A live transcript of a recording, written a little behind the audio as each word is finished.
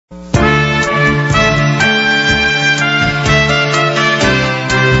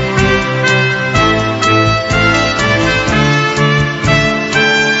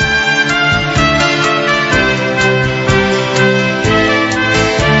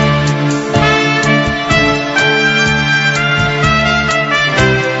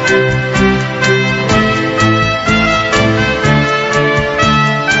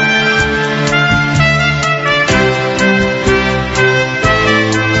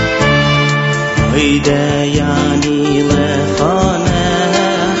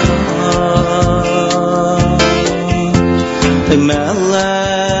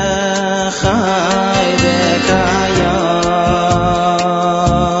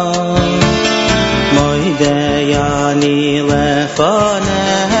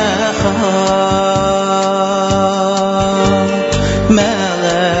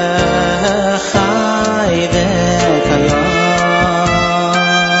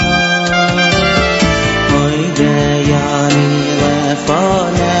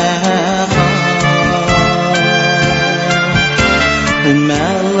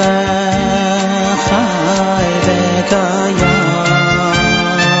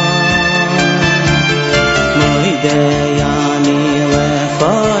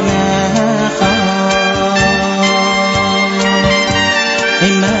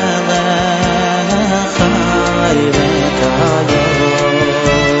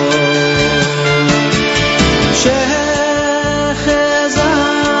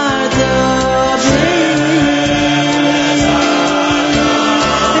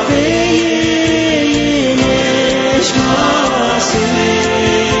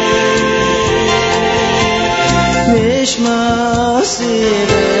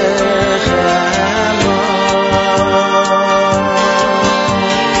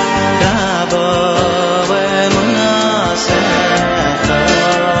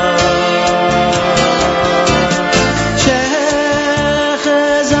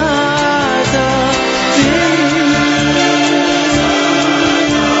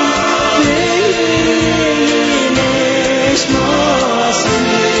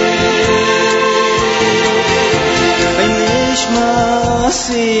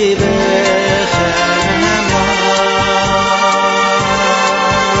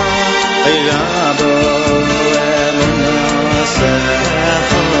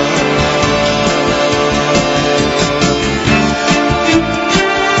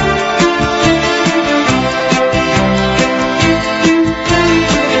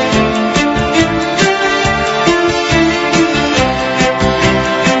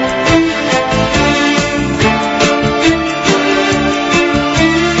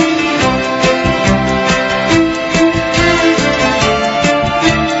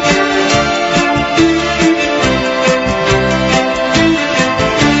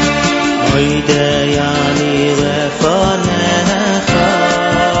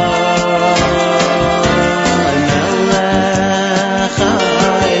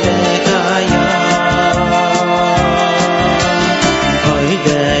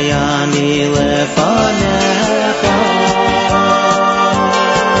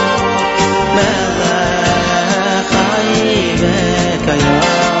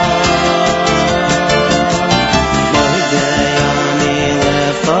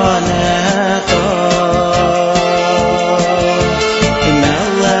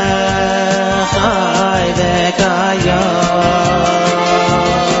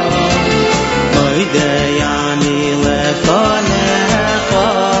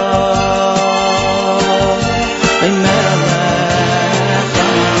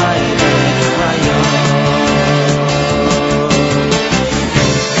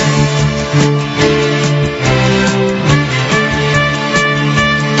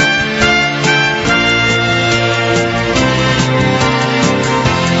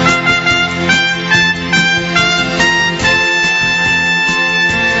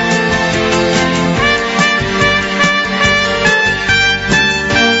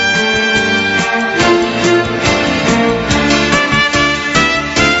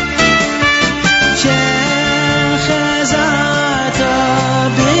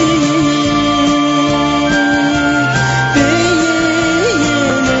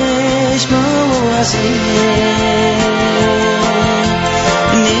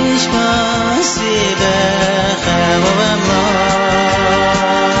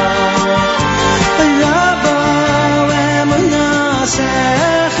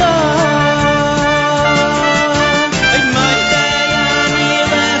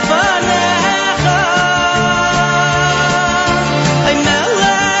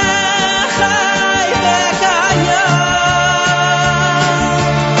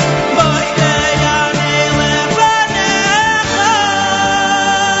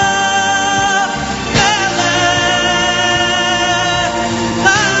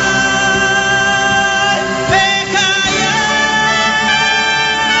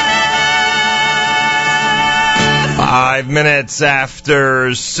Minutes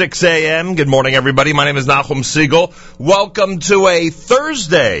after 6 a.m. Good morning, everybody. My name is Nachum Siegel. Welcome to a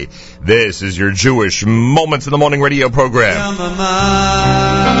Thursday. This is your Jewish Moments in the Morning radio program.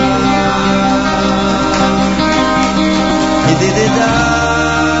 Mama,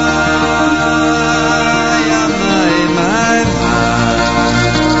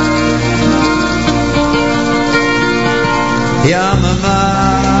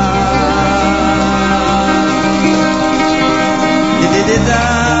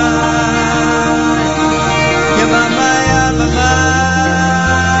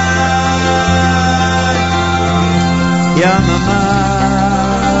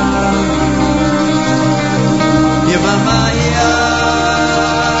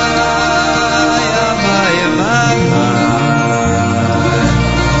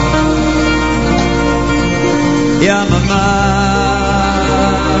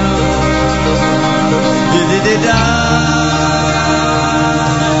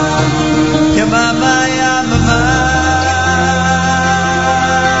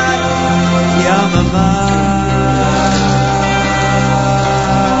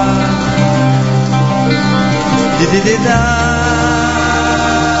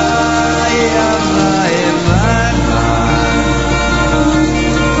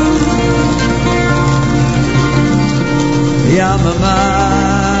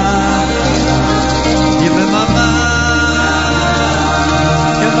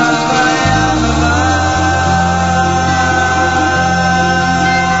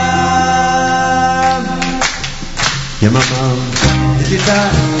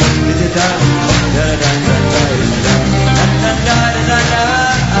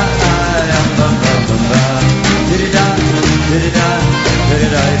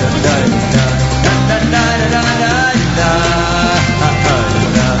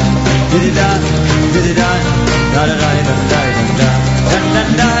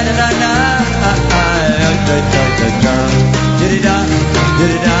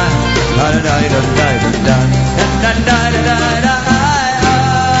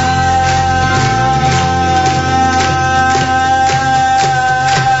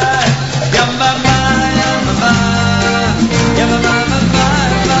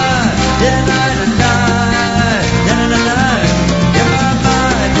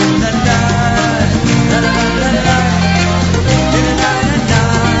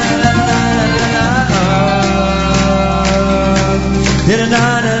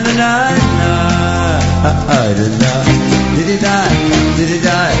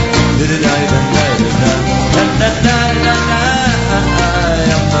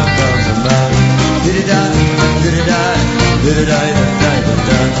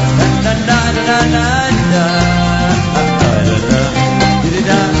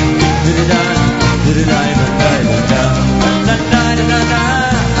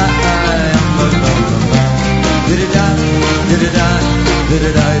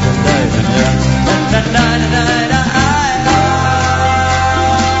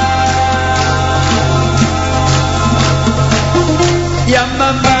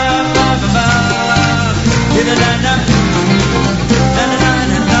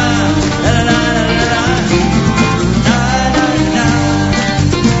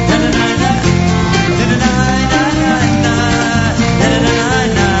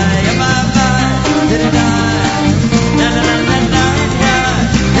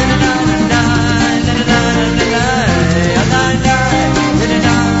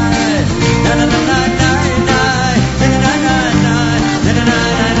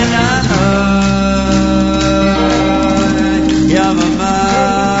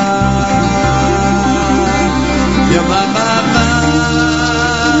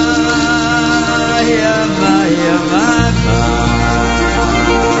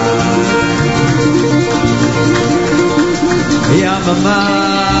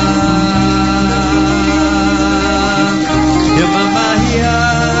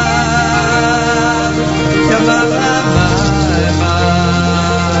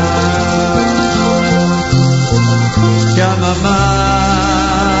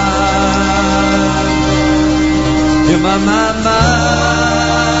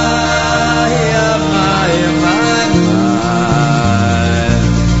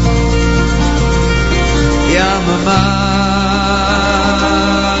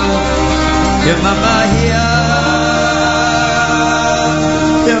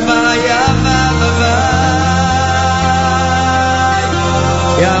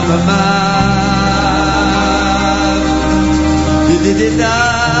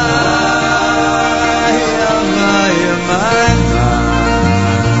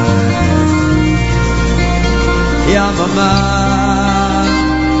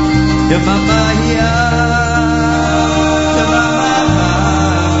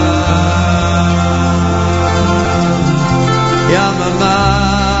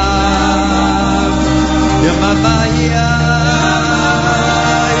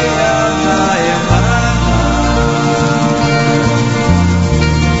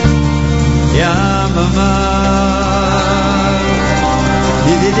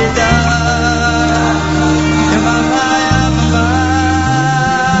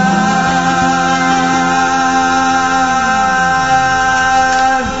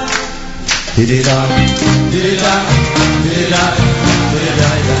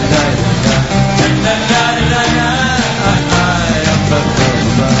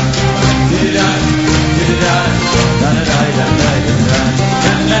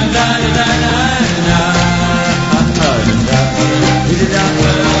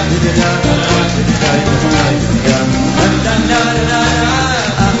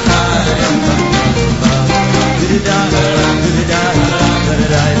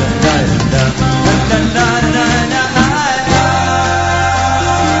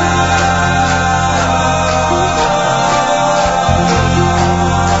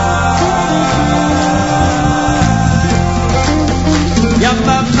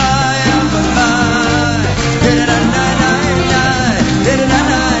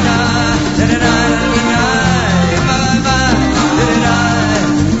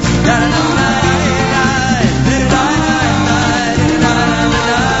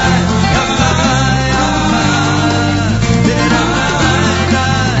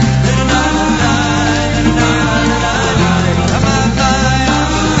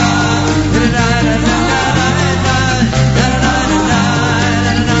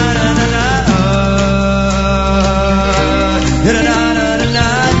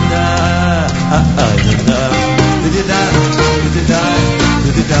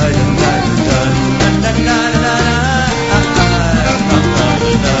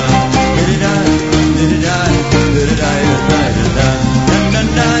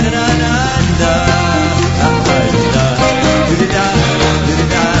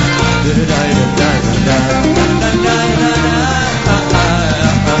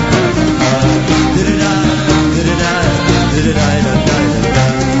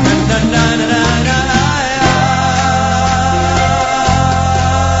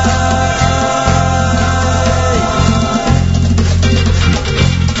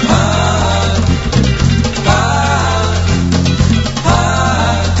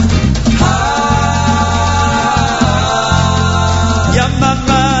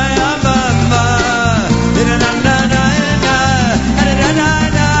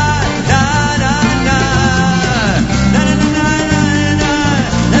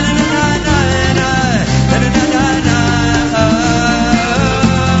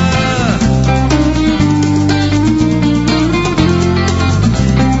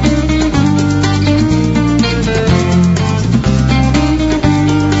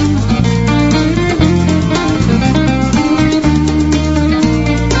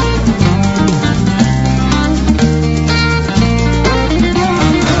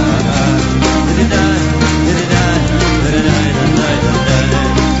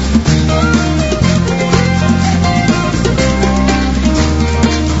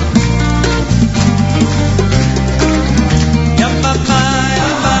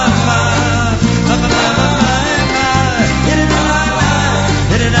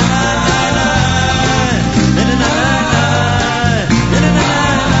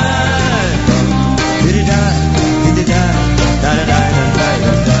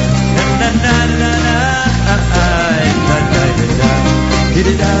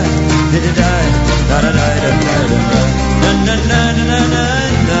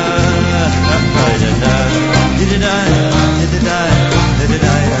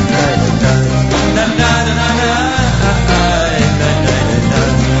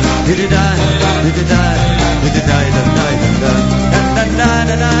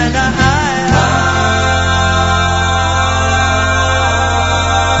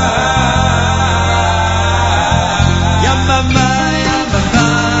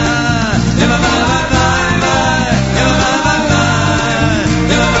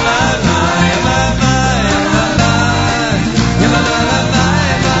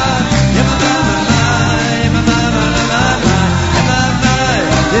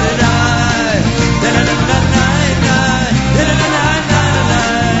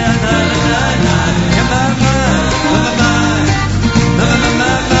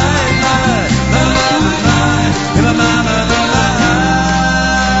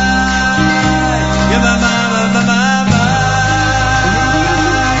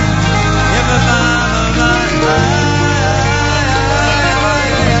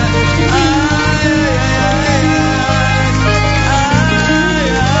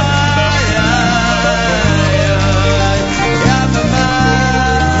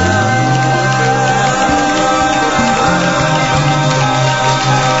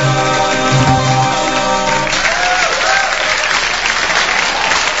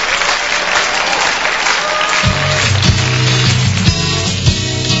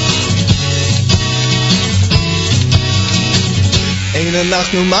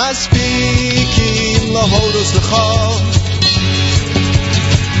 אנחנו מספיקים להודות לך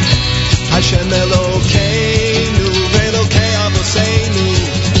השם אלוקינו ואלוקי אבותינו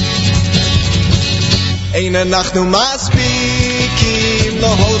אין אנחנו מספיקים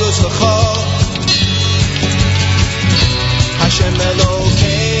להודות לך השם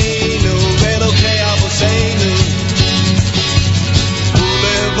אלוקינו ואלוקי אבותינו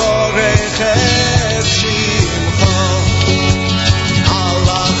ולברך את שמך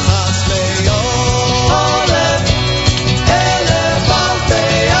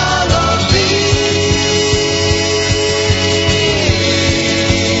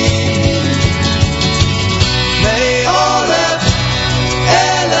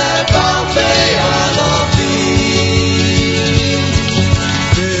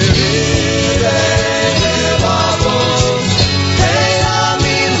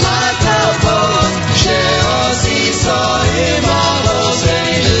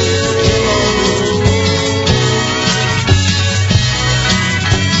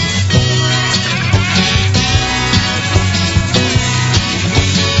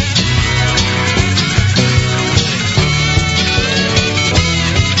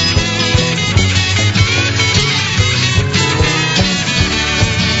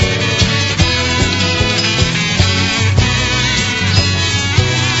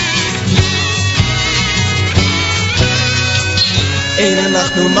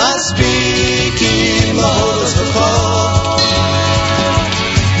אנחנו מספיקים להודות לך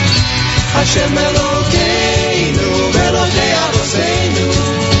השם אלוקינו ואלוקי אבותינו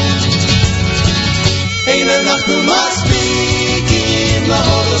אין אנחנו מספיקים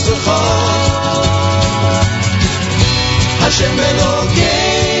להודות לך השם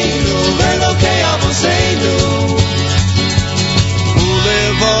אלוקינו ואלוקי אבותינו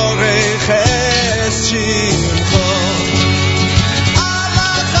ולברך את שמך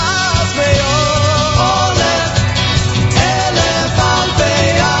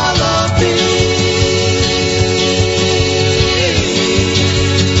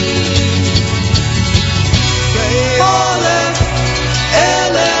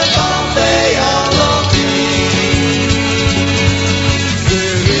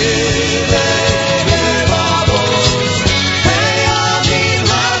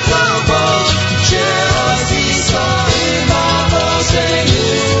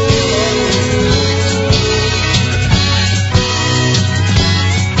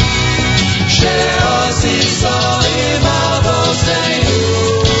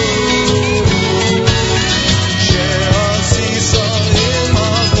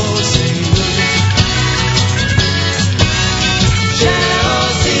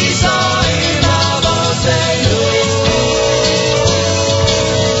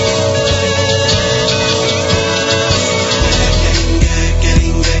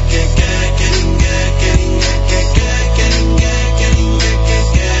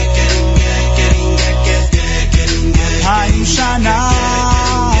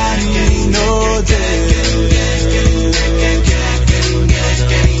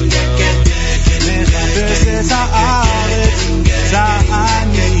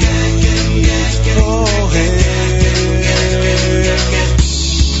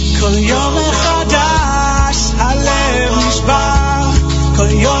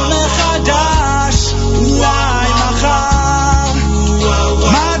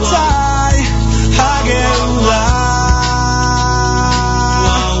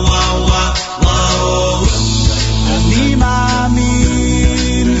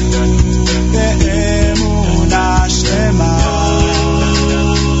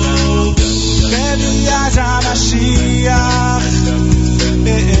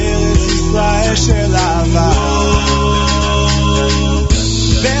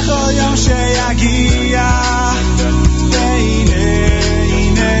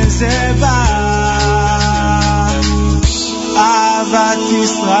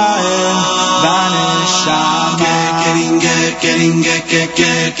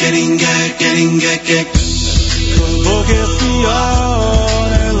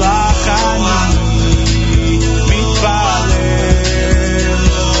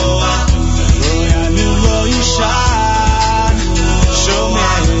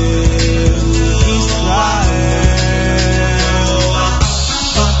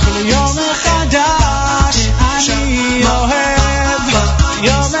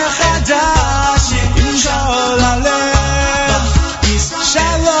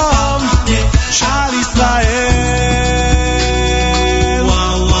Shalom, Al Israel.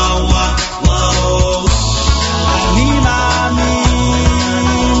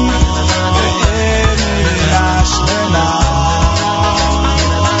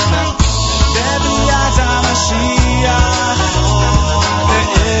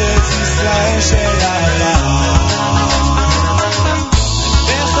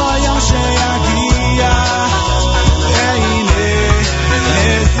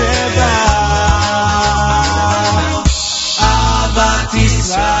 אהבת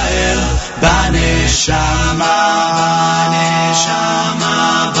ישראל בנשמה,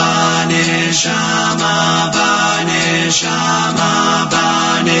 בנשמה, בנשמה, בנשמה,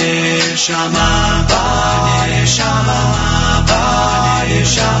 בנשמה, בנשמה,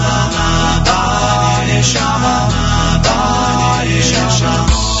 בנשמה, בנשמה, בנשמה.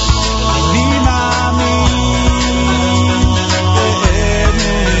 אני מאמין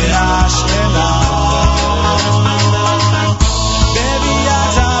באמונה שלמה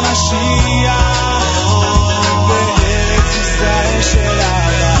בביאת המשיח בארץ ישראל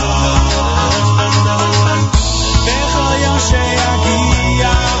שלנו, בכל יום שיגיע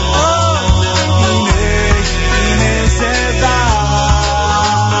הנה זה בא.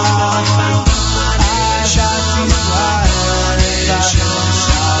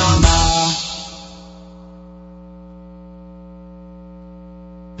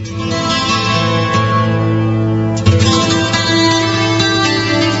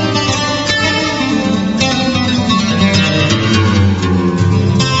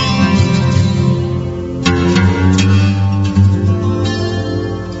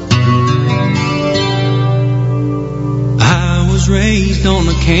 Raised on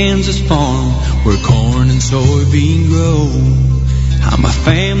a Kansas farm where corn and soybean grow. How my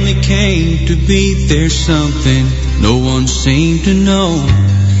family came to be, there's something no one seemed to know.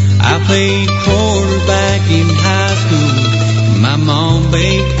 I played quarterback in high school, and my mom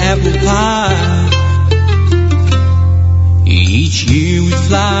baked apple pie. Each year we'd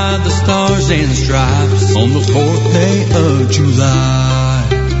fly the stars and stripes on the 4th day of July.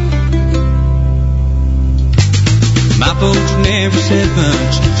 My folks never said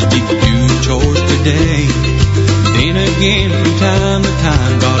much, so people do chores today. Then again, from time to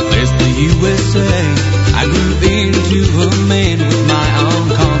time, God bless the USA. I grew into a man with my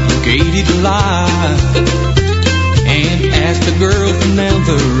uncomplicated life, and asked a girl from down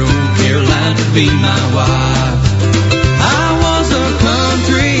the road, Caroline, to be my wife. I was a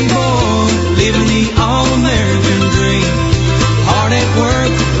country boy, living the all-American dream. Hard at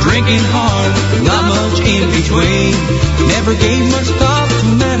work, drinking hard, not much in between. Never gave much thought to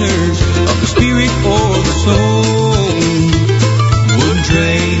matters of the spirit or the soul. Wouldn't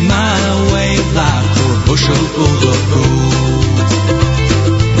trade my way of life for a bushel full of gold.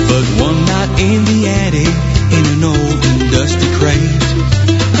 But one night in the attic, in an old and dusty crate,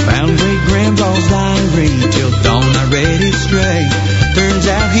 I found great-grandpa's diary. Till dawn I read it straight. Turns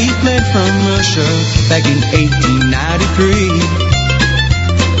out he fled from Russia back in 1893.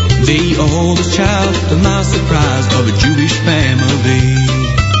 The oldest child, to my surprise, of a Jewish family.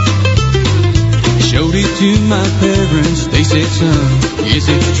 I showed it to my parents, they said, son, yes,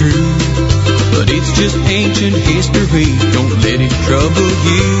 it's true. But it's just ancient history, don't let it trouble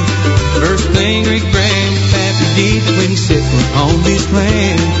you. First thing great-grandpappy did when he set foot on this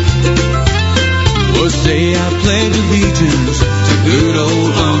land was say, I pledge allegiance to good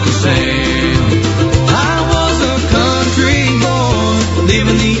old Uncle Sam. I was a country boy,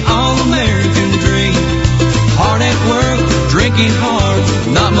 living the all-American dream. Hard at work, drinking hard,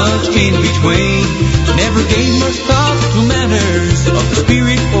 not much in between. Never gave much thought to matters of the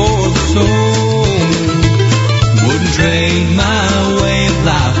spirit or the soul. Wouldn't trade my way of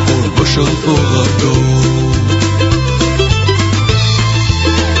life for a bushel full of gold.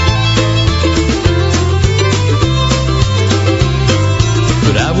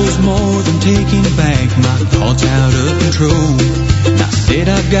 But I was more than taking back my thoughts out of control. I said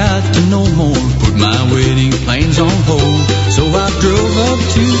I've got to know more, put my wedding plans on hold. So I drove up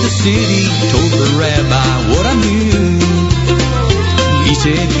to the city, told the rabbi what I knew. He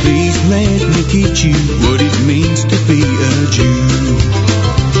said, please let me teach you what it means to be a Jew.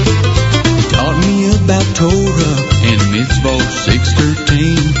 He taught me about Torah and Mitzvot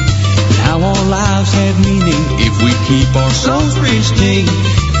 6:13, and how our lives have meaning if we keep our souls pristine.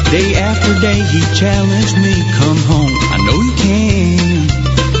 Day after day he challenged me, come home, I know you can.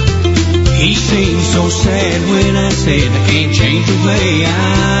 He seemed so sad when I said I can't change the way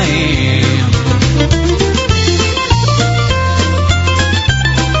I am.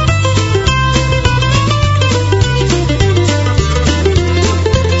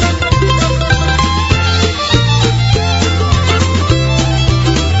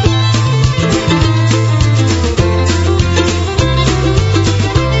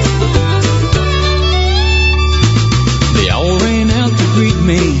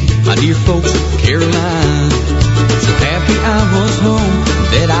 My dear folks of Caroline, so happy I was home.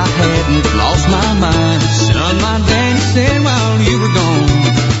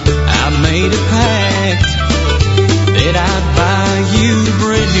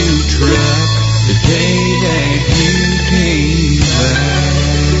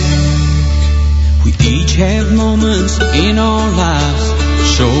 have moments in our lives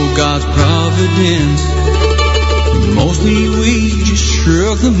show God's providence. Mostly we just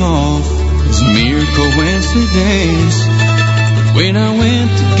shrug them off as mere coincidence. But when I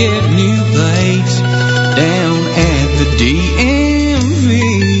went to get new plates down at the DMV,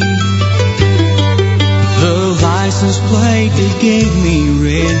 the license plate they gave me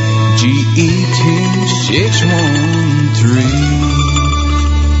read GE2613.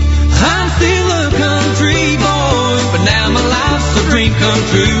 I'm still a country boy, but now my life's a dream come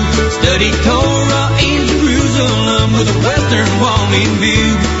true. Studied Torah in Jerusalem with a Western wall in view.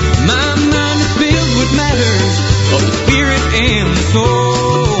 My mind is filled with matters of the spirit and the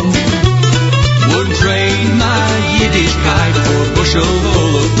soul. Wouldn't trade my Yiddish kite for a bushel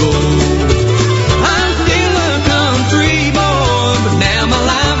full of gold. I'm still a country boy, but now my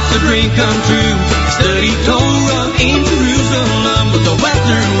life's a dream come true. Studied Torah in Jerusalem with a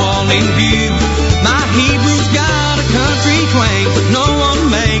Western wall in view. My Hebrew's got a country twang, but no one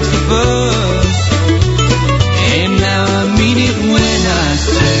makes a fuss. And now I mean it when I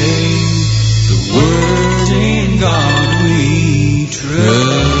say the word in God we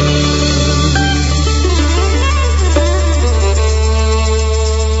trust.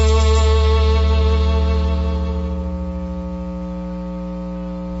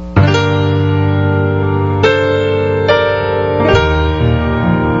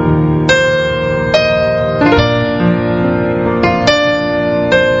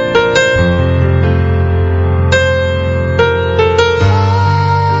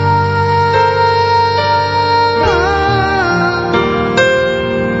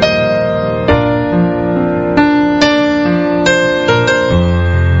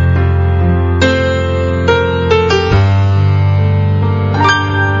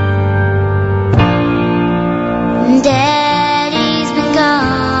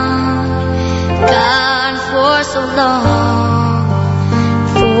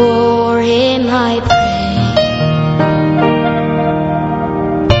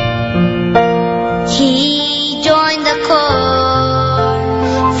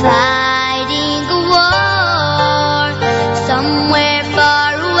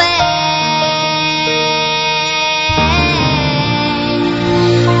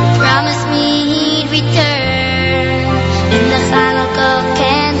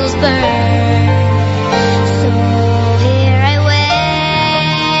 Here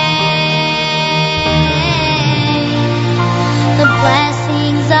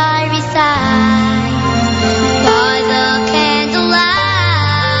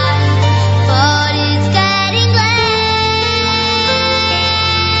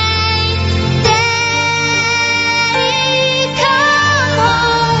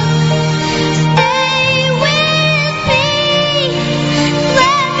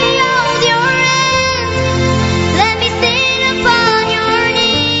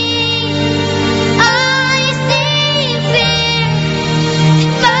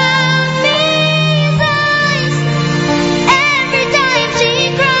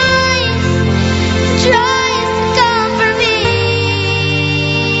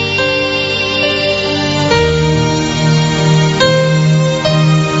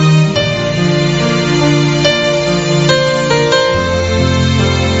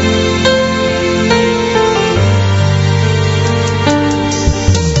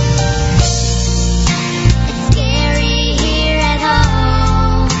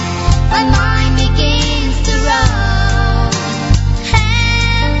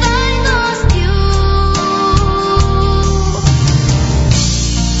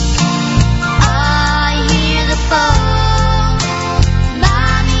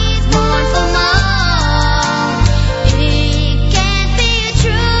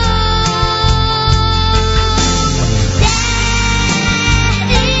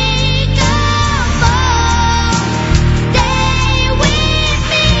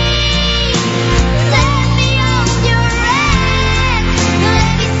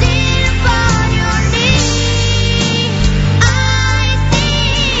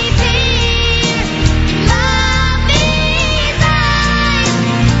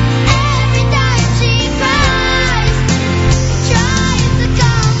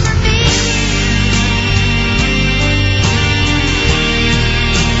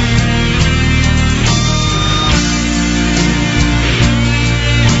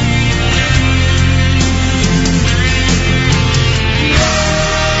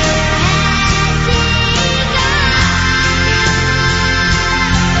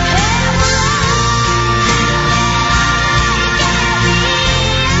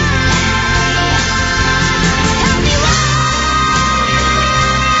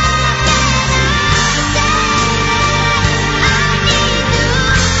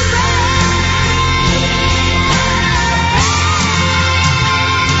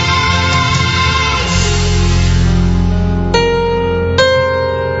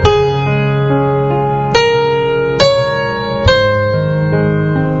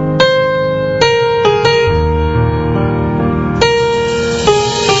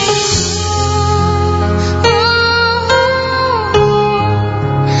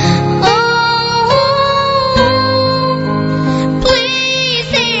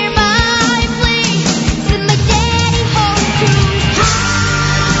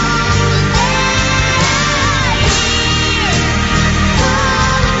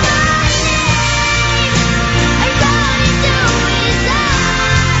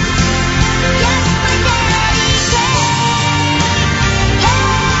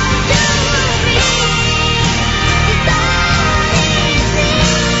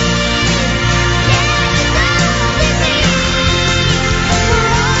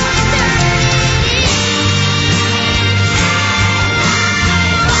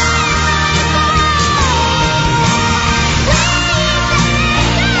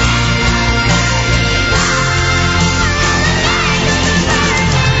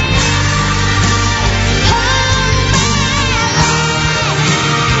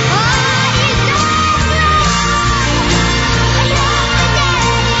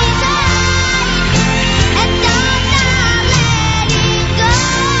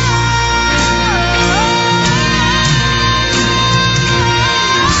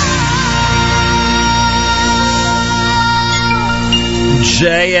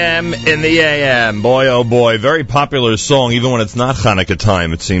JM in the AM. Boy, oh boy, very popular song. Even when it's not Hanukkah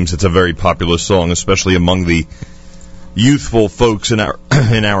time, it seems it's a very popular song, especially among the youthful folks in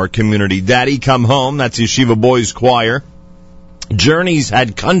our community. Daddy Come Home, that's Yeshiva Boys Choir. Journeys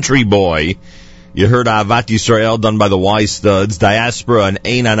had Country Boy. You heard Avat Yisrael done by the Y Studs. Diaspora and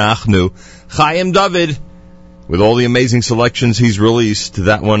Ein Anachnu. Chaim David, with all the amazing selections he's released,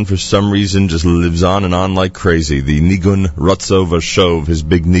 that one for some reason just lives on and on like crazy. The Nigun Ratzo Vashov, his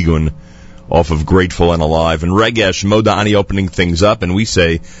big Nigun off of Grateful and Alive. And Regesh Modani opening things up, and we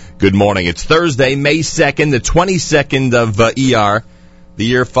say good morning. It's Thursday, May 2nd, the 22nd of ER, the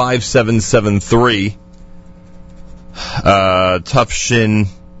year 5773. Tufshin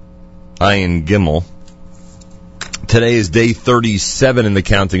Ayin Gimel. Today is day 37 in the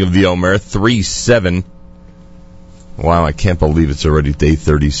counting of the Omer, 3-7. Wow, I can't believe it's already day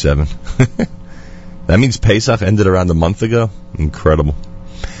 37. That means Pesach ended around a month ago? Incredible.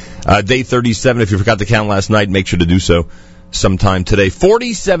 Day 37, if you forgot to count last night, make sure to do so sometime today.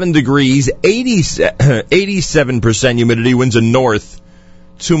 47 degrees, 87% humidity, winds a north,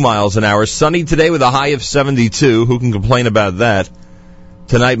 2 miles an hour. Sunny today with a high of 72. Who can complain about that?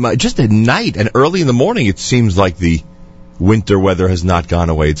 Tonight, just at night and early in the morning, it seems like the winter weather has not gone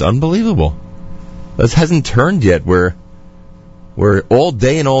away. It's unbelievable. It hasn't turned yet. We're all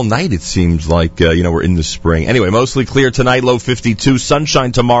day and all night, it seems like, we're in the spring. Anyway, mostly clear tonight, low 52.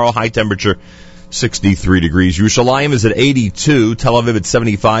 Sunshine tomorrow, high temperature 63 degrees. Yerushalayim is at 82. Tel Aviv at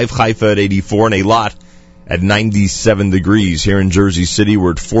 75. Haifa at 84. And Eilat at 97 degrees. Here in Jersey City,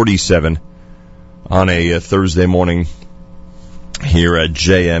 we're at 47 on a Thursday morning here at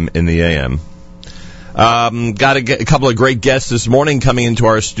JM in the AM. Got a couple of great guests this morning coming into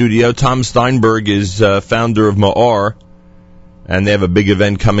our studio. Tom Steinberg is founder of Ma'ar, and they have a big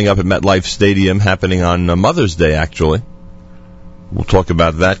event coming up at MetLife Stadium happening on Mother's Day, actually. We'll talk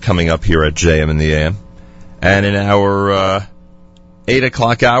about that coming up here at JM in the AM. And in our 8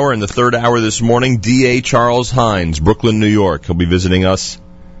 o'clock hour, in the third hour this morning, D.A. Charles Hynes, Brooklyn, New York. He'll be visiting us.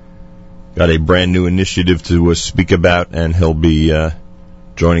 Got a brand new initiative to speak about, and he'll be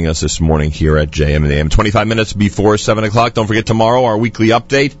joining us this morning here at JM in the AM. 25 minutes before 7 o'clock. Don't forget tomorrow, our weekly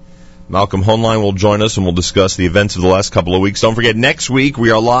update. Malcolm Honline will join us, and we'll discuss the events of the last couple of weeks. Don't forget, next week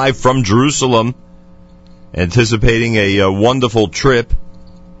we are live from Jerusalem, anticipating a wonderful trip.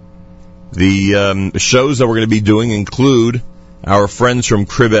 The shows that we're going to be doing include our friends from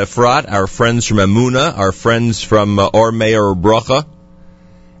Krib Efrat, our friends from Emuna, our friends from Or Meir Bracha,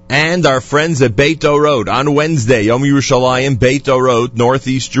 and our friends at Beit Orot on Wednesday, Yom Yerushalayim, Beit Orot,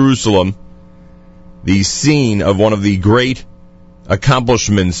 Northeast Jerusalem, the scene of one of the great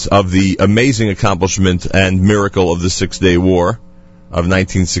accomplishments, of the amazing accomplishment and miracle of the Six-Day War of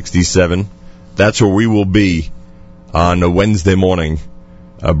 1967. That's where we will be on a Wednesday morning,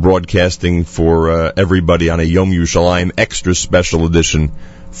 broadcasting for everybody on a Yom Yerushalayim extra special edition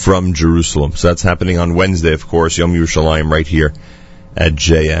from Jerusalem. So that's happening on Wednesday, of course, Yom Yerushalayim right here at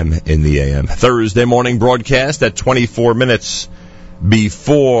JM in the AM. Thursday morning broadcast at 24 minutes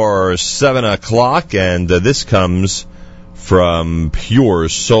before 7 o'clock, and this comes from Pure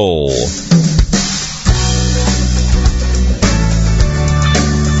Soul.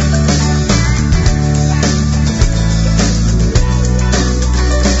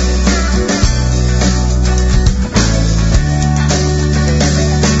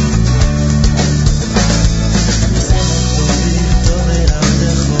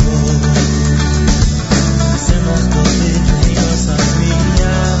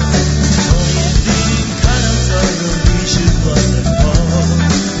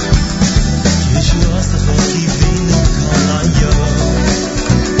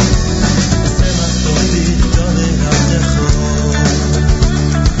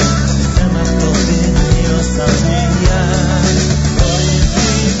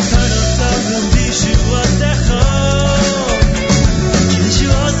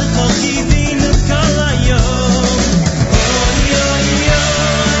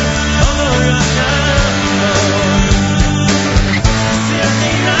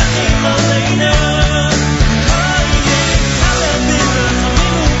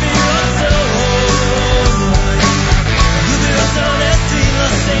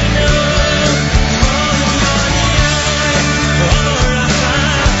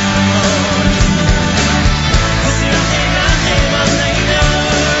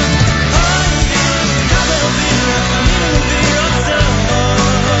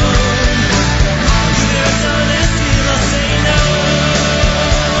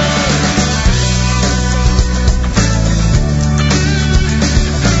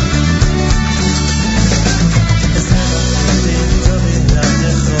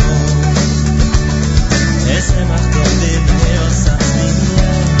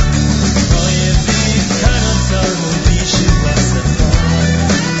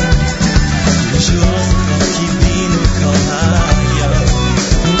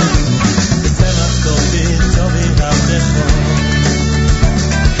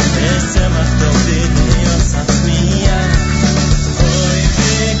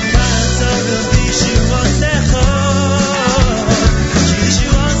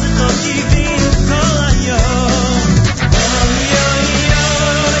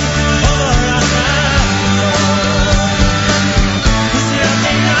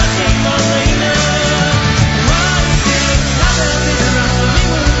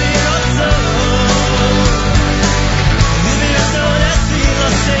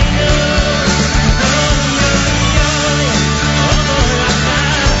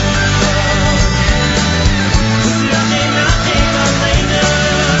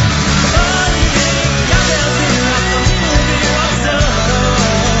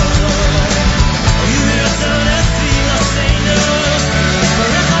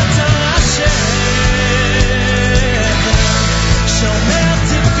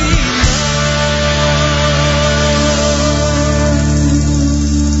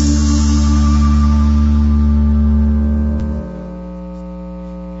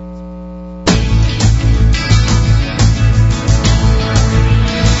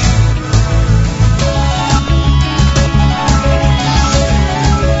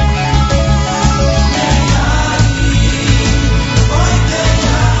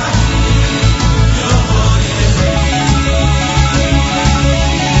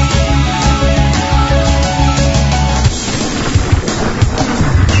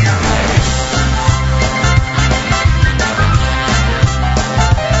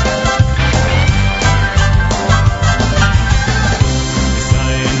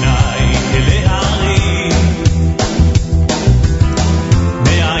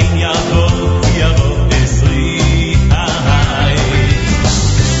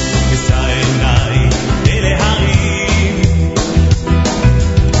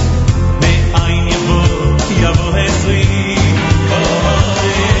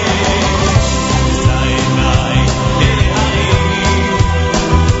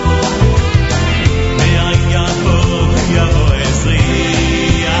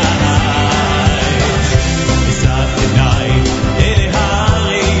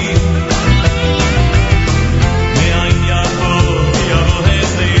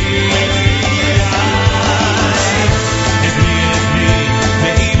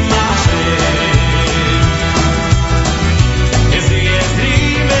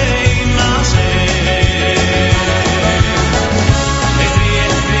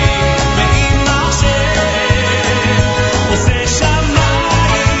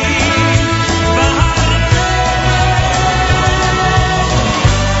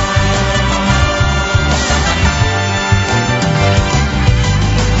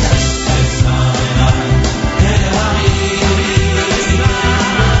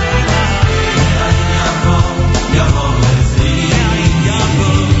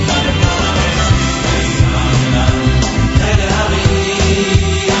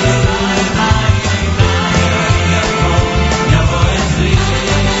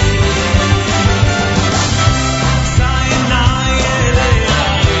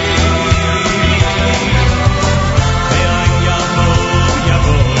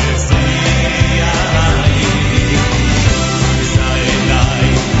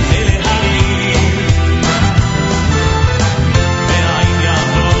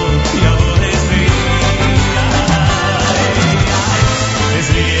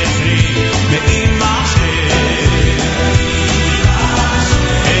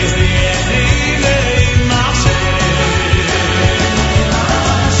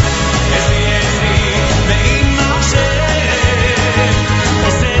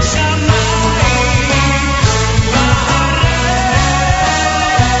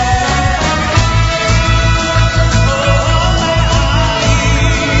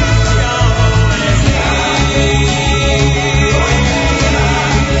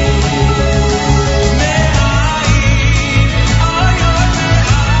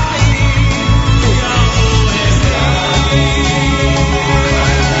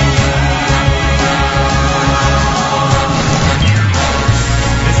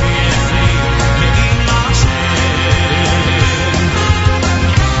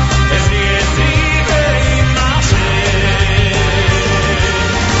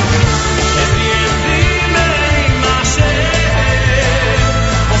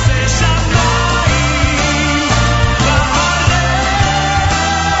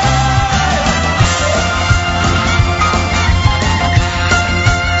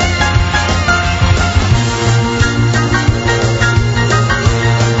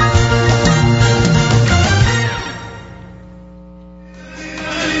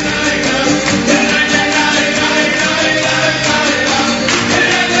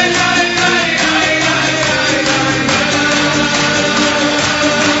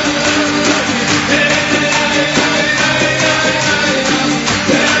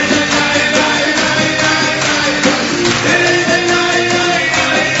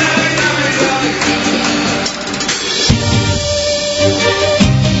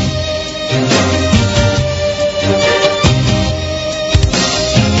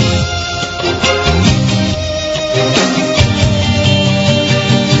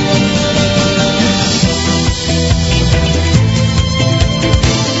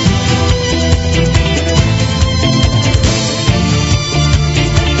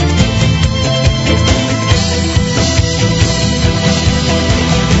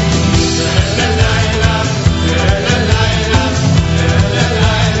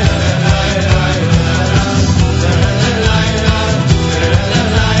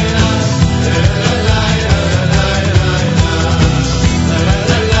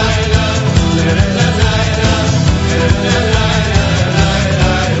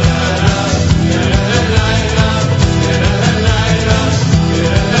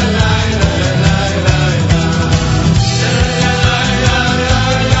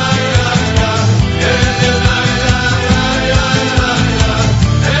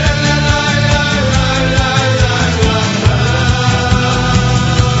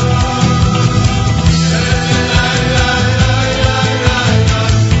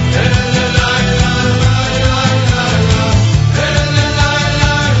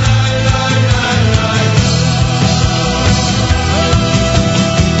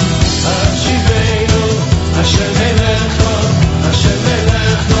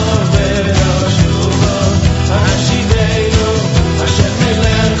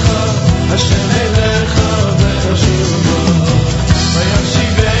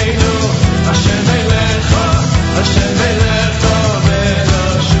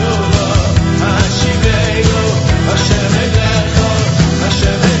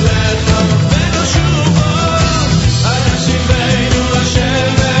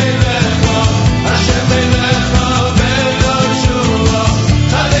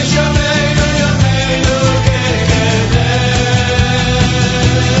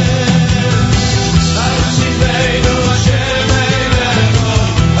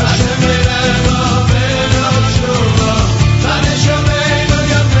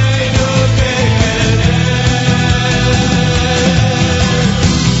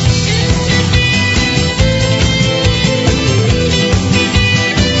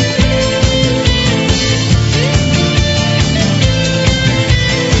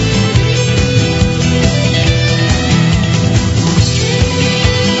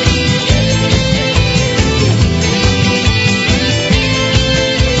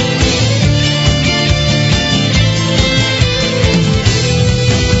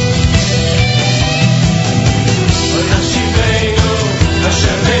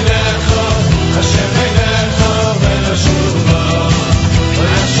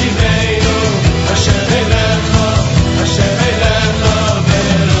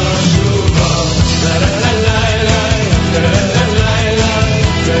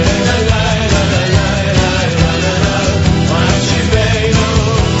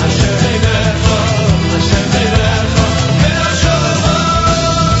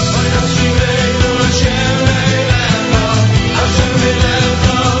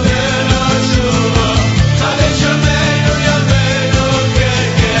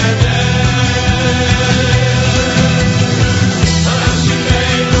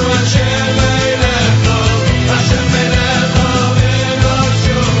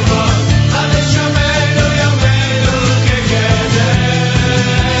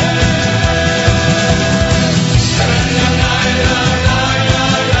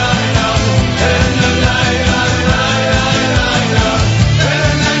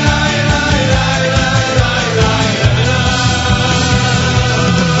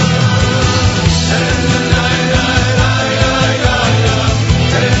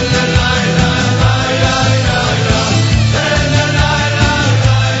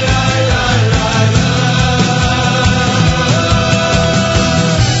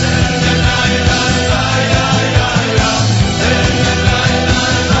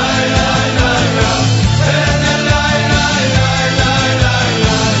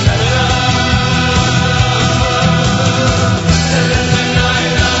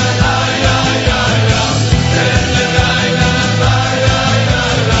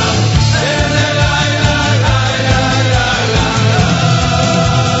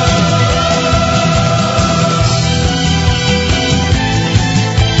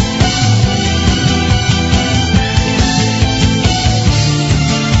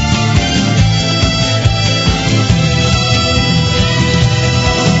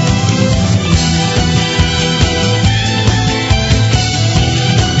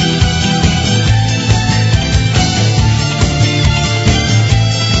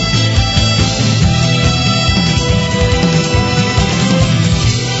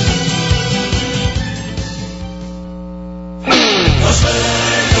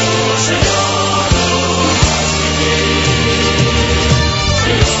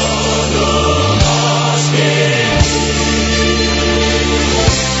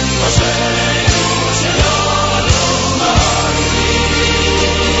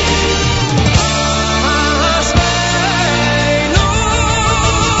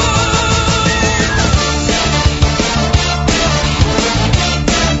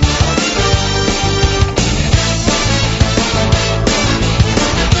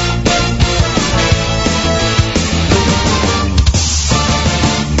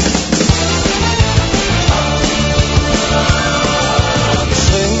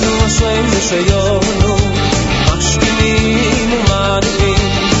 שיונו משכימים ומנהיגים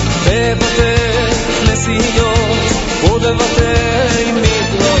בבתי כנסיות ובבתי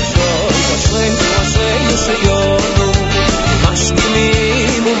מדרשות אשרינו שיונו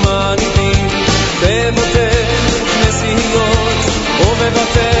משכימים ומנהיגים בבתי כנסיות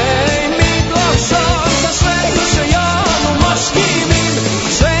ובבתי מדרשות אשרינו שיונו משכימים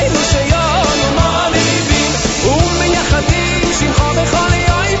אשרינו שיונו מנהיגים ומייחדים שמחה בכל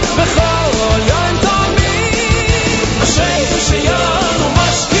יום בכל יום תמיד אשרינו שיונו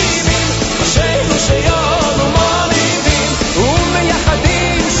משכימים אשרינו שיונו מנהיגים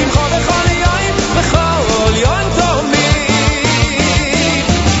ומייחדים שמחה בכל יום בכל יום תמיד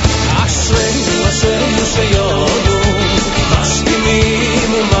אשרינו שיונו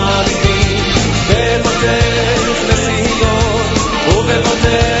משכימים ומנהיגים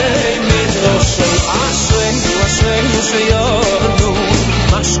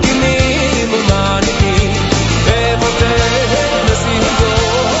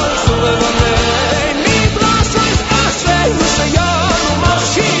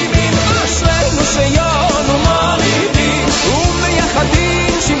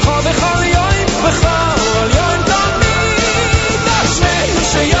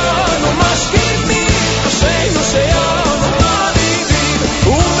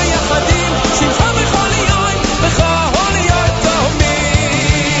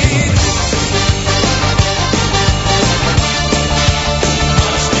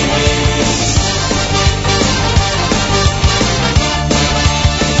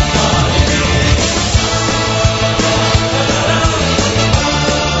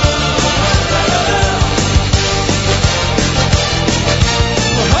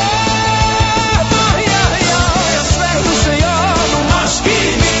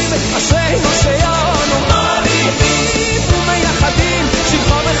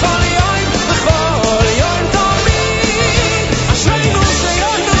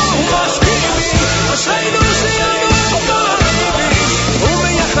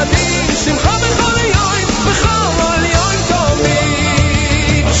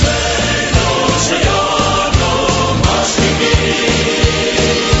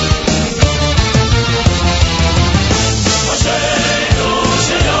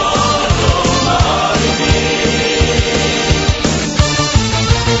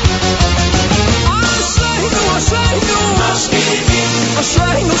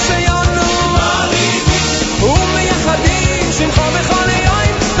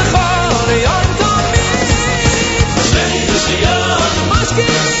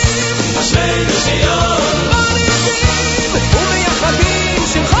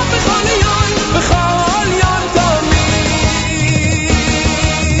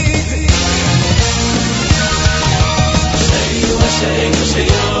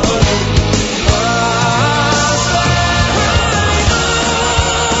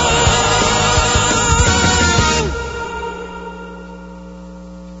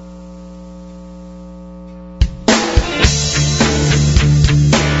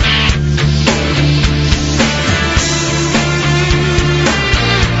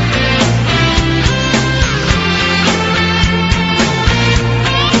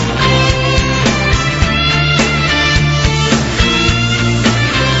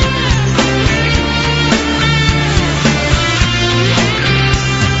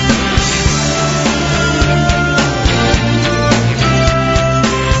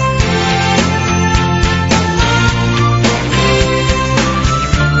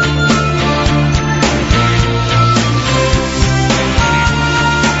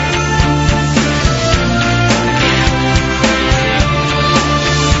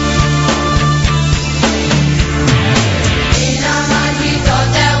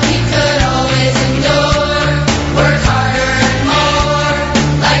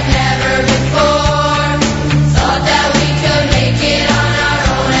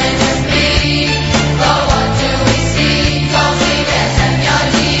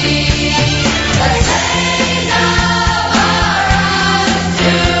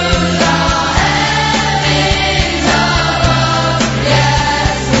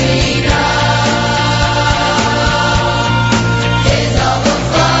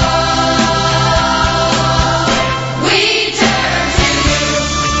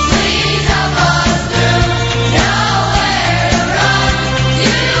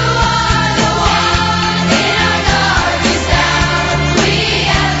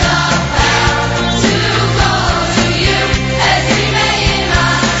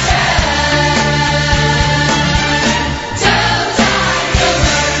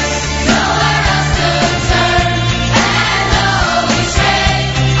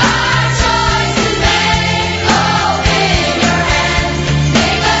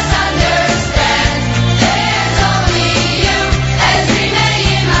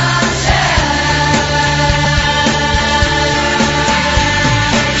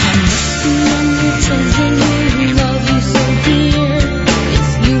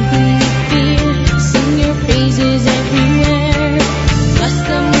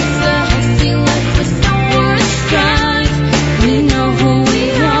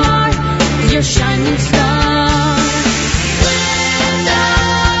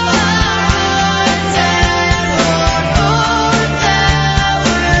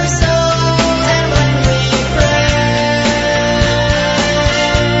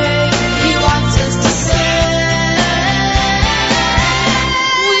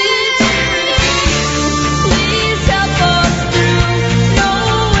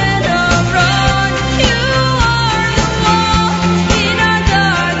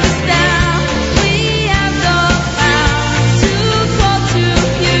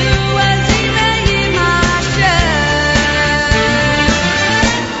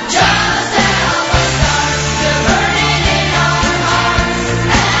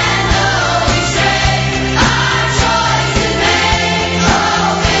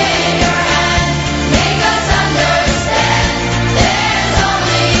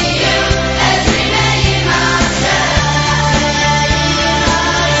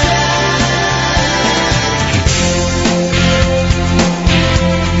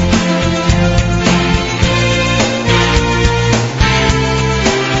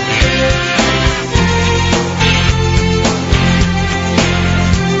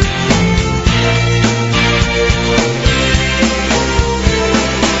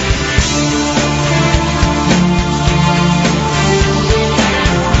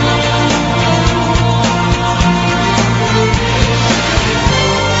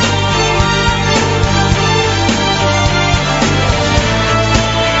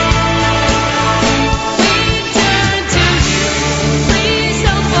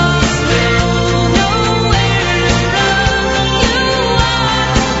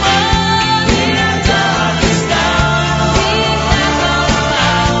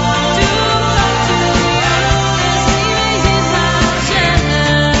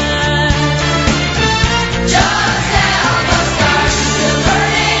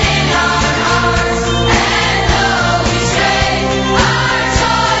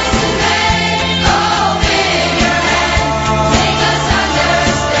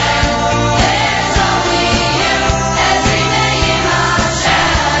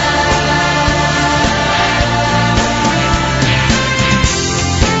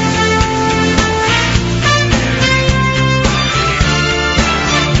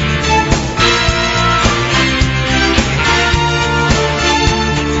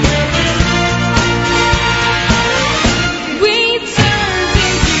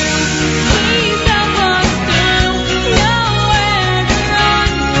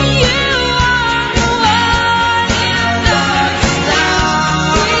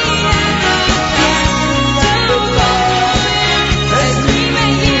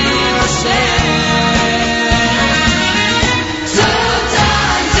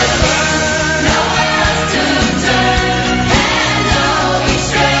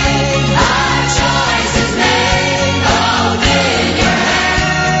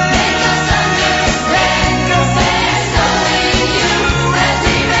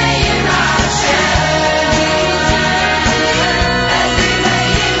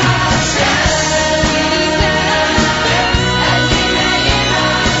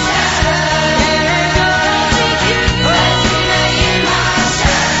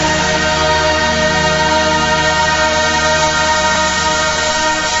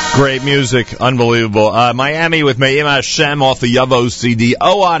Great music. Unbelievable. Miami with Me'im Hashem off the Yavo CD.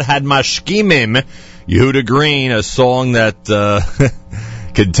 Oad had Mashkimim. Yehuda Green, a song that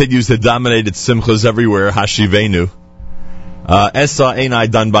continues to dominate its simchas everywhere. Hashivenu. Esa Einai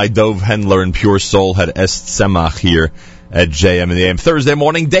done by Dov Hendler and Pure Soul had Est Semach here at JM in the AM. Thursday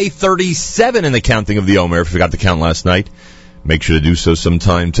morning, day 37 in the counting of the Omer. If you forgot to count last night, make sure to do so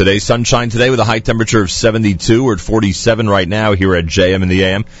sometime today. Sunshine today with a high temperature of 72. We're at 47 right now here at JM in the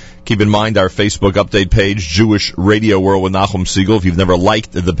AM. Keep in mind our Facebook update page, Jewish Radio World with Nachum Siegel. If you've never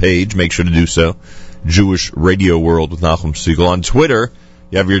liked the page, make sure to do so. Jewish Radio World with Nachum Siegel. On Twitter,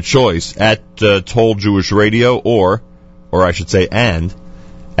 you have your choice at Told Jewish Radio or I should say, and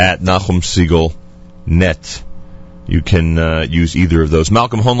at Nachum Siegel Net. You can use either of those.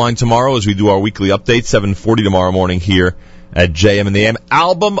 Malcolm Homeline tomorrow as we do our weekly update, 7:40 tomorrow morning here at JM in the AM.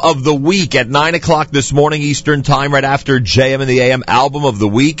 Album of the week at 9 o'clock this morning Eastern Time, right after JM in the AM. Album of the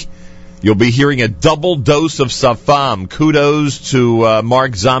week. You'll be hearing a double dose of Safam. Kudos to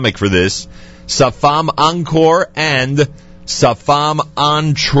Mark Zamek for this. Safam Encore and Safam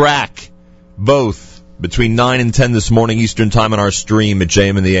On Track. Both between 9 and 10 this morning Eastern Time on our stream at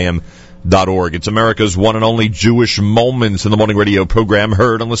jmintheam.org. It's America's one and only Jewish Moments in the Morning radio program,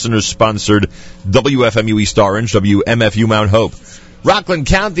 heard on listeners-sponsored WFMU East Orange, WMFU Mount Hope. Rockland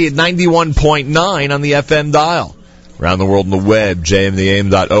County at 91.9 on the FM dial. Around the world on the web,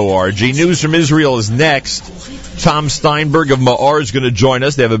 jmintheam.org. News from Israel is next. Tom Steinberg of Ma'ar is going to join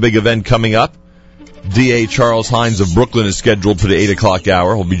us. They have a big event coming up. D.A. Charles Hynes of Brooklyn is scheduled for the 8 o'clock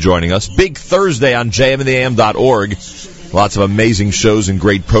hour. He'll be joining us. Big Thursday on jmintheam.org. Lots of amazing shows and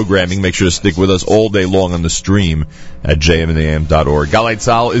great programming. Make sure to stick with us all day long on the stream at jmintheam.org. Galay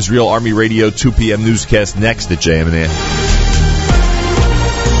Tzahal, Israel Army Radio, 2 p.m. newscast next at JMNAM.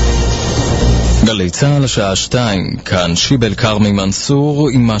 גלי צהל השעה 2, כאן שיבל קרמי מנסור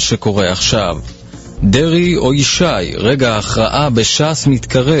עם מה שקורה עכשיו. דרי או ישי, רגע ההכרעה בש"ס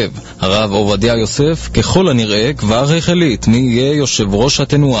מתקרב. הרב עובדיה יוסף ככל הנראה כבר החליט מי יהיה יושב ראש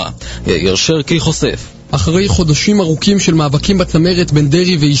התנועה. יאיר שרקי חושף. אחרי חודשים ארוכים של מאבקים בצמרת בין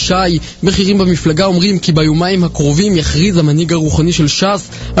דרי וישי, בכירים במפלגה אומרים כי ביומיים הקרובים יכריז המנהיג הרוחני של ש"ס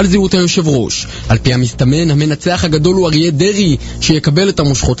על זהות היושב ראש. על פי המסתמן, המנצח הגדול הוא אריה דרי, שיקבל את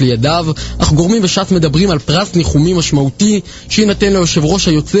המושכות לידיו, אך גורמים בש"ס מדברים על פרס ניחומי משמעותי שיינתן ליושב ראש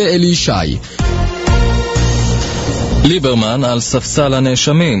היוצא אלי ישי. ליברמן על ספסל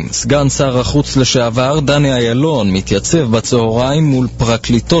הנאשמים. סגן שר החוץ לשעבר דני איילון מתייצב בצהריים מול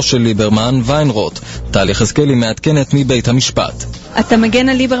פרקליטו של ליברמן, ויינרוט. טלי חזקאלי מעדכנת מבית המשפט. אתה מגן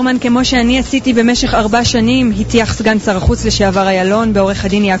על ליברמן כמו שאני עשיתי במשך 4 שנים, הטיח סגן שר החוץ לשעבר איילון בעורך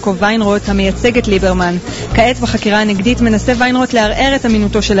הדין יעקב ויינרוט המייצג את ליברמן. כעת בחקירה הנגדית מנסה ויינרוט לערער את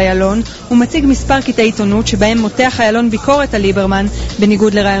אמינותו של איילון ומציג מספר קטעי עיתונות שבהם מותח איילון ביקורת על ליברמן,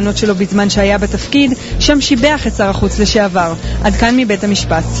 בניגוד לרעיונות שלו בזמן שהיה בתפקיד, שם שיבח את שר החוץ לשעבר. עד כאן מבית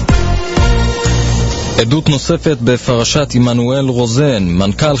המשפט. עדות נוספת בפרשת עמנואל רוזן.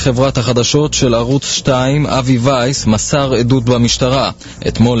 מנכ"ל חברת החדשות של ערוץ 2, אבי וייס, מסר עדות במשטרה.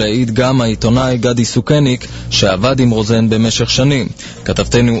 אתמול העיד גם העיתונאי גדי סוכניק, שעבד עם רוזן במשך שנים.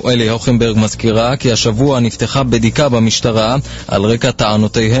 כתבתנו אלי הוכנברג מזכירה כי השבוע נפתחה בדיקה במשטרה על רקע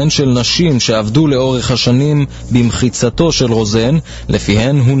טענותיהן של נשים שעבדו לאורך השנים במחיצתו של רוזן,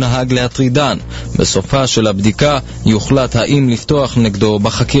 לפיהן הוא נהג להטרידן. בסופה של הבדיקה יוחלט האם לפתוח נגדו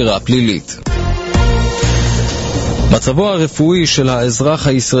בחקירה פלילית. מצבו הרפואי של האזרח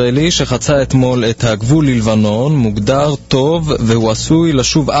הישראלי שחצה אתמול את הגבול ללבנון מוגדר טוב והוא עשוי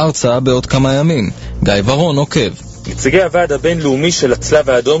לשוב ארצה בעוד כמה ימים. גיא ורון עוקב. נציגי הוועד הבינלאומי של הצלב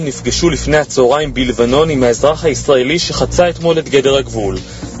האדום נפגשו לפני הצהריים בלבנון עם האזרח הישראלי שחצה אתמול את גדר הגבול.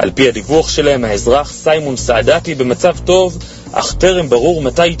 על פי הדיווח שלהם, האזרח סיימון סעדתי במצב טוב, אך טרם ברור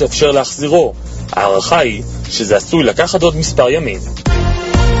מתי יתאפשר להחזירו. הערכה היא שזה עשוי לקחת עוד מספר ימים.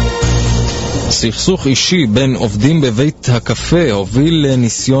 סכסוך אישי בין עובדים בבית הקפה הוביל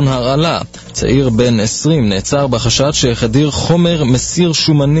לניסיון הרעלה. צעיר בן 20 נעצר בחשד שהחדיר חומר מסיר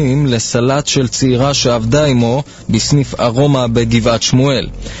שומנים לסלט של צעירה שעבדה עמו בסניף ארומה בגבעת שמואל.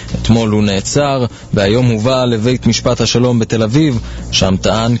 אתמול הוא נעצר והיום הובא לבית משפט השלום בתל אביב, שם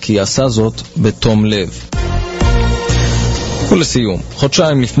טען כי עשה זאת בתום לב. ולסיום,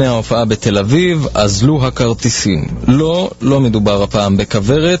 חודשיים לפני ההופעה בתל אביב אזלו הכרטיסים. לא מדובר הפעם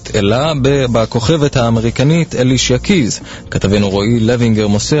בכוורת, אלא בכוכבת האמריקנית אלישיה קיז. כתבנו רועי לוינגר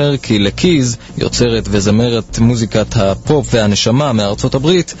מוסר כי לקיז, יוצרת וזמרת מוזיקת הפופ והנשמה מארצות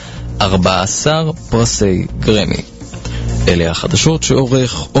הברית, 14 פרסי גרמי. אלה החדשות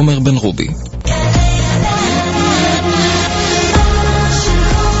שעורך עומר בן רובי.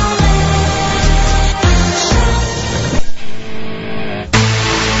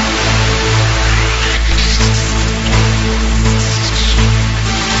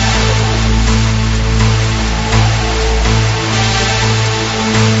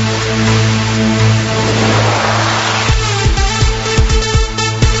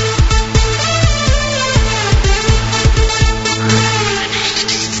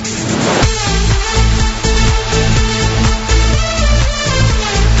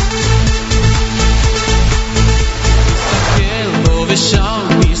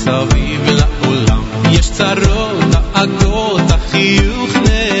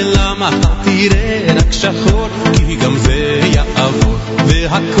 שחור, כי גם זה יעבור,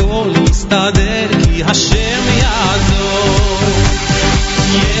 והכל מסתדר, כי השם יעזור.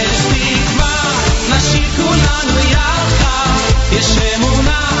 יש תקווה, נשאיר כולנו יחד, יש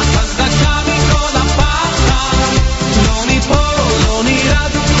אמונה חזקה מכל הפחד, לא ניפול, לא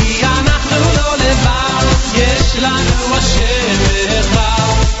נרד, כי אנחנו לא לבד, יש לנו השם אחד.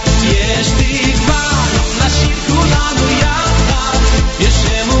 יש תקווה, נשאיר כולנו יחד, יש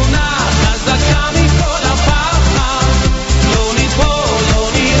אמונה חזקה מכל הפחד, לא ניפול, לא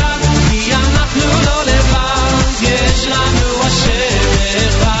נרד, כי אנחנו לא לבד, יש לנו השם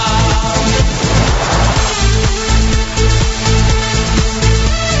אחד.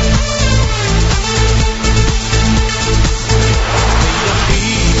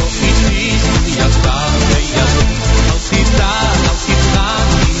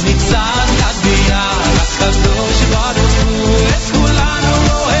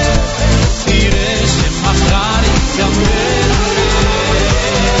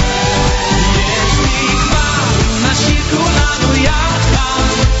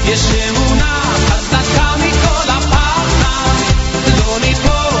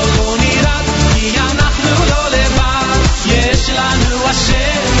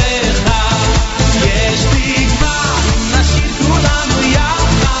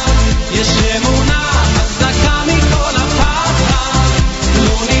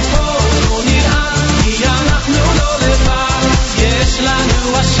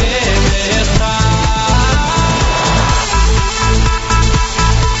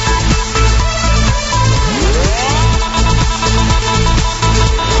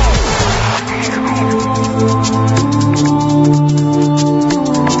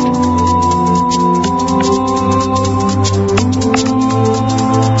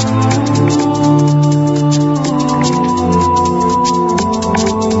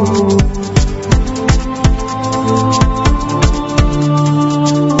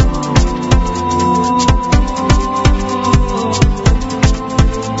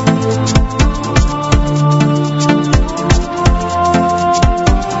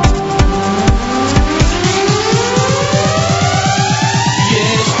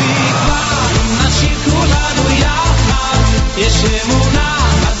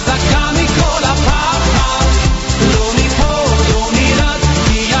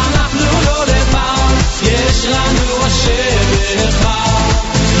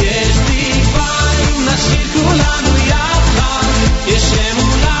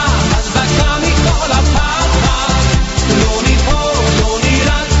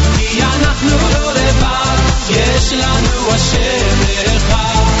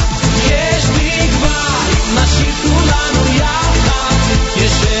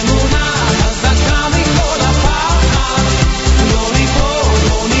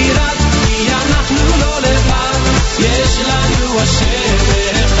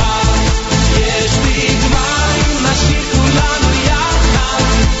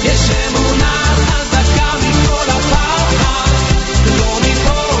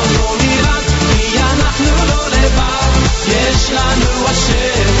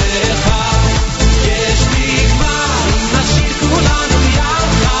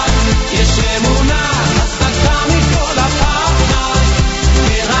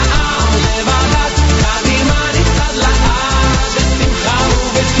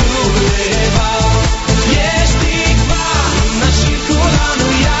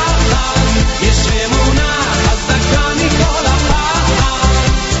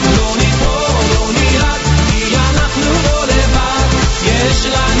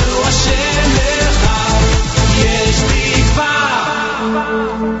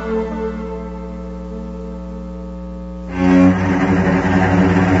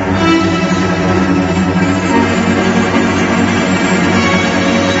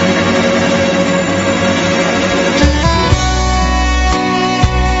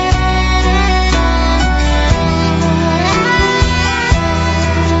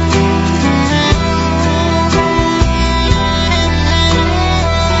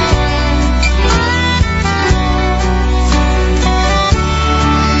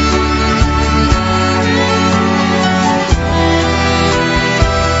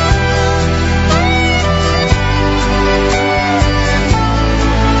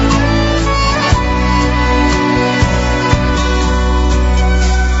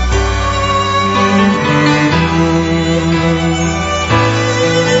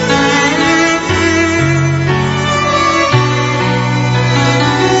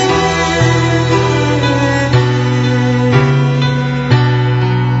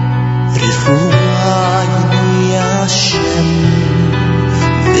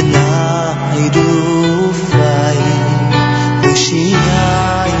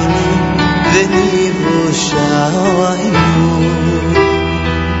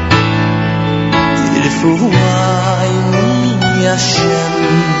 Hashem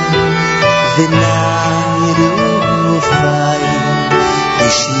v'nayru fai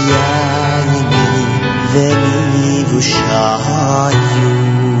Hishiyani v'nivushayu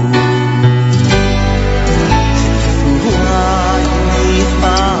Fuhani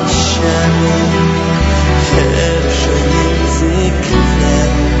Hashem Hebshayin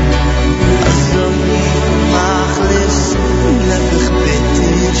zikrem Azoni machlis nefech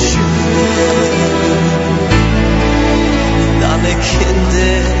bitter shulem Deine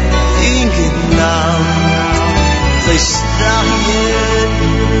Kinder in Genannt Sei strachen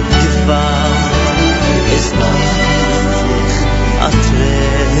Gefahr Es nacht Atre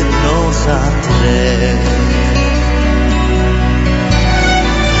noch Atre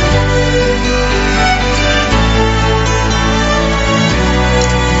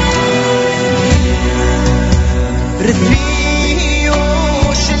Refio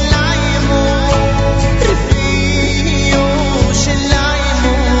Shelaimo Refio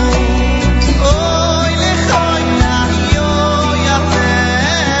Shelaimo Oy lechoy nayo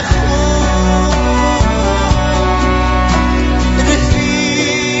yavechu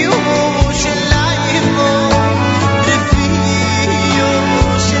Refio Shelaimo Refio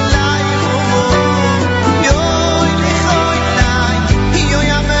Shelaimo Oy lechoy nayo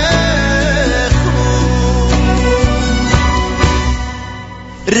yavechu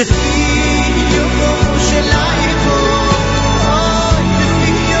Refio Shelaimo Oy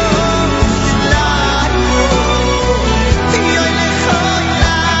Refio Shelaimo Yo lechoy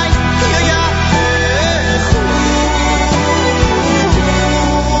nayo yavechu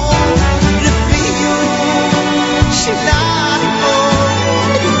Refio Shelaimo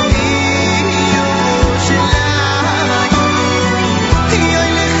Refio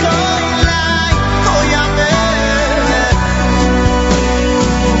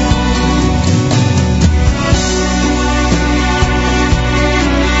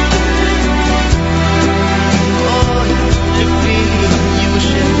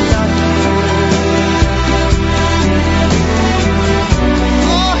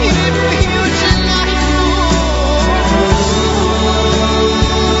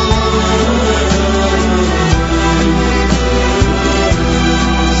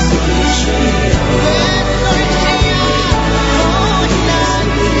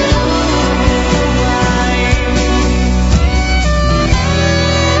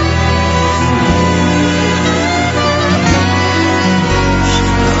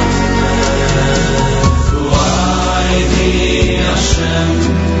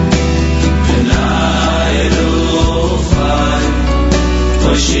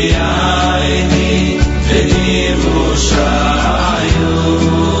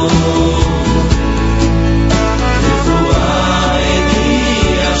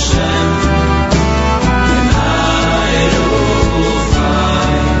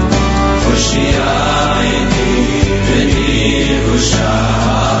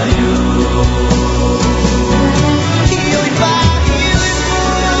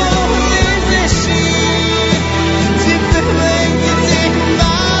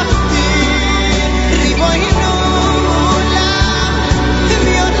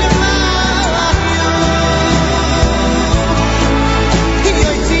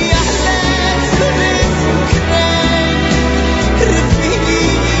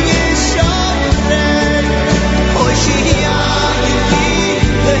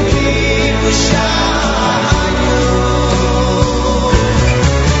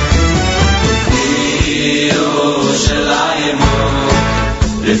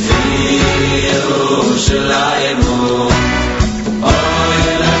Shelaimo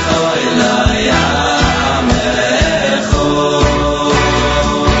Yo lechoy nayo yavechu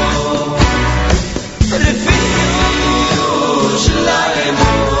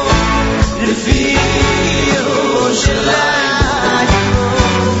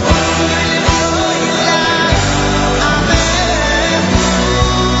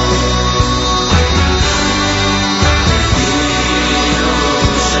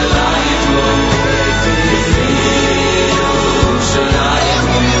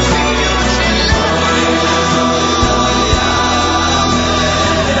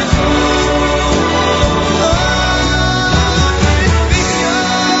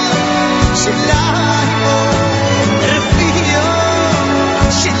Refio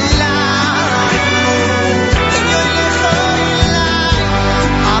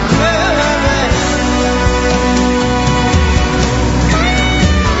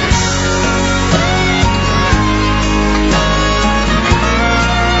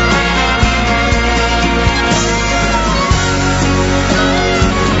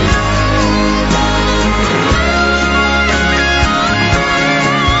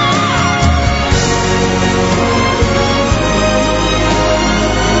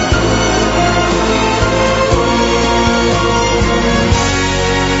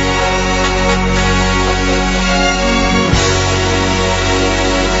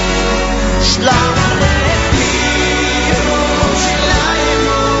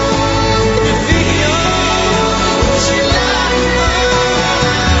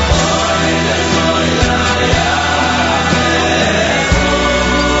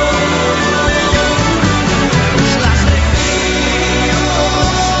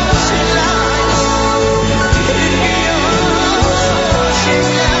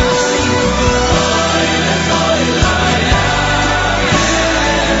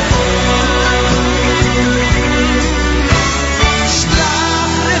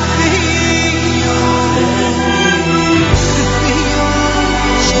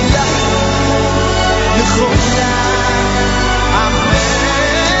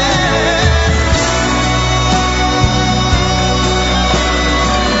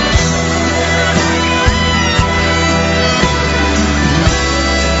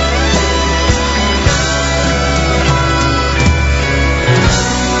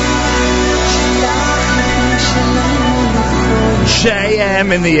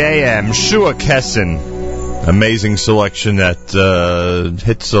JM in the AM, Shua Kessin. Amazing selection that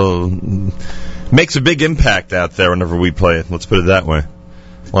makes a big impact out there whenever we play it. Let's put it that way.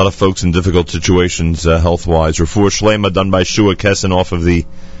 A lot of folks in difficult situations health-wise. Refuah Shlema done by Shua Kessin off of the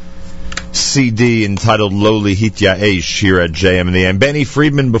CD entitled Loli Hityaesh here at JM in the AM. Benny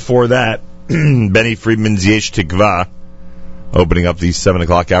Friedman before that. Benny Friedman's Yesh Tikva. Opening up the 7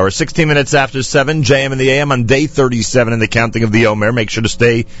 o'clock hour. 16 minutes after 7, JM in the AM on day 37 in the counting of the Omer. Make sure to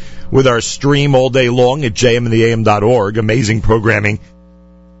stay with our stream all day long at jmintheam.org. Amazing programming.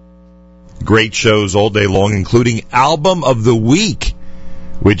 Great shows all day long, including Album of the Week,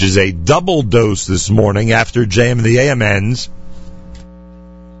 which is a double dose this morning after JM in the AM ends.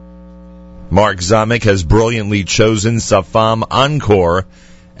 Mark Zamek has brilliantly chosen Safam Encore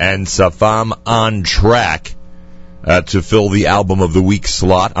and Safam On Track to fill the Album of the Week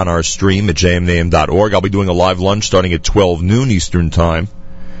slot on our stream at jmintheam.org. I'll be doing a live lunch starting at 12 noon Eastern Time.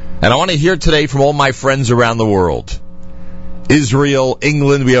 And I want to hear today from all my friends around the world. Israel,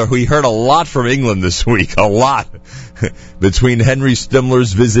 England, we heard a lot from England this week, a lot. Between Henry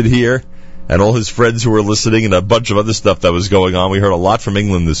Stimler's visit here and all his friends who were listening and a bunch of other stuff that was going on, we heard a lot from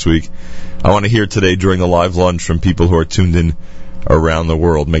England this week. I want to hear today during the live lunch from people who are tuned in around the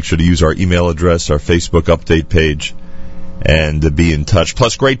world. Make sure to use our email address, our Facebook update page, and be in touch.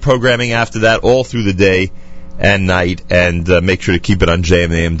 Plus, great programming after that all through the day and night, and make sure to keep it on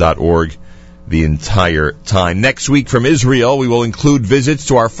jmintheam.org the entire time. Next week from Israel, we will include visits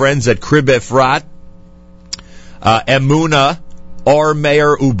to our friends at Krib Efrat, Emuna, Or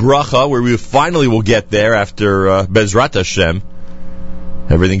Meir Ubracha, where we finally will get there after Bezrat Hashem.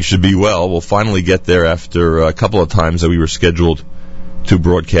 Everything should be well. We'll finally get there after a couple of times that we were scheduled to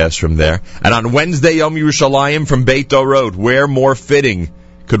broadcast from there. And on Wednesday, Yom Yerushalayim from Beit Dorot. Where more fitting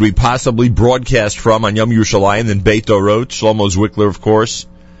could we possibly broadcast from on Yom Yerushalayim than Beit Dorot? Shlomo Zwickler, of course,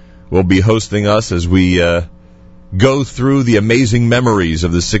 will be hosting us as we go through the amazing memories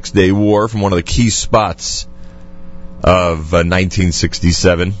of the Six-Day War from one of the key spots of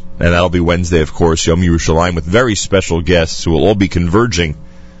 1967. And that'll be Wednesday, of course, Yom Yerushalayim, with very special guests who will all be converging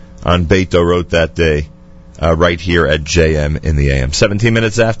on Beit Dorot that day, right here at JM in the AM. 17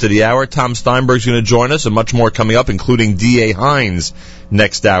 minutes after the hour, Tom Steinberg's going to join us, and much more coming up, including D.A. Hynes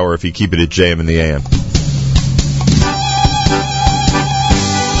next hour, if you keep it at JM in the AM.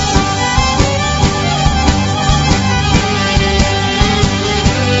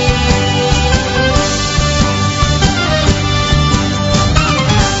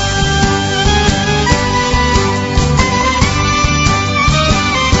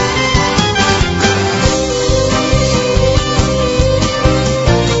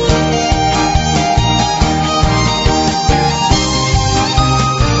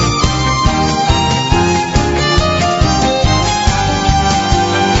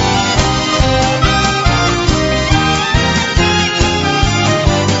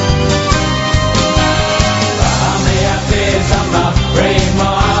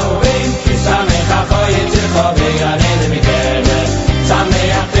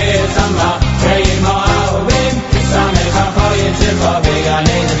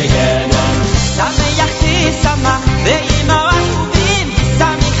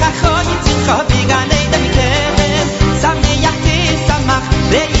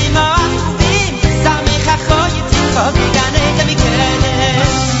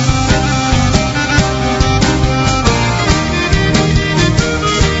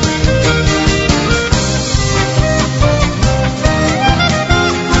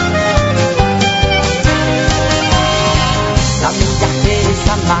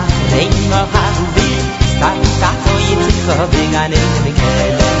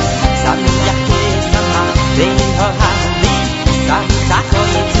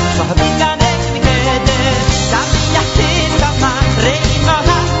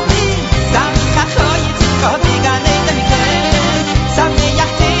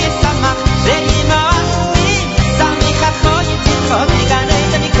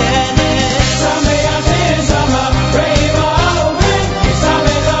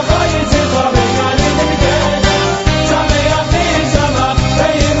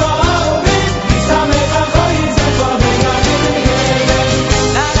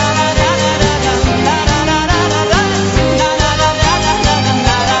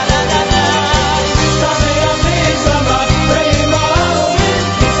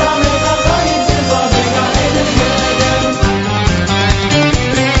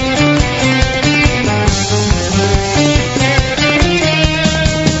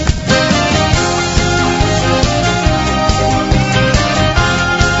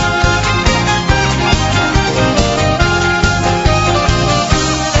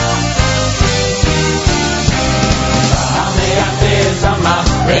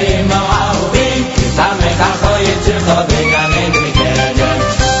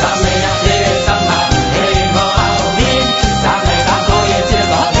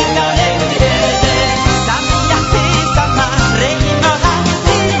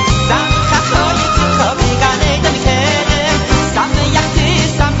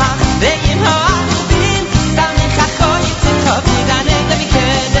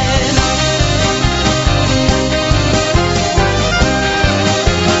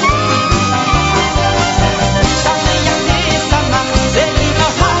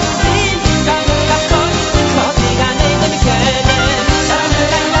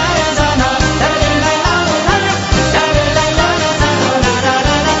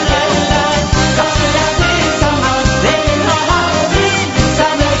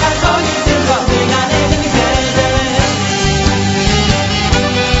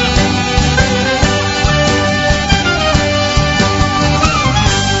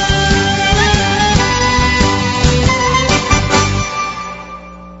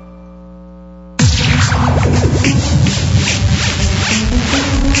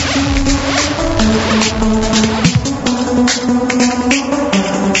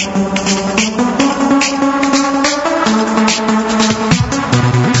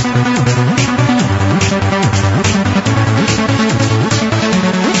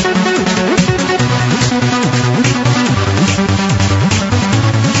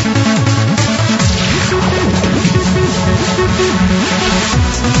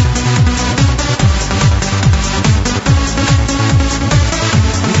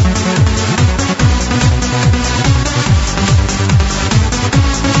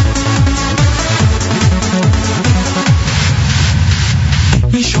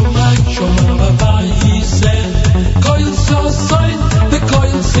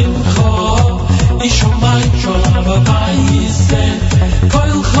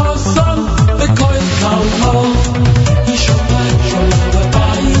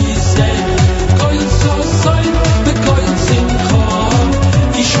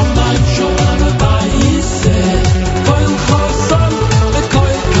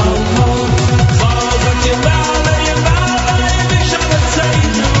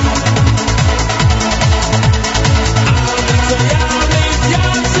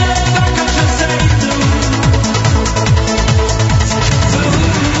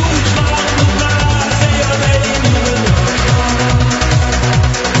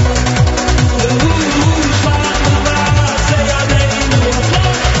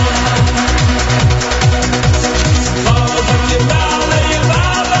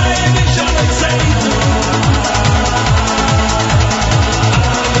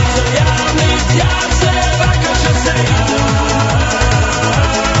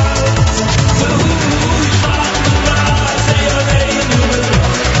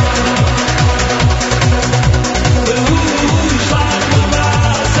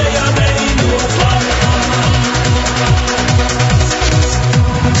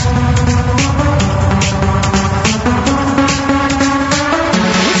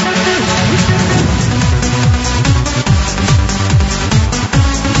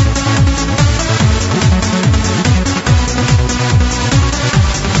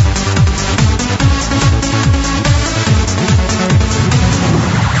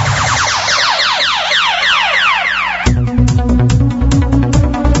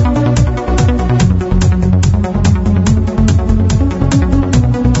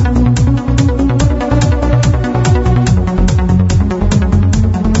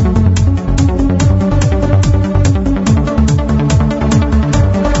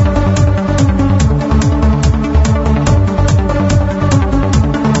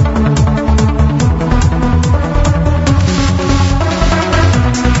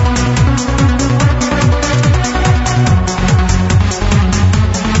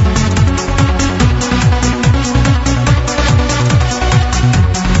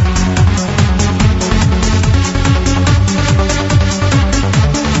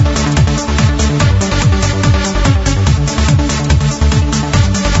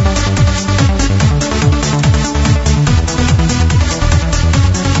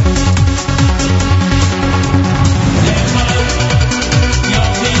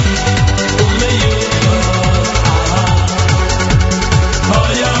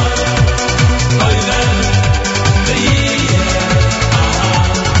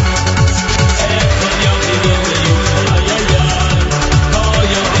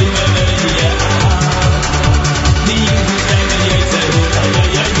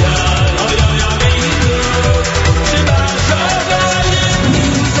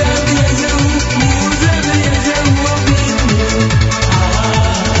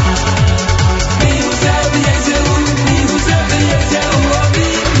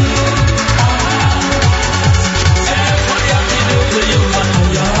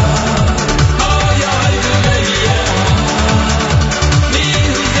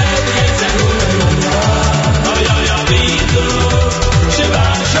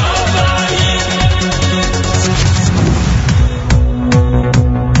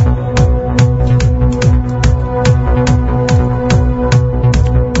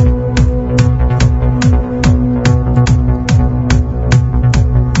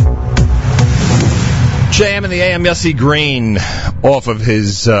 JM and the AM, Yossi Green, off of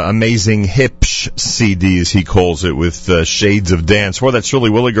his amazing Hipsh CD, as he calls it, with Shades of Dance. Well, that's Shirley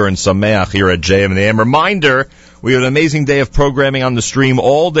Williger and Sameach here at JM and the AM. Reminder, we have an amazing day of programming on the stream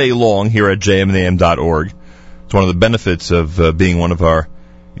all day long here at jmandtheam.org. It's one of the benefits of being one of our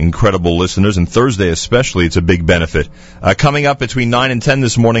incredible listeners, and Thursday especially, it's a big benefit. Coming up between 9 and 10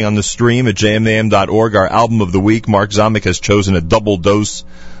 this morning on the stream at jmandtheam.org, our album of the week. Mark Zamek has chosen a double dose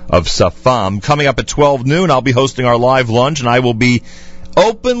of Safam. Coming up at 12 noon, I'll be hosting our live lunch, and I will be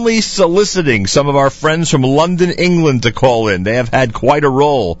openly soliciting some of our friends from London, England to call in. They have had quite a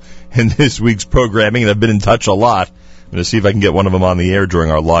role in this week's programming and have been in touch a lot. I'm going to see if I can get one of them on the air during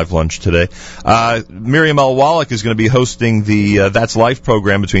our live lunch today. Miriam L. Wallach is going to be hosting the That's Life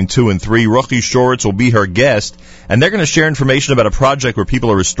program between 2 and 3. Ruchi Shoritz will be her guest, and they're going to share information about a project where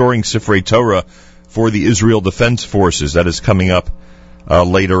people are restoring Sifrei Torah for the Israel Defense Forces. That is coming up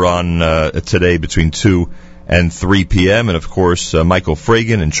later on today between 2 and 3 p.m. And, of course, Michael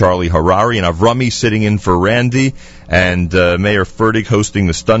Fragan and Charlie Harari and Avrami sitting in for Randy and Mayor Fertig hosting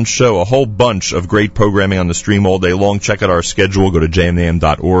the Stunt Show. A whole bunch of great programming on the stream all day long. Check out our schedule. Go to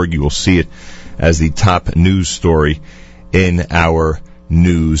jmam.org. You will see it as the top news story in our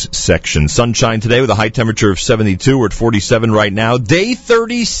news section. Sunshine today with a high temperature of 72. We're at 47 right now. Day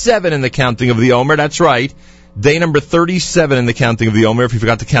 37 in the counting of the Omer. That's right. Day number 37 in the counting of the Omer. If you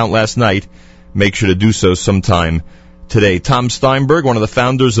forgot to count last night, make sure to do so sometime today. Tom Steinberg, one of the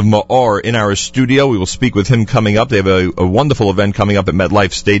founders of Ma'or, in our studio. We will speak with him coming up. They have a wonderful event coming up at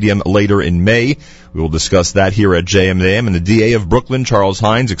MetLife Stadium later in May. We will discuss that here at JM and the AM. And the DA of Brooklyn, Charles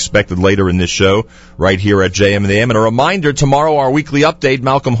Hynes, expected later in this show right here at JM and the AM. And a reminder, tomorrow our weekly update.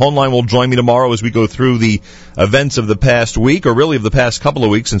 Malcolm Hoenlein will join me tomorrow as we go through the events of the past week, or really of the past couple of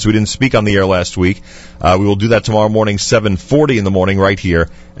weeks since we didn't speak on the air last week. We will do that tomorrow morning, 7:40 in the morning, right here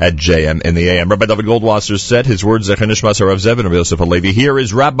at JM and the AM. Rabbi David Goldwasser said his words, Zecher Nishmas Harav Zev and Rabbi Yosef Halevi. Here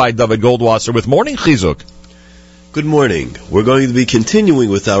is Rabbi David Goldwasser with Morning Chizuk. Good morning. We're going to be continuing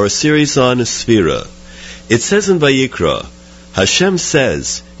with our series on Sphira. It says in Vayikra, Hashem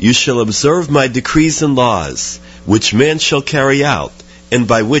says, "You shall observe my decrees and laws, which man shall carry out, and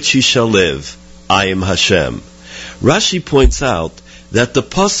by which he shall live. I am Hashem." Rashi points out that the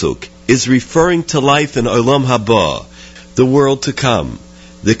pasuk is referring to life in Olam Haba, the world to come.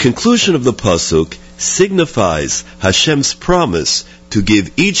 The conclusion of the pasuk signifies Hashem's promise to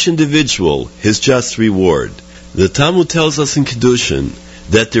give each individual his just reward. The Talmud tells us in Kedushin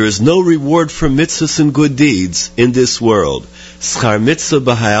that there is no reward for mitzvahs and good deeds in this world. Schar mitzvah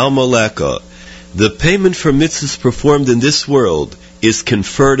b'hayal moleka. The payment for mitzvahs performed in this world is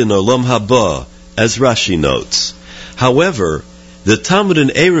conferred in Olam Haba, as Rashi notes. However, the Talmud in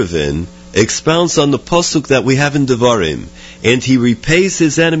Eruvin expounds on the pasuk that we have in Devarim, and he repays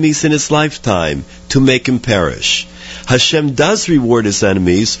his enemies in his lifetime to make him perish. Hashem does reward his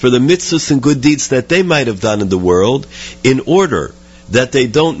enemies for the mitzvahs and good deeds that they might have done in the world, in order that they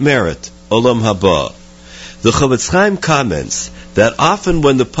don't merit Olam Haba. The Chavetz Chaim comments that often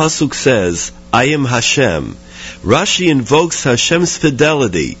when the pasuk says, "I am Hashem," Rashi invokes Hashem's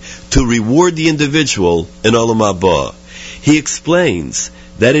fidelity to reward the individual in Olam Haba. He explains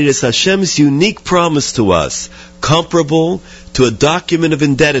that it is Hashem's unique promise to us, comparable to a document of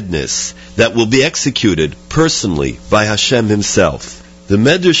indebtedness that will be executed personally by Hashem himself. The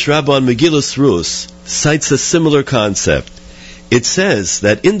Medrash Rabbah on Megillas Rus cites a similar concept. It says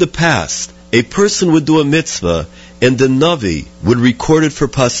that in the past, a person would do a mitzvah and the Navi would record it for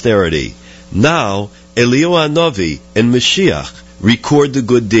posterity. Now, Eliyahu Navi and Mashiach record the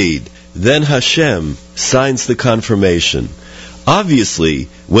good deed. Then Hashem signs the confirmation. Obviously,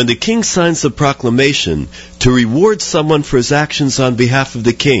 when the king signs a proclamation to reward someone for his actions on behalf of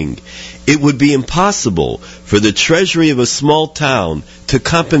the king, it would be impossible for the treasury of a small town to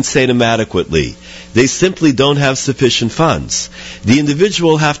compensate him adequately. They simply don't have sufficient funds. The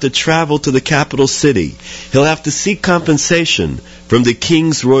individual will have to travel to the capital city. He'll have to seek compensation from the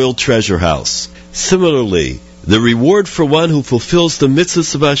king's royal treasure house. Similarly, the reward for one who fulfills the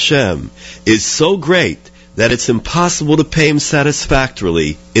mitzvahs of Hashem is so great that it's impossible to pay him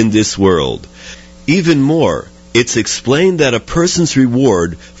satisfactorily in this world. Even more, it's explained that a person's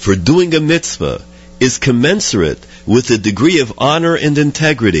reward for doing a mitzvah is commensurate with the degree of honor and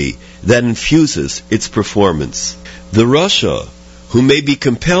integrity that infuses its performance. The Rasha, who may be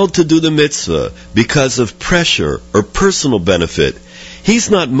compelled to do the mitzvah because of pressure or personal benefit, he's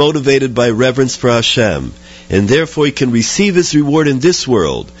not motivated by reverence for Hashem, and therefore he can receive his reward in this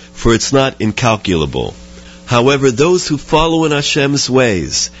world, for it's not incalculable. However, those who follow in Hashem's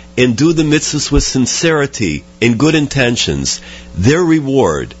ways and do the mitzvahs with sincerity and good intentions, their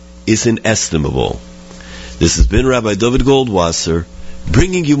reward is inestimable. This has been Rabbi David Goldwasser,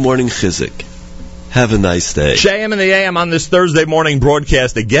 bringing you Morning Chizuk. Have a nice day. JM and the AM on this Thursday morning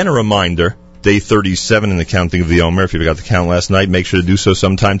broadcast. Again, a reminder, day 37 in the counting of the Omer. If you forgot to count last night, make sure to do so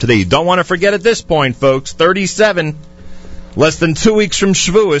sometime today. You don't want to forget at this point, folks, 37. Less than 2 weeks from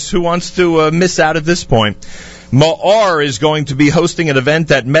Shavuos. Who wants to miss out at this point? Ma'or is going to be hosting an event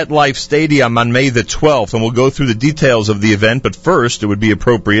at MetLife Stadium on May the 12th, and we'll go through the details of the event. But first, it would be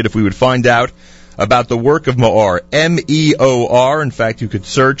appropriate if we would find out about the work of Ma'or. M-E-O-R. In fact, you could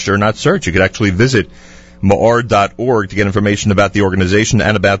search, or not search, you could actually visit Ma'or.org to get information about the organization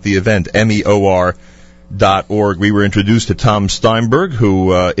and about the event. MEOR.org. We were introduced to Tom Steinberg,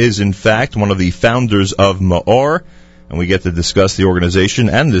 who is, in fact, one of the founders of Ma'or. and we get to discuss the organization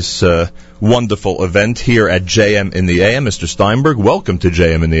and this wonderful event here at JM in the AM. Mr. Steinberg, welcome to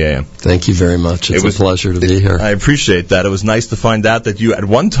JM in the AM. Thank you very much. It's a pleasure to be here. I appreciate that. It was nice to find out that you, at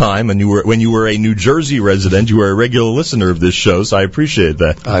one time, and when you were a New Jersey resident, you were a regular listener of this show, so I appreciate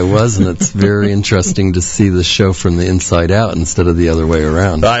that. I was, and it's very interesting to see the show from the inside out instead of the other way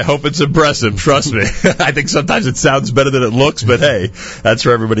around. I hope it's impressive, trust me. I think sometimes it sounds better than it looks, but hey, that's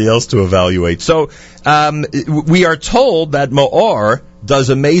for everybody else to evaluate. So, we are told that Ma'or does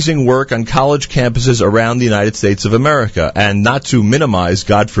amazing work on college campuses around the United States of America. And not to minimize,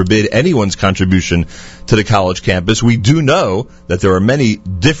 God forbid, anyone's contribution to the college campus, we do know that there are many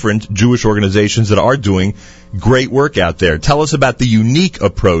different Jewish organizations that are doing great work out there. Tell us about the unique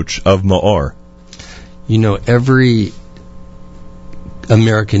approach of Ma'or. You know, every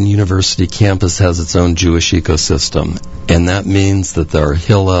American university campus has its own Jewish ecosystem, and that means that there are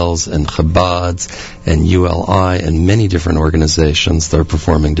Hillels and Chabads and ULI and many different organizations that are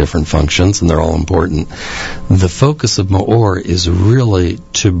performing different functions, and they're all important. The focus of Ma'or is really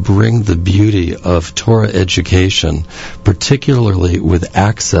to bring the beauty of Torah education, particularly with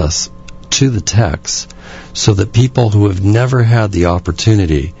access to the text, so that people who have never had the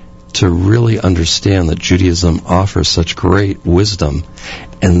opportunity to really understand that Judaism offers such great wisdom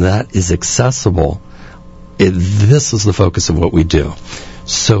and that is accessible, this is the focus of what we do.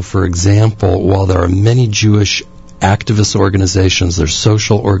 So, for example, while there are many Jewish activist organizations, there are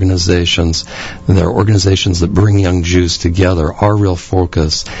social organizations, and there are organizations that bring young Jews together, our real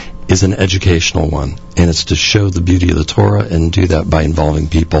focus is an educational one, and it's to show the beauty of the Torah and do that by involving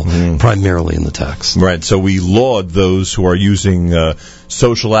people primarily in the text. Right, so we laud those who are using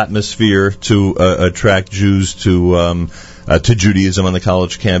social atmosphere to attract Jews to Judaism on the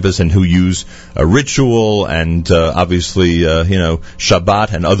college campus, and who use ritual and obviously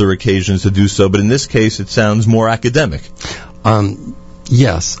Shabbat and other occasions to do so. But in this case, it sounds more academic.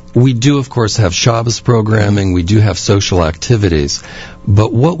 Yes, we do, of course, have Shabbos programming. We do have social activities.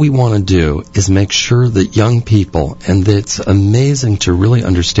 But what we want to do is make sure that young people, and it's amazing to really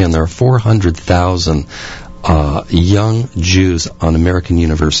understand there are 400,000 young Jews on American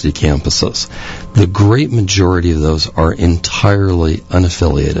university campuses. The great majority of those are entirely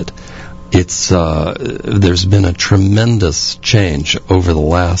unaffiliated. There's been a tremendous change over the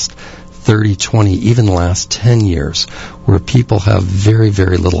last 30, 20, even the last 10 years, where people have very,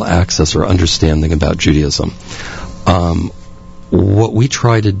 very little access or understanding about Judaism. What we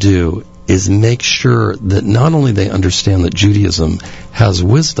try to do is make sure that not only they understand that Judaism has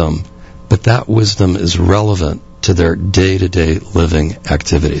wisdom, but that wisdom is relevant to their day-to-day living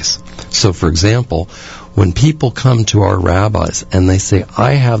activities. So, for example, when people come to our rabbis and they say,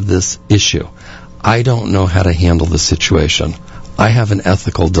 I have this issue, I don't know how to handle the situation, I have an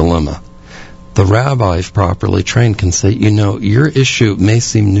ethical dilemma, the rabbi, if properly trained, can say, your issue may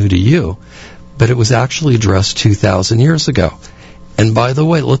seem new to you, but it was actually addressed 2,000 years ago. And by the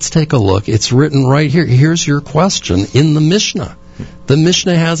way, let's take a look. It's written right here. Here's your question in the Mishnah. The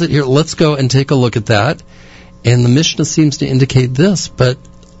Mishnah has it here. Let's go and take a look at that. And the Mishnah seems to indicate this, but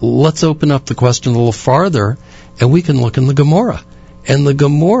let's open up the question a little farther, and we can look in the Gemara. And the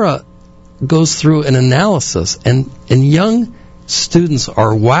Gemara goes through an analysis, and young students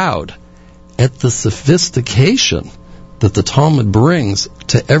are wowed at the sophistication that the Talmud brings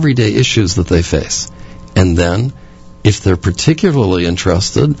to everyday issues that they face. And then, if they're particularly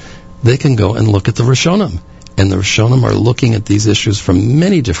interested, they can go and look at the Rishonim. And the Rishonim are looking at these issues from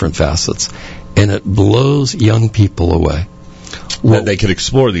many different facets. And it blows young people away. Well, they could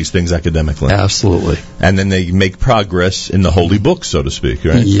explore these things academically. Absolutely. And then they make progress in the holy book, so to speak,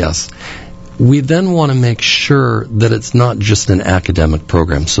 right? Yes. We then want to make sure that it's not just an academic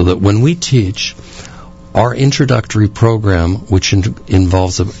program, so that when we teach, our introductory program, which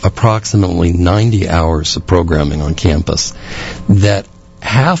involves approximately 90 hours of programming on campus, that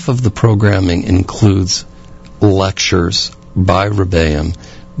half of the programming includes lectures by Rebbeim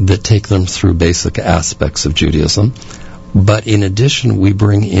that take them through basic aspects of Judaism. But in addition, we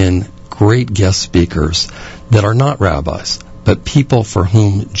bring in great guest speakers that are not rabbis, but people for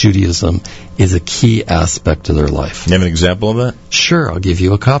whom Judaism is a key aspect of their life. You have an example of that? Sure, I'll give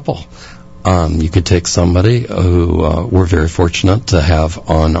you a couple. You could take somebody who we're very fortunate to have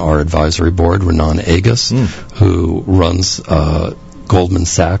on our advisory board, Renan Agus, who runs Goldman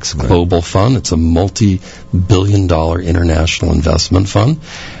Sachs Global Fund. It's a multi-billion-dollar international investment fund.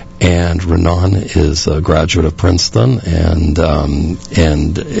 And Renan is a graduate of Princeton and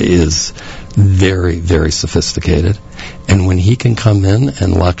is very, very sophisticated. And when he can come in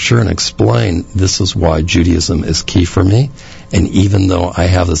and lecture and explain, this is why Judaism is key for me, and even though I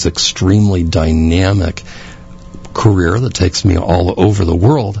have this extremely dynamic career that takes me all over the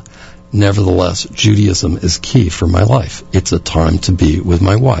world. Nevertheless, Judaism is key for my life. It's a time to be with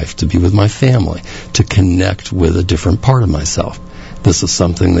my wife, to be with my family, to connect with a different part of myself. This is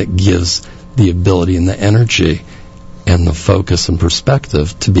something that gives the ability and the energy and the focus and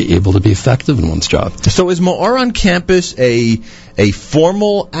perspective to be able to be effective in one's job. So is Ma'or on campus a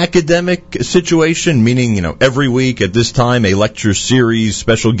formal academic situation, meaning, every week at this time a lecture series,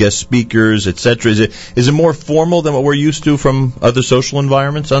 special guest speakers, etc.? Is it more formal than what we're used to from other social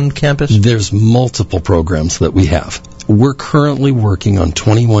environments on campus? There's multiple programs that we have. We're currently working on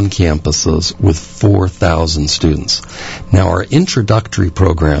 21 campuses with 4,000 students. Now, our introductory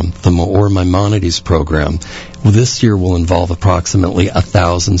program, the Ma'or Maimonides program, this year will involve approximately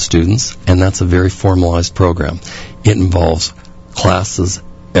 1,000 students, and that's a very formalized program. It involves classes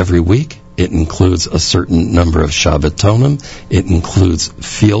every week. It includes a certain number of Shabbatonim. It includes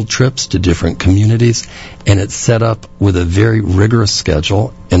field trips to different communities. And it's set up with a very rigorous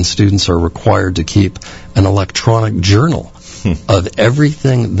schedule, and students are required to keep an electronic journal of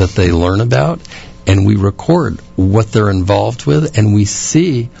everything that they learn about. And we record what they're involved with, and we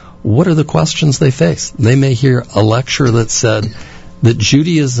see what are the questions they face. They may hear a lecture that said that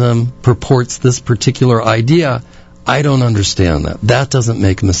Judaism purports this particular idea. I don't understand that. That doesn't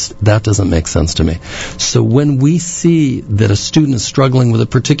make sense to me. So when we see that a student is struggling with a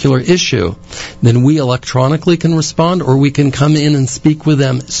particular issue, then we electronically can respond, or we can come in and speak with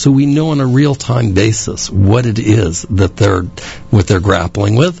them, so we know on a real-time basis what it is that they're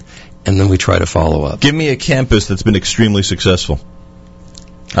grappling with, and then we try to follow up. Give me a campus that's been extremely successful.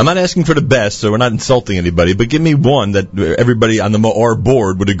 I'm not asking for the best, so we're not insulting anybody, but give me one that everybody on the Ma'or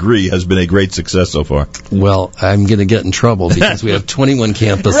board would agree has been a great success so far. Well, I'm going to get in trouble because we have 21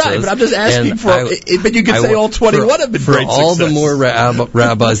 campuses. Right, but I'm just asking but you could say all 21 have been great success. For all the more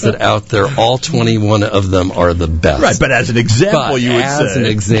rabbis that are out there, all 21 of them are the best. Right, but as an example, As an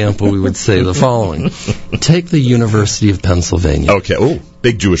example, we would say the following. Take the University of Pennsylvania. Okay,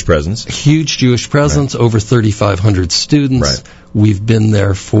 big Jewish presence. Huge Jewish presence, right. Over 3,500 students. Right. We've been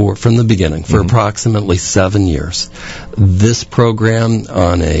there from the beginning, for approximately 7 years. This program,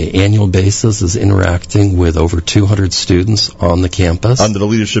 on an annual basis, is interacting with over 200 students on the campus. Under the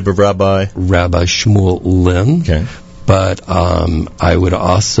leadership of Rabbi Shmuel Lin. Okay. But I would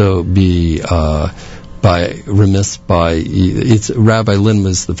also be Rabbi Lin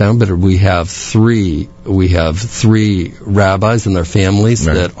was the founder, but we have three rabbis and their families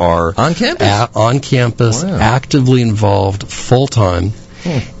that are on campus, wow. Actively involved full time.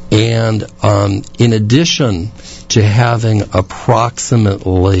 And in addition to having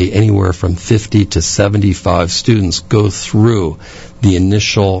approximately anywhere from 50 to 75 students go through the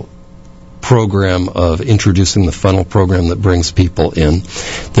initial program of introducing the funnel program that brings people in.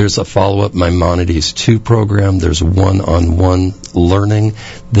 There's a follow-up Maimonides 2 program. There's one-on-one learning.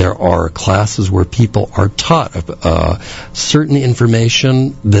 There are classes where people are taught certain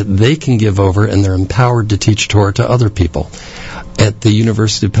information that they can give over, and they're empowered to teach Torah to other people. At the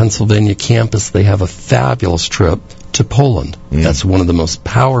University of Pennsylvania campus, they have a fabulous trip to Poland. That's one of the most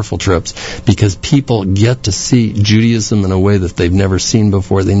powerful trips because people get to see Judaism in a way that they've never seen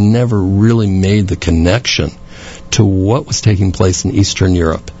before. They never really made the connection to what was taking place in Eastern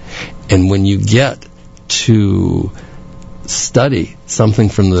Europe. And when you get to study something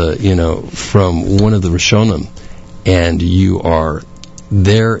from from one of the Rishonim, and you are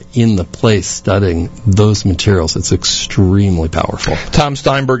there in the place studying those materials, it's extremely powerful. Tom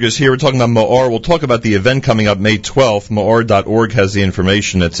Steinberg is here. We're talking about Ma'or. We'll talk about the event coming up May 12th. Ma'or.org has the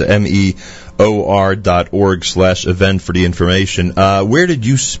information. It's MEOR.org/event for the information. Where did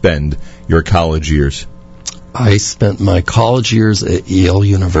you spend your college years? I spent my college years at Yale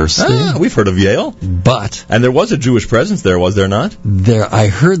University. We've heard of Yale. And there was a Jewish presence there, was there not? I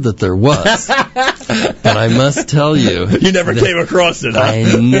heard that there was. But I must tell you... You never came across it, huh? I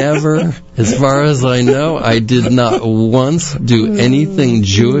never, as far as I know, I did not once do anything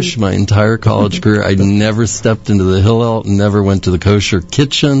Jewish my entire college career. I never stepped into the Hillel, never went to the kosher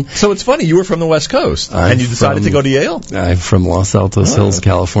kitchen. So it's funny, you were from the West Coast, and you decided to go to Yale? I'm from Los Altos Hills,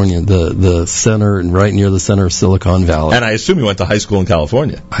 California, the center, and right near the center of Silicon Valley. And I assume you went to high school in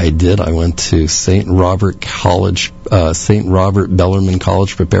California. I did. I went to St. Robert Bellarmine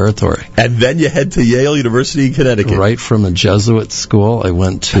College Preparatory. And then you head to Yale University in Connecticut. Right from a Jesuit school. I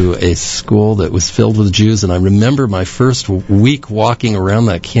went to a school that was filled with Jews, and I remember my first week walking around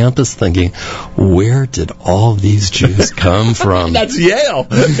that campus thinking, where did all these Jews come from? That's Yale.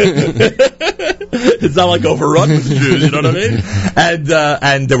 It's not like overrun with Jews, you know what I mean?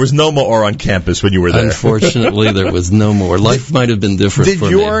 And there was no Maor on campus when you were there. Unfortunately, there was no more. Life might have been different for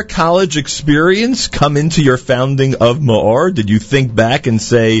me. Did your college experience come into your founding of Maor? Did you think back and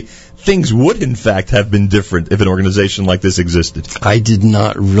say things would, in fact, have been different if an organization like this existed? I did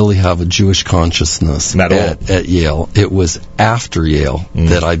not really have a Jewish consciousness at Yale. It was after Yale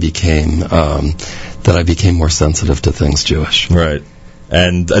that I became more sensitive to things Jewish. Right.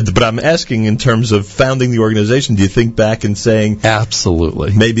 And but I'm asking in terms of founding the organization, do you think back and saying,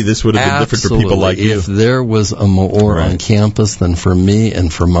 absolutely, maybe this would have been different for people like you? If there was a Maor on campus, then for me and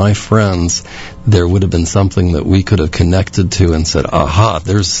for my friends, there would have been something that we could have connected to and said, aha,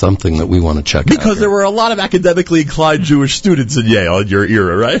 there's something that we want to check out. Because there were a lot of academically inclined Jewish students in Yale in your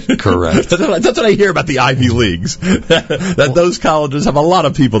era, right? Correct. That's what I hear about the Ivy Leagues, that those colleges have a lot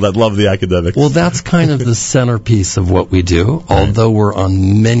of people that love the academics. Well, that's kind of the centerpiece of what we do, although we're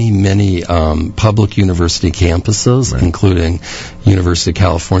on many public university campuses, including University of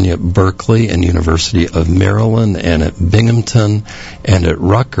California at Berkeley and University of Maryland and at Binghamton and at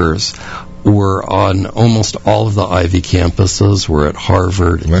Rutgers. We're on almost all of the Ivy campuses. We're at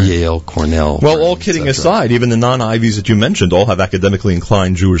Harvard, Yale, Cornell. Well, all kidding aside, even the non-Ivies that you mentioned all have academically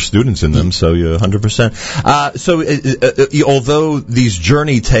inclined Jewish students in them, so you're 100%. Although these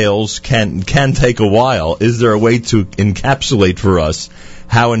journey tales can take a while, is there a way to encapsulate for us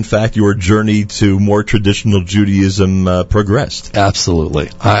how, in fact, your journey to more traditional Judaism progressed?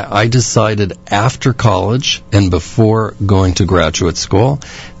 Absolutely. I decided after college and before going to graduate school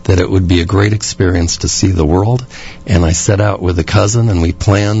that it would be a great experience to see the world, and I set out with a cousin, and we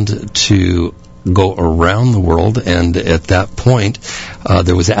planned to go around the world, and at that point,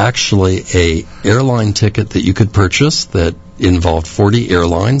 there was actually a airline ticket that you could purchase that involved 40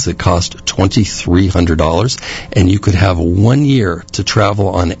 airlines. It cost $2,300, and you could have 1 year to travel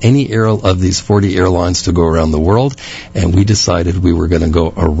on any of these 40 airlines to go around the world, and we decided we were going to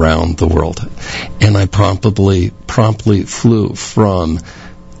go around the world. And I promptly flew from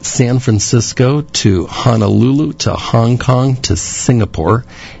San Francisco to Honolulu to Hong Kong to Singapore,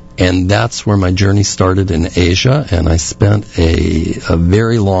 and that's where my journey started in Asia, and I spent a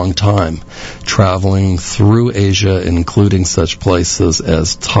very long time traveling through Asia, including such places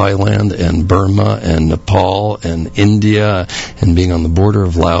as Thailand and Burma and Nepal and India, and being on the border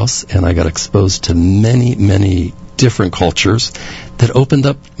of Laos, and I got exposed to many different cultures that opened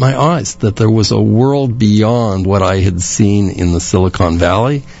up my eyes, that there was a world beyond what I had seen in the Silicon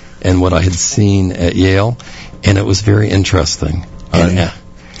Valley and what I had seen at Yale, and it was very interesting.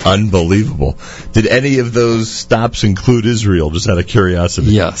 Unbelievable. Did any of those stops include Israel, just out of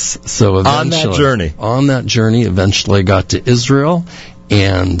curiosity? Yes. So eventually, on that journey, eventually I got to Israel,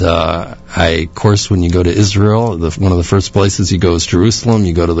 and of course, when you go to Israel, one of the first places you go is Jerusalem.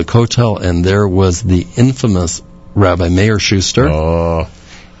 You go to the Kotel, and there was the infamous Rabbi Meir Schuster. Oh.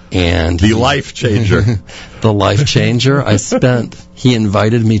 And the life changer. The life changer. He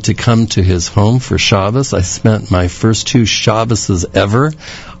invited me to come to his home for Shabbos. I spent my first 2 Shabboses ever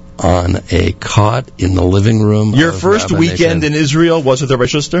on a cot in the living room. Your first Rabbi weekend in Israel was with Rabbi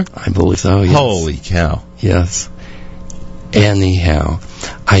Schuster? I believe so, yes. Holy cow. Yes. Anyhow,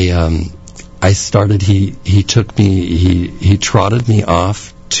 I started, he took me, he trotted me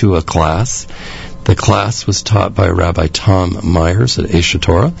off to a class. The class was taught by Rabbi Tom Myers at Esha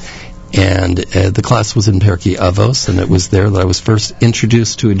Torah, and the class was in Perkei Avos, and it was there that I was first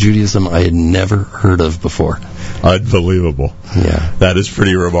introduced to a Judaism I had never heard of before. Unbelievable. Yeah. That is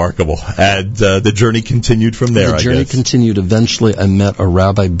pretty remarkable. And the journey continued from there, The journey continued. Eventually, I met a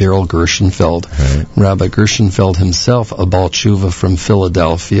Rabbi Beryl Gershenfeld. Right. Rabbi Gershenfeld himself, a Baal Tshuva from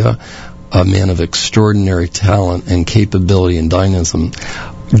Philadelphia, a man of extraordinary talent and capability and dynamism,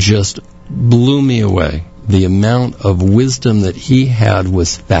 just blew me away. The amount of wisdom that he had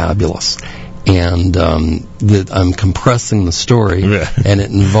was fabulous. And that I'm compressing the story, and it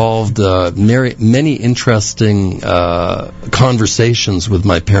involved many interesting conversations with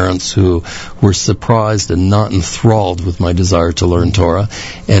my parents, who were surprised and not enthralled with my desire to learn Torah,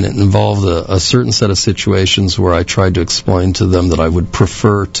 and it involved a certain set of situations where I tried to explain to them that I would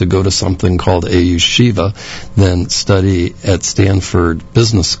prefer to go to something called a yeshiva than study at Stanford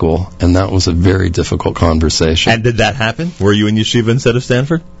Business School, and that was a very difficult conversation. And did that happen? Were you in yeshiva instead of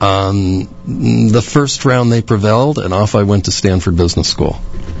Stanford? The first round they prevailed, and off I went to Stanford Business School.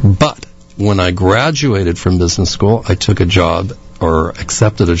 But when I graduated from business school, I took a job, or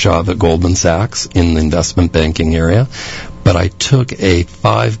accepted a job at Goldman Sachs in the investment banking area, but I took a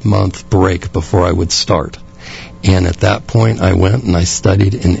 5-month break before I would start. And at that point, I went and I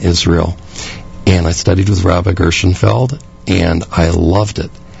studied in Israel. And I studied with Rabbi Gershenfeld, and I loved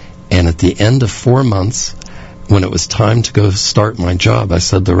it. And at the end of 4 months, when it was time to go start my job, I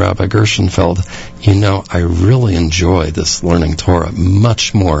said to Rabbi Gershenfeld, I really enjoy this learning Torah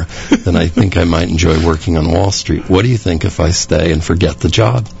much more than I think I might enjoy working on Wall Street. What do you think if I stay and forget the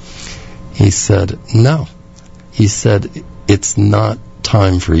job? He said, no. He said, it's not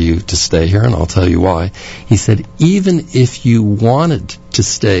time for you to stay here, and I'll tell you why. He said, even if you wanted to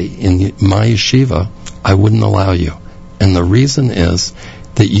stay in my yeshiva, I wouldn't allow you. And the reason is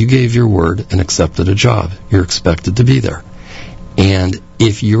that you gave your word and accepted a job. You're expected to be there. And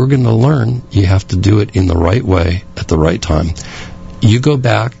if you're going to learn, you have to do it in the right way at the right time. You go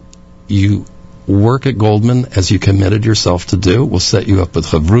back, you work at Goldman as you committed yourself to do. We'll set you up with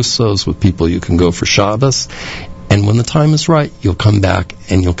chavrusos, with people you can go for Shabbos. And when the time is right, you'll come back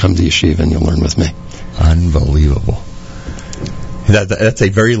and you'll come to yeshiva and you'll learn with me. Unbelievable. That's a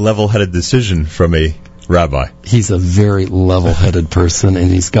very level-headed decision from a rabbi. He's a very level-headed person,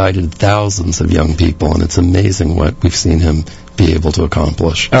 and he's guided thousands of young people, and it's amazing what we've seen him be able to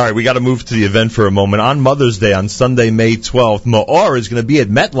accomplish. All right, we got to move to the event for a moment. On Mother's Day, on Sunday, May 12th, Ma'or is going to be at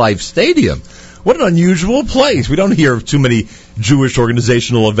MetLife Stadium. What an unusual place. We don't hear of too many Jewish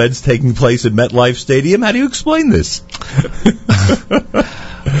organizational events taking place at MetLife Stadium. How do you explain this?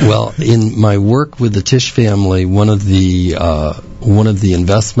 Well, in my work with the Tisch family, one of the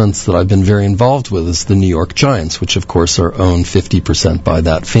investments that I've been very involved with is the New York Giants, which of course are owned 50% by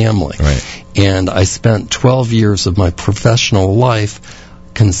that family. Right. And I spent 12 years of my professional life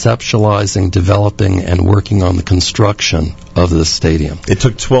conceptualizing, developing, and working on the construction of this stadium. It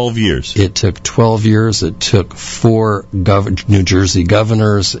took 12 years. It took 12 years. It took 4 New Jersey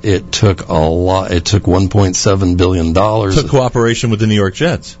governors. It took a lot. It took $1.7 billion. It took cooperation with the New York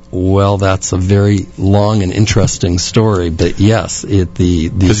Jets. Well, that's a very long and interesting story, but yes, the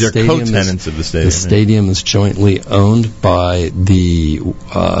stadium co-tenants of the stadium. The stadium is jointly owned by the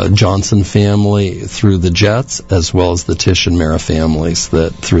Johnson family through the Jets, as well as the Tisch and Mara families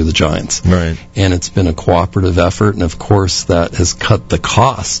through the Giants. Right. And it's been a cooperative effort, and of course that has cut the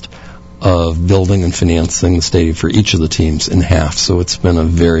cost of building and financing the stadium for each of the teams in half. So it's been a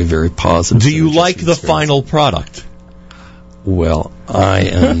very, very positive. Do you like the final product? Well,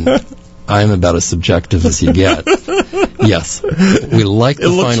 I'm about as subjective as you get. Yes, we like the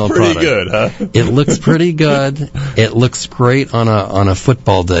final product. It looks pretty good, huh? It looks pretty good. It looks great on a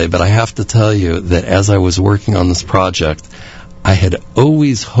football day, but I have to tell you that as I was working on this project, I had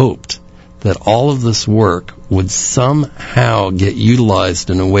always hoped that all of this work would somehow get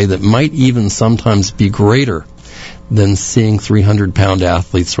utilized in a way that might even sometimes be greater than seeing 300-pound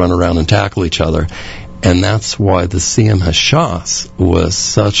athletes run around and tackle each other. And that's why the Siyum Hashas was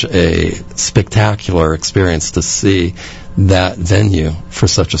such a spectacular experience to see that venue for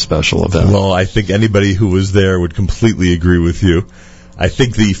such a special event. Well, I think anybody who was there would completely agree with you. I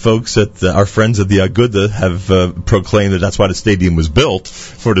think the folks our friends at the Aguda have proclaimed that that's why the stadium was built,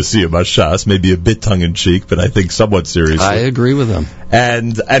 for the Siyum Hashas, maybe a bit tongue-in-cheek, but I think somewhat seriously. I agree with them.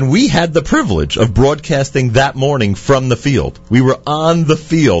 And we had the privilege of broadcasting that morning from the field. We were on the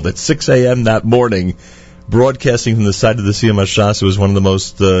field at 6 a.m. that morning, broadcasting from the side of the Siyum Hashas. It was one of the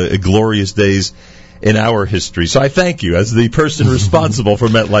most glorious days in our history. So I thank you as the person responsible for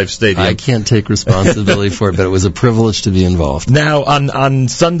MetLife Stadium. I can't take responsibility for it, but it was a privilege to be involved. Now, on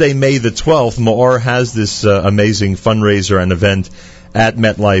Sunday, May the 12th, Ma'or has this amazing fundraiser and event at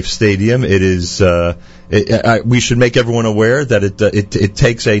MetLife Stadium. It is we should make everyone aware that it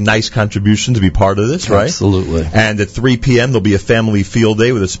takes a nice contribution to be part of this, right? Absolutely. And at 3 p.m. there'll be a family field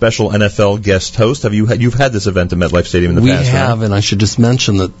day with a special NFL guest host. You've had this event at MetLife Stadium in the past? We have, right? And I should just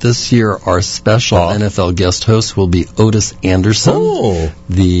mention that this year our special NFL guest host will be Otis Anderson,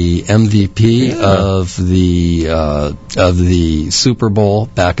 the MVP of the Super Bowl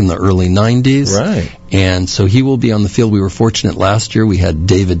back in the early 90s. Right. And so he will be on the field. We were fortunate last year. We had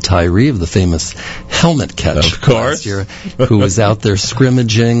David Tyree of the famous helmet catch, of course, last year, who was out there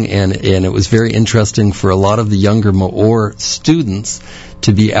scrimmaging, and it was very interesting for a lot of the younger Ma'or students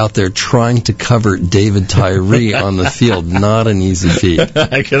to be out there trying to cover David Tyree on the field. Not an easy feat.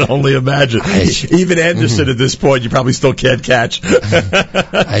 I can only imagine. Even Anderson at this point, you probably still can't catch.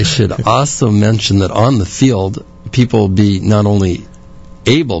 I should also mention that on the field, people will be not only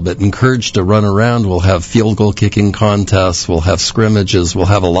able but encouraged to run around. We'll have field goal kicking contests, we'll have scrimmages, we'll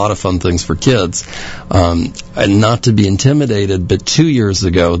have a lot of fun things for kids. And not to be intimidated, but 2 years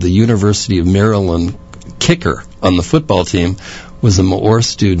ago, the University of Maryland kicker on the football team was a Ma'or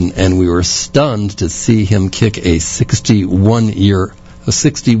student, and we were stunned to see him kick a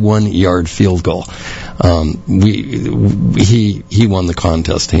 61-yard field goal. He won the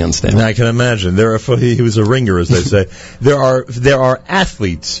contest hands down. I can imagine. He was a ringer, as they say. There are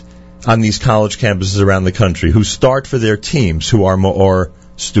athletes on these college campuses around the country who start for their teams who are Ma'or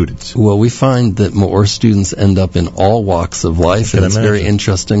students? Well, we find that Ma'or students end up in all walks of life, and it's very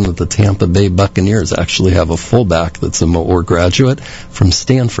interesting that the Tampa Bay Buccaneers actually have a fullback that's a Ma'or graduate from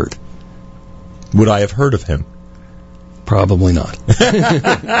Stanford. Would I have heard of him? Probably not.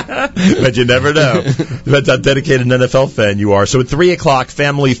 But you never know. Depends how dedicated an NFL fan you are. So at 3 o'clock,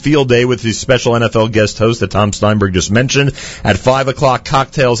 Family Field Day with the special NFL guest host that Tom Steinberg just mentioned. At 5 o'clock,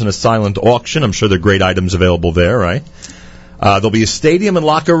 cocktails and a silent auction. I'm sure there are great items available there, right? There'll be a stadium and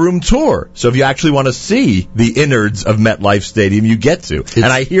locker room tour. So if you actually want to see the innards of MetLife Stadium, you get to. And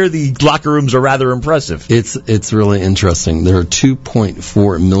I hear the locker rooms are rather impressive. It's really interesting. There are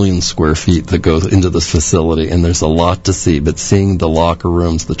 2.4 million square feet that go into this facility, and there's a lot to see. But seeing the locker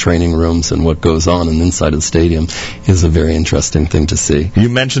rooms, the training rooms, and what goes on inside of the stadium is a very interesting thing to see. You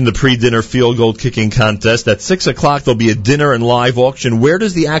mentioned the pre-dinner field goal kicking contest. At 6 o'clock, there'll be a dinner and live auction. Where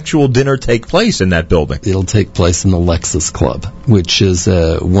does the actual dinner take place in that building? It'll take place in the Lexus Club, which is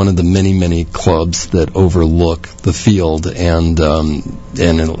one of the many, many clubs that overlook the field, and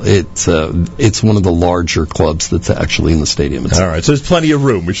it's one of the larger clubs that's actually in the stadium itself. All right, so there's plenty of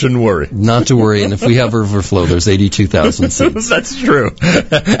room. We shouldn't worry. Not to worry, and if we have overflow, there's 82,000 seats. That's true.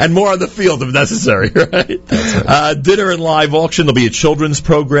 And more on the field if necessary, right? That's right. Dinner and live auction. There'll be a children's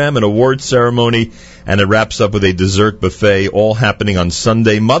program, an award ceremony, and it wraps up with a dessert buffet, all happening on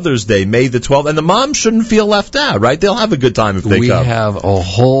Sunday, Mother's Day, May the 12th. And the moms shouldn't feel left out, right? They'll have a good time if they come. We have a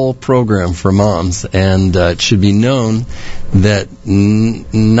whole program for moms, and it should be known that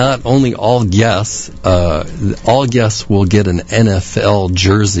not only all guests will get an NFL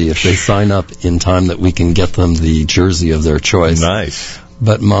jersey if they sign up in time that we can get them the jersey of their choice. Nice.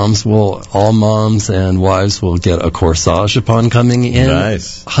 But all moms and wives will get a corsage upon coming in.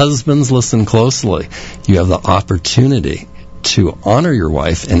 Nice. Husbands, listen closely. You have the opportunity to honor your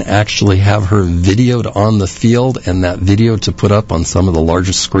wife and actually have her videoed on the field, and that video to put up on some of the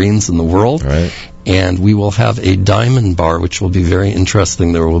largest screens in the world. Right. And we will have a diamond bar, which will be very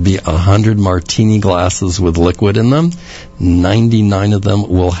interesting. There will be 100 martini glasses with liquid in them. 99 of them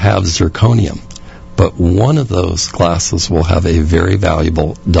will have zirconium. But one of those glasses will have a very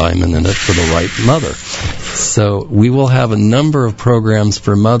valuable diamond in it for the right mother. So we will have a number of programs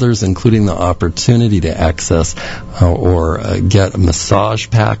for mothers, including the opportunity to access or get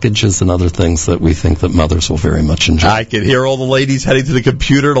massage packages and other things that we think that mothers will very much enjoy. I can hear all the ladies heading to the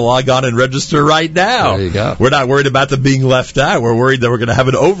computer to log on and register right now. There you go. We're not worried about them being left out. We're worried that we're going to have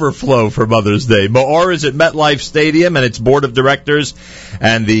an overflow for Mother's Day. Ma'or is at MetLife Stadium, and its board of directors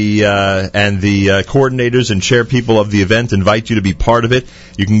and the coordinators and chairpeople of the event invite you to be part of it.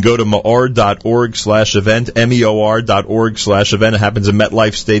 You can go to maor.org/event, MEOR.org/event. It happens at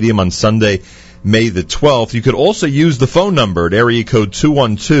MetLife Stadium on Sunday, May the 12th. You could also use the phone number at area code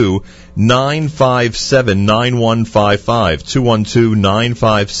 212-957-9155,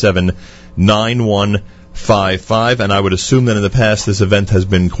 212-957-9155. And I would assume that in the past this event has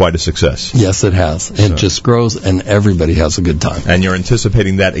been quite a success. Yes, it has. It just grows, and everybody has a good time. And you're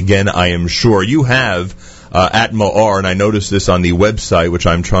anticipating that again, I am sure. You have at Ma'or, and I noticed this on the website, which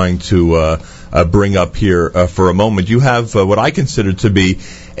I'm trying to bring up here for a moment. You have what I consider to be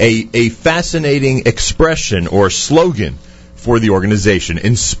a fascinating expression or slogan for the organization: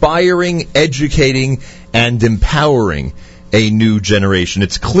 inspiring, educating, and empowering a new generation.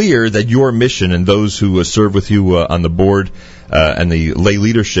 It's clear that your mission, and those who serve with you on the board and the lay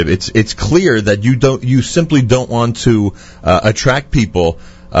leadership, it's clear that you simply don't want to attract people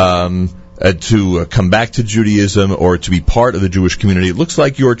to come back to Judaism or to be part of the Jewish community. It looks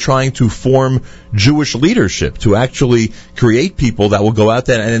like you're trying to form Jewish leadership, to actually create people that will go out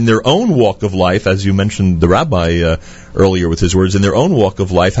there and in their own walk of life, as you mentioned the rabbi earlier with his words, in their own walk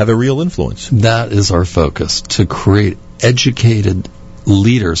of life have a real influence. That is our focus, to create educated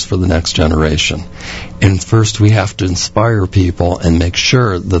leaders for the next generation. And first we have to inspire people and make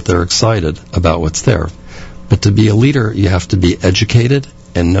sure that they're excited about what's there. But to be a leader, you have to be educated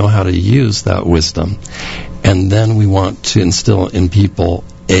and know how to use that wisdom. And then we want to instill in people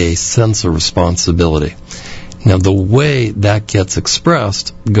a sense of responsibility. Now, the way that gets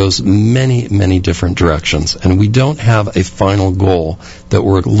expressed goes many, many different directions, and we don't have a final goal that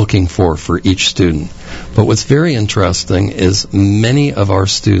we're looking for each student. But what's very interesting is many of our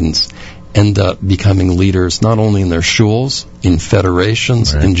students end up becoming leaders not only in their shuls, in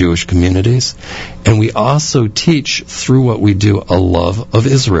federations, in Jewish communities, and we also teach through what we do a love of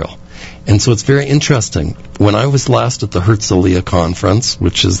Israel. And so it's very interesting. When I was last at the Herzliya Conference,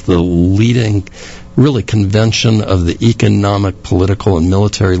 which is the leading really convention of the economic, political, and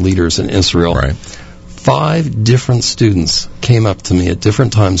military leaders in Israel, 5 different students came up to me at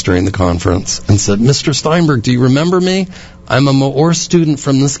different times during the conference and said, Mr. Steinberg, do you remember me? I'm a Me'or student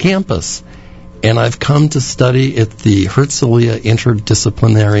from this campus, and I've come to study at the Herzliya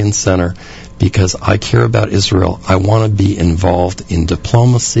Interdisciplinary Center because I care about Israel. I want to be involved in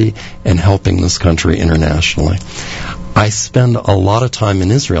diplomacy and helping this country internationally. I spend a lot of time in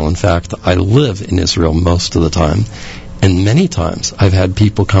Israel. In fact, I live in Israel most of the time, and many times I've had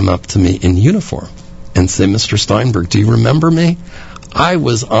people come up to me in uniform and say, Mr. Steinberg, do you remember me? I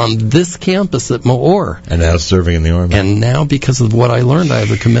was on this campus at Me'or. And now serving in the Army. And now, because of what I learned, I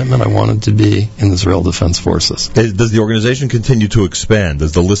have a commitment. I wanted to be in the Israel Defense Forces. Does the organization continue to expand?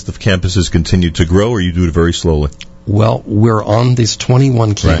 Does the list of campuses continue to grow, or you do it very slowly? Well, we're on these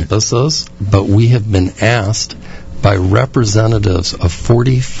 21 campuses, but we have been asked by representatives of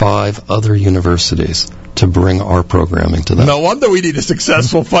 45 other universities to bring our programming to them. No wonder we need a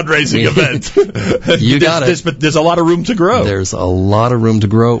successful fundraising event. You got it. But there's a lot of room to grow. There's a lot of room to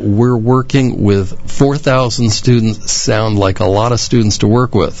grow. We're working with 4,000 students. Sound like a lot of students to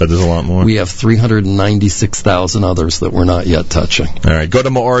work with. That is a lot more. We have 396,000 others that we're not yet touching. All right. Go to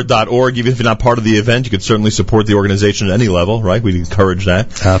Me'or.org. Even if you're not part of the event, you could certainly support the organization at any level, right? We'd encourage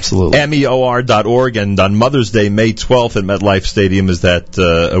that. Absolutely. MEOR.org. And on Mother's Day, May 12th at MetLife Stadium is that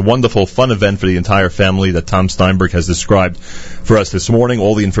a wonderful, fun event for the entire family that Tom Steinberg has described for us this morning.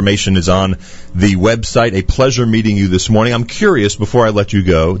 All the information is on the website. A pleasure meeting you this morning. I'm curious, before I let you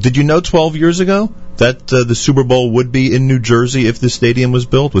go, did you know 12 years ago that the Super Bowl would be in New Jersey if the stadium was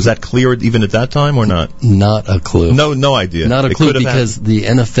built? Was that clear even at that time or not? Not a clue. No idea. Not a clue, because the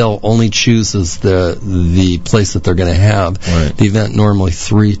NFL only chooses the place that they're going to have the event normally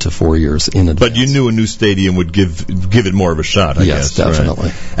 3 to 4 years in advance. But you knew a new stadium would give it more of a shot, I guess. Yes, definitely.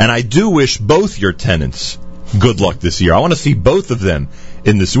 Right? And I do wish both your tenants good luck this year. I want to see both of them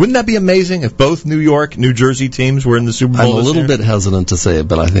in this. Wouldn't that be amazing if both New York, New Jersey teams were in the Super Bowl I'm a little bit hesitant to say it,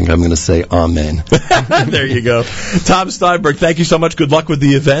 but I think I'm going to say amen. There you go. Tom Steinberg, thank you so much. Good luck with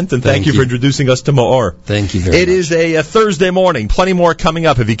the event, and thank you for introducing us to Me'or. Thank you very much. It is a Thursday morning. Plenty more coming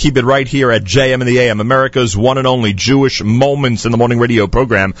up if you keep it right here at JM and the AM, America's one and only Jewish Moments in the Morning radio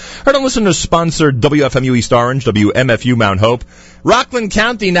program. Heard on listener-sponsored WFMU East Orange, WMFU Mount Hope. Rockland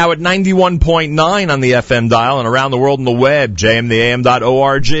County now at 91.9 on the FM dial, and around the world on the web, jmtheam.org.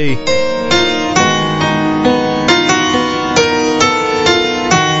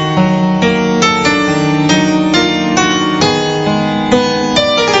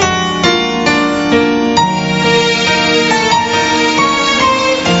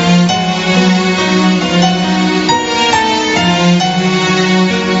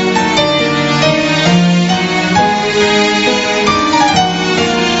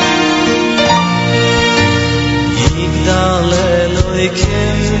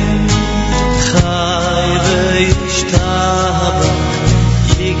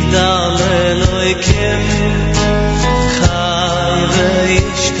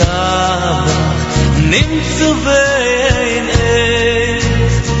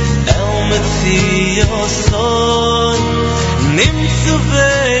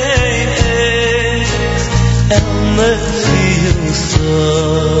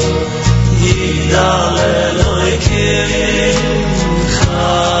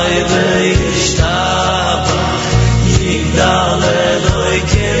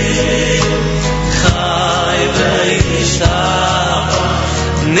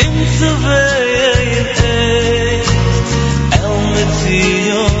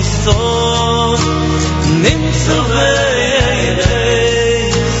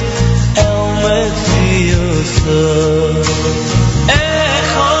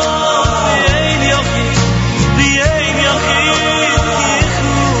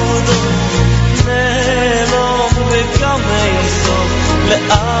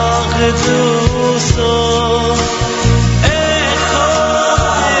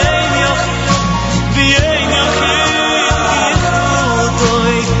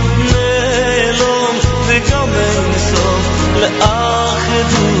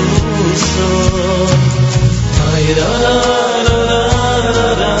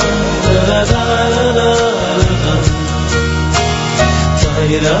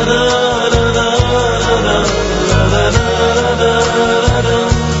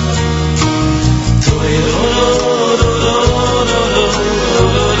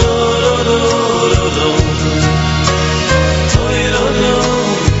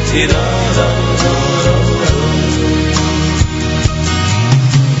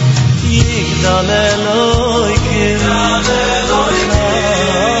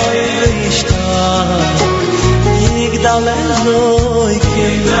 Yigdal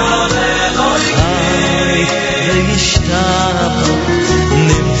Eloikim,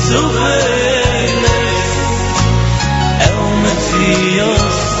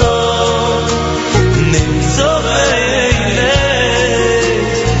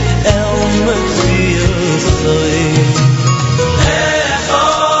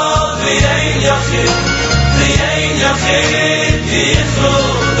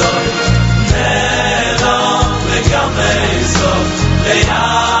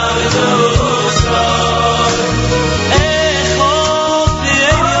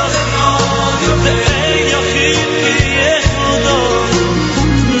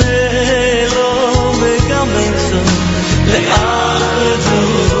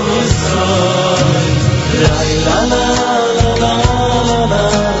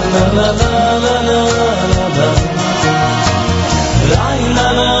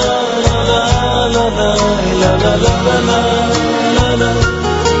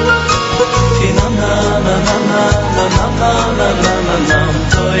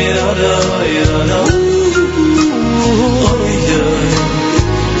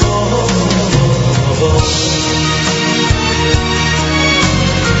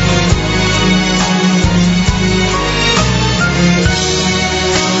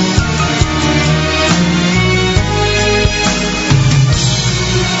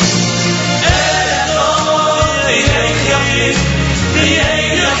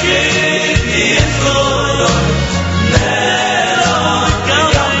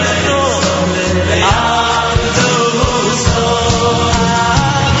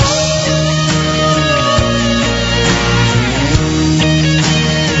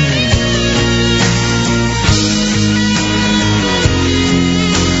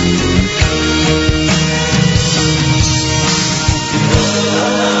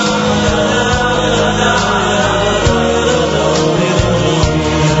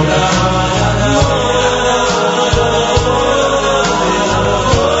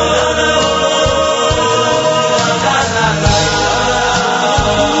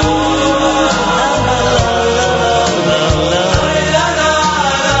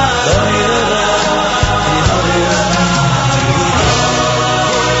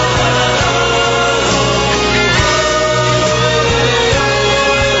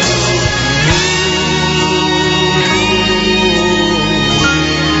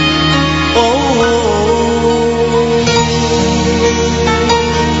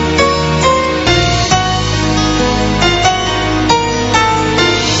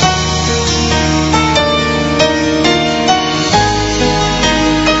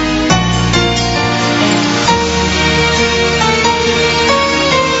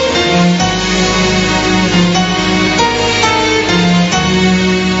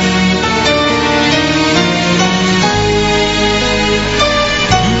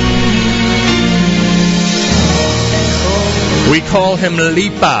 Call him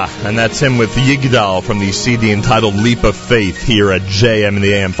Lipa, and that's him with Yigdal from the CD entitled Leap of Faith here at JM in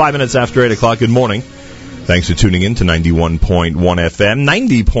the AM. 5 minutes after 8 o'clock, good morning. Thanks for tuning in to 91.1 FM,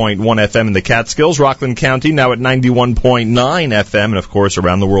 90.1 FM in the Catskills, Rockland County, now at 91.9 FM, and of course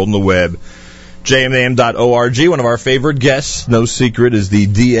around the world on the web. JMAM.org. One of our favorite guests, no secret, is the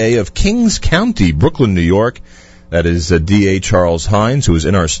DA of Kings County, Brooklyn, New York. That is DA Charles Hynes, who is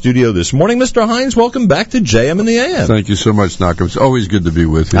in our studio this morning. Mr. Hynes, welcome back to JM in the AM. Thank you so much, Nachum. It's always good to be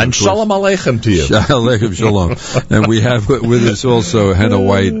with you. And shalom aleichem to you. Aleichem shalom. And we have with us also Hannah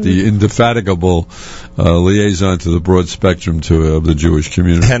White, the indefatigable liaison to the broad spectrum of the Jewish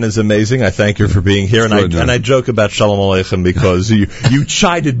community. Hannah's amazing. I thank her for being here. And I joke about shalom aleichem because you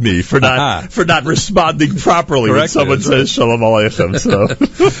chided me for not responding properly when someone says shalom aleichem. So.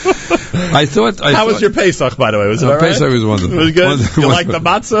 How was your Pesach, by the way? Was it all right? Pesach was wonderful. It was good? You like the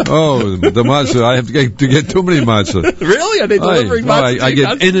matzah? Oh, the matzah. I have to get too many matzah. Really? Are they delivering matzah? I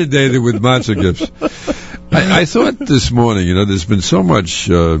get inundated with matzah gifts. I thought this morning, there's been so much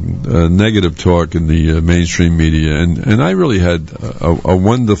negative talk in the mainstream media, and I really had a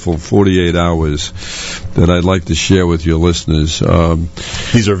wonderful 48 hours that I'd like to share with your listeners.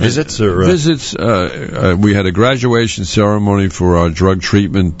 These are visits? Visits. We had a graduation ceremony for our drug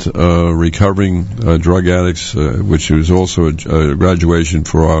treatment, recovering drug addicts, which was also a graduation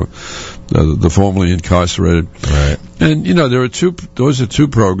for our the formerly incarcerated. Right. And, those are two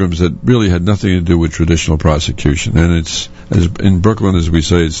programs that really had nothing to do with traditional prosecution. And it's, as in Brooklyn, as we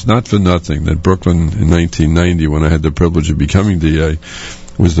say, it's not for nothing that Brooklyn in 1990, when I had the privilege of becoming DA,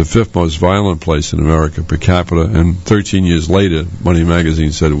 was the fifth most violent place in America per capita. And 13 years later, Money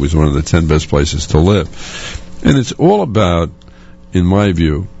Magazine said it was one of the 10 best places to live. And it's all about, in my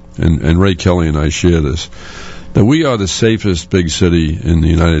view, and Ray Kelly and I share this, that we are the safest big city in the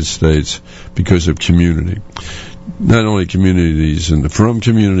United States because of community. Not only communities in the Frum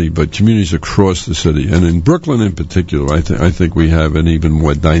community, but communities across the city. And in Brooklyn in particular, I think we have an even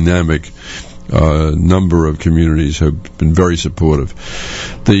more dynamic number of communities who have been very supportive.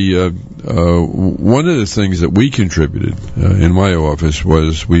 One of the things that we contributed in my office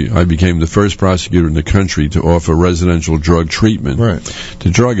was I became the first prosecutor in the country to offer residential drug treatment to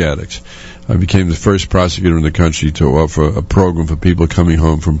drug addicts. I became the first prosecutor in the country to offer a program for people coming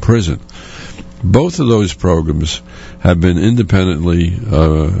home from prison. Both of those programs have been independently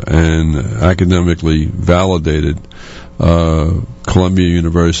and academically validated. Columbia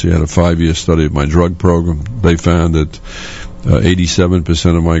University had a 5-year study of my drug program. They found that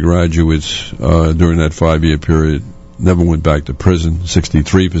 87% of my graduates during that 5-year period never went back to prison.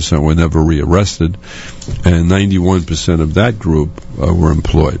 63% were never rearrested, and 91% of that group were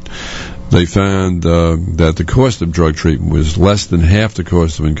employed. They found that the cost of drug treatment was less than half the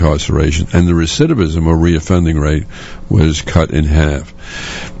cost of incarceration, and the recidivism or reoffending rate was cut in half.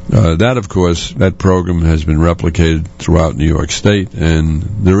 That program has been replicated throughout New York State, and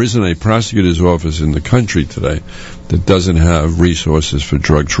there isn't a prosecutor's office in the country today that doesn't have resources for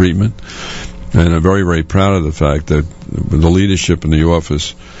drug treatment. And I'm very, very proud of the fact that the leadership in the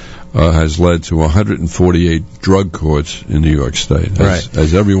office has led to 148 drug courts in New York State.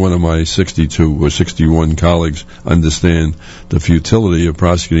 As every one of my 62 or 61 colleagues understand the futility of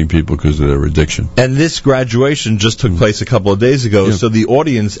prosecuting people because of their addiction. And this graduation just took place a couple of days ago, so the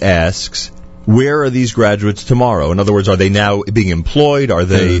audience asks, where are these graduates tomorrow? In other words, are they now being employed? Are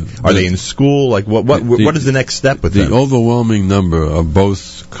they in school? Like what is the next step with them? The overwhelming number of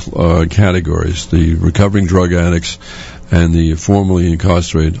both categories, the recovering drug addicts and the formerly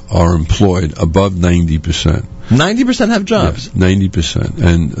incarcerated, are employed above 90%. 90% have jobs. Yes, 90%,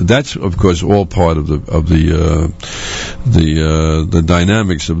 and that's of course all part of the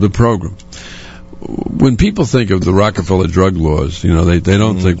dynamics of the program. When people think of the Rockefeller drug laws, they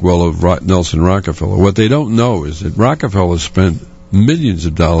don't think well of Nelson Rockefeller. What they don't know is that Rockefeller spent millions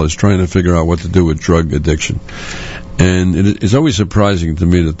of dollars trying to figure out what to do with drug addiction. And it's always surprising to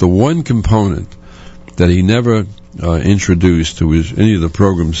me that the one component that he never introduced to any of the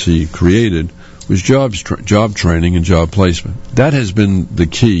programs he created was job training and job placement. That has been the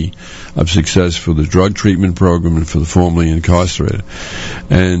key of success for the drug treatment program and for the formerly incarcerated.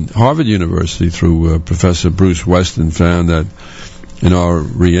 And Harvard University, through Professor Bruce Weston, found that in our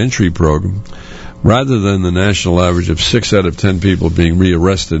reentry program, rather than the national average of 6 out of 10 people being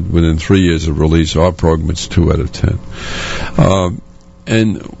rearrested within 3 years of release, our program is 2 out of 10.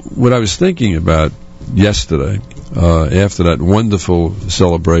 And what I was thinking about yesterday, after that wonderful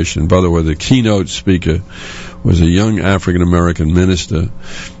celebration, by the way, the keynote speaker was a young African-American minister,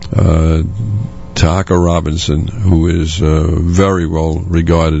 Tahaka Robinson, who is very well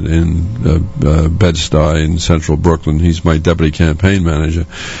regarded in Bed-Stuy in central Brooklyn. He's my deputy campaign manager.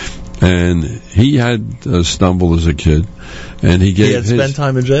 And he had stumbled as a kid, and he had spent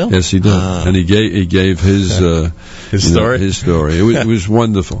time in jail. Yes, he did, and he gave his story. His story. It was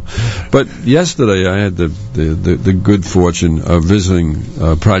wonderful. But yesterday, I had the good fortune of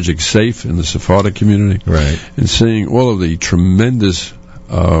visiting Project Safe in the Sephardic community, and seeing all of the tremendous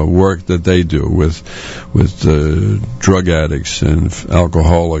work that they do with drug addicts and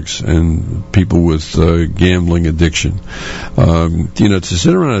alcoholics and people with gambling addiction. To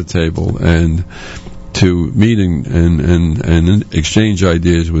sit around a table and to meet and exchange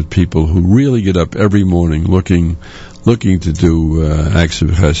ideas with people who really get up every morning looking to do acts of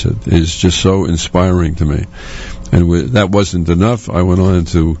chesed is just so inspiring to me. And that wasn't enough. I went on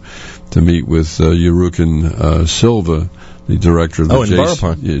to meet with Yerukin Silva, the director of the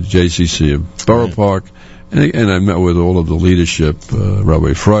JCC of Borough Park, and I met with all of the leadership,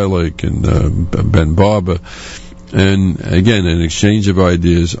 Rabbi Freilich and Ben Barber, and again, an exchange of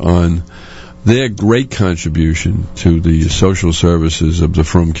ideas on their great contribution to the social services of the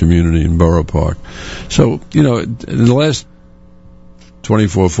Frum community in Borough Park. So, in the last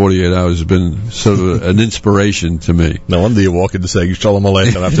 24, 48 hours has been sort of an inspiration to me. No wonder you walk into saying Shalom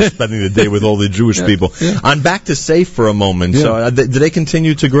Aleichem after spending the day with all the Jewish people. On back to Safe for a moment. So, do they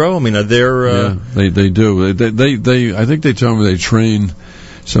continue to grow? I mean, are there... they do. They I think they told me they train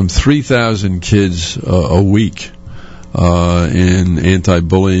some 3,000 kids a week in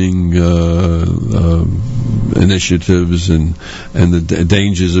anti-bullying initiatives and the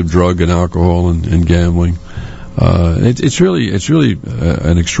dangers of drug and alcohol and gambling. It's really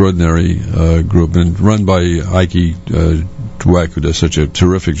an extraordinary group, and run by Ike Dweck, who does such a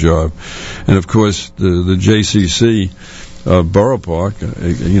terrific job. And of course, the JCC Borough Park,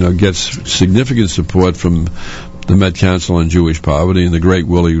 gets significant support from the Met Council on Jewish Poverty and the great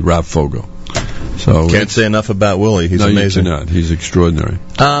Willie Rapfogel. So can't say enough about Willie. He's amazing. No, you cannot. He's extraordinary.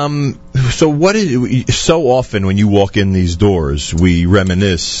 So so often when you walk in these doors, we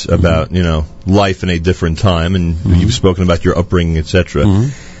reminisce about, life in a different time, and you've spoken about your upbringing, etc.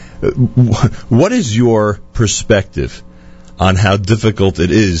 What is your perspective on how difficult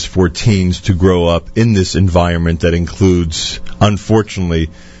it is for teens to grow up in this environment that includes, unfortunately,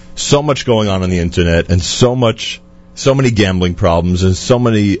 so much going on the internet and so many gambling problems and so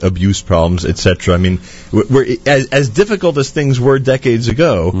many abuse problems, etc. I mean, as difficult as things were decades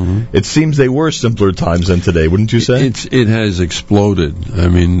ago, it seems they were simpler times than today, wouldn't you say? It has exploded. I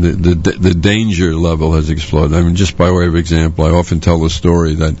mean, the danger level has exploded. I mean, just by way of example, I often tell the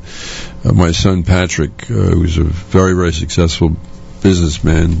story that my son Patrick, who's a very, very successful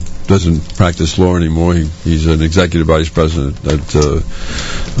businessman, doesn't practice law anymore. He's an executive vice president at the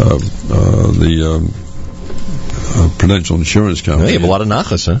Prudential Insurance Company. You have a lot of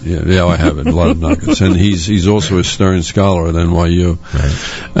nachas, huh? Yeah, I have it, a lot of nachas. And he's also a Stern Scholar at NYU.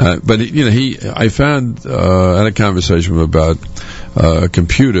 Right. But I found had a conversation with him about a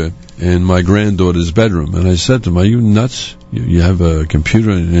computer in my granddaughter's bedroom, and I said to him, "Are you nuts? You have a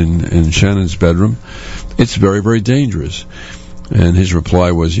computer in Shannon's bedroom? It's very, very dangerous." And his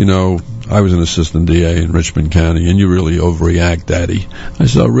reply was, I was an assistant DA in Richmond County, and you really overreact, Daddy. I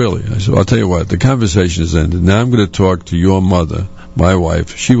said, oh, really? I said, I'll tell you what, the conversation has ended. Now I'm going to talk to your mother, my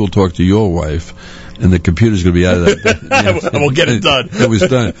wife. She will talk to your wife, and the computer's going to be out of that. And we'll get it done. It was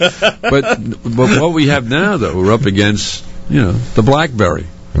done. But what we have now, though, we're up against, the BlackBerry,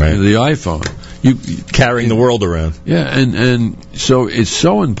 right, the iPhone. You carrying the world around. Yeah, and so it's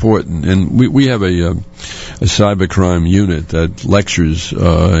so important, and we have a cybercrime unit that lectures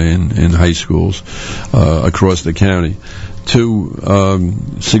in high schools across the county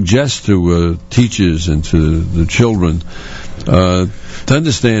to suggest to teachers and to the children to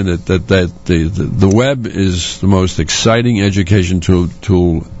understand that the web is the most exciting education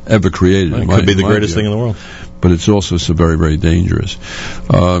tool ever created. It could be the greatest thing in the world. But it's also so very, very dangerous.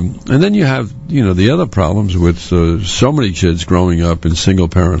 And then you have, the other problems with so many kids growing up in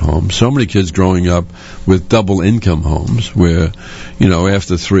single-parent homes, so many kids growing up with double-income homes where,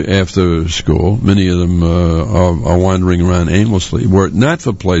 after school, many of them are wandering around aimlessly. Were it not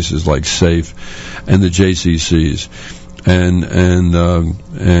for places like SAFE and the JCCs and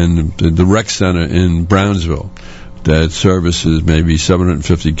the rec center in Brownsville, that services maybe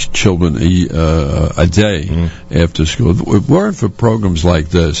 750 children a day after school. If it weren't for programs like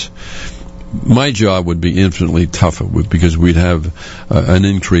this, my job would be infinitely tougher because we'd have an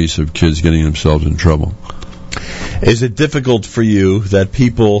increase of kids getting themselves in trouble. Is it difficult for you that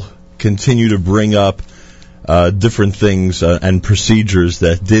people continue to bring up different things and procedures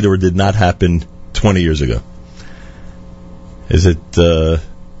that did or did not happen 20 years ago? Is it...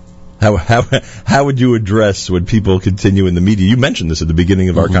 How would you address when people continue in the media? You mentioned this at the beginning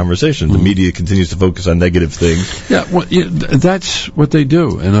of our conversation. The media continues to focus on negative things. Yeah, well, that's what they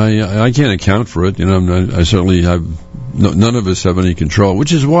do, and I can't account for it. I certainly have. None of us have any control,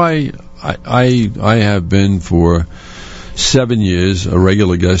 which is why I have been for 7 years a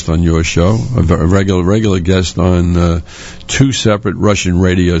regular guest on your show, a regular guest on 2 separate Russian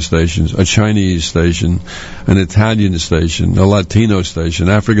radio stations, a Chinese station, an Italian station, a Latino station,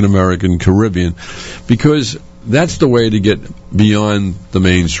 African American, Caribbean, because that's the way to get beyond the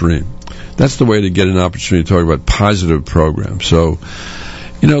mainstream. That's the way to get an opportunity to talk about positive programs. So,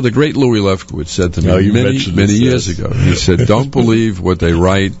 the great Louis Lefkowitz said to me many years ago, he said, don't believe what they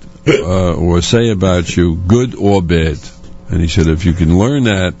write or say about you, good or bad. And he said, if you can learn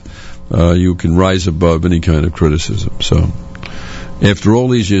that, you can rise above any kind of criticism. So, after all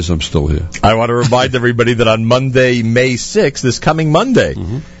these years, I'm still here. I want to remind everybody that on Monday, May 6th, this coming Monday,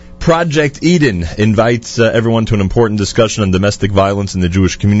 Project Eden invites everyone to an important discussion on domestic violence in the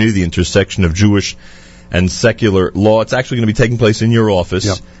Jewish community, the intersection of Jewish and secular law. It's actually going to be taking place in your office.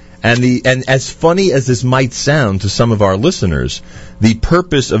 Yep. And as funny as this might sound to some of our listeners, the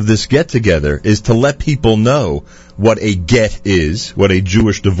purpose of this get-together is to let people know what a get is, what a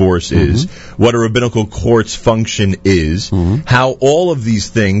Jewish divorce is, what a rabbinical court's function is, how all of these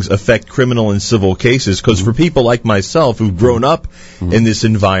things affect criminal and civil cases, because for people like myself who've grown up in this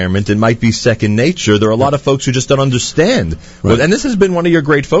environment, it might be second nature. There are a lot of folks who just don't understand. Right. And this has been one of your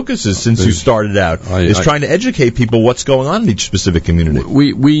great focuses since you started out, is trying to educate people what's going on in each specific community.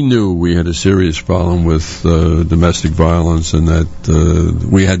 We knew we had a serious problem with domestic violence, and that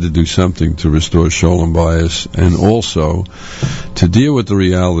we had to do something to restore shalom bayis, and also to deal with the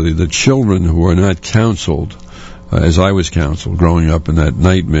reality that children who are not counseled, as I was counseled growing up in that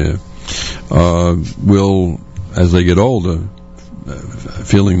nightmare, will, as they get older,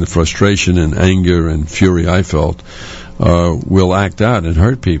 feeling the frustration and anger and fury I felt, will act out and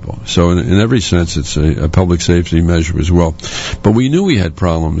hurt people. So in every sense, it's a public safety measure as well. But we knew we had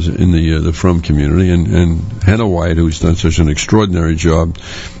problems in the Frum community, and Hannah White, who's done such an extraordinary job,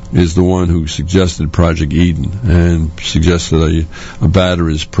 is the one who suggested Project Eden and suggested a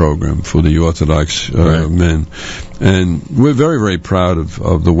batterers program for the Orthodox men. And we're very, very proud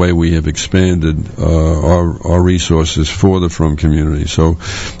of the way we have expanded our resources for the Frum community. So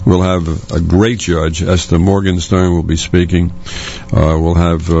we'll have a great judge. Esther Morgenstern will be speaking. We'll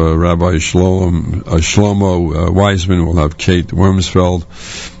have Rabbi Shlomo Weisman. We'll have Kate Wormsfeld.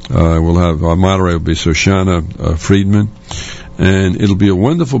 We'll have our moderator will be Shoshana Friedman. And it'll be a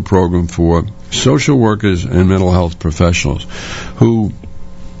wonderful program for social workers and mental health professionals who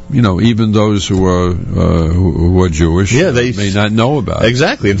even those who are Jewish may not know about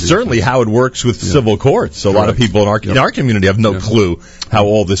exactly, and certainly how it works with civil courts. A lot of people in our community have no clue how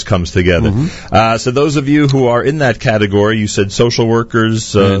all this comes together. So those of you who are in that category, you said social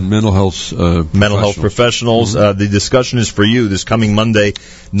workers, and mental health professionals. The discussion is for you this coming Monday,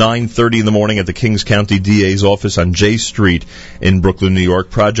 9:30 in the morning at the Kings County DA's office on J Street in Brooklyn, New York.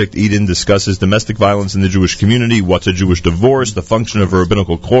 Project Eden discusses domestic violence in the Jewish community, what's a Jewish divorce, the function of a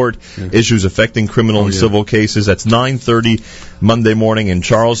rabbinical court, issues affecting criminal and civil cases. That's 9:30 Monday morning. And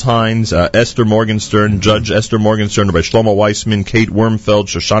Charles Hynes, Esther Morgenstern, Judge Esther Morgenstern, Rabbi Shlomo Weissman, Kate Wormfeld,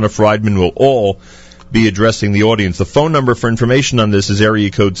 Shoshana Friedman will all be addressing the audience. The phone number for information on this is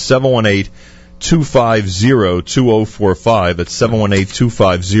area code 718-250-2045. That's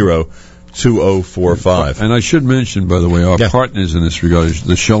 718-250-2045. And I should mention, by the way, our partners in this regard is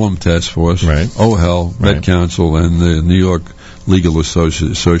the Shalom Task Force, OHEL, Med Council, and the New York Legal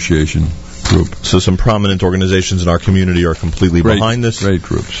Association group. So some prominent organizations in our community are completely behind this. Great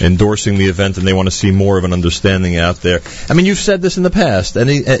groups. Endorsing the event, and they want to see more of an understanding out there. I mean, you've said this in the past, and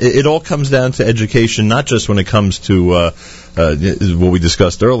it all comes down to education, not just when it comes to what we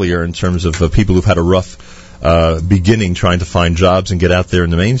discussed earlier in terms of people who've had a rough beginning trying to find jobs and get out there in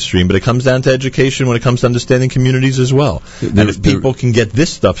the mainstream, but it comes down to education when it comes to understanding communities as well. And if people can get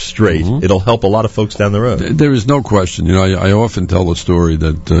this stuff straight, it'll help a lot of folks down the road. There is no question. I often tell the story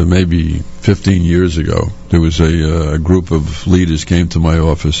that maybe 15 years ago, there was a group of leaders came to my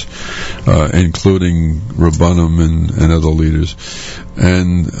office, including Rabbanim and other leaders.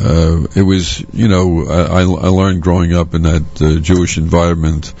 And it was, I learned growing up in that Jewish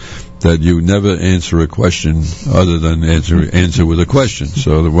environment that you never answer a question other than answer with a question.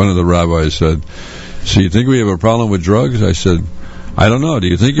 So one of the rabbis said, "So you think we have a problem with drugs?" I said, "I don't know. Do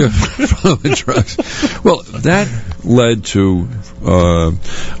you think you have a problem with drugs?" Well, that led to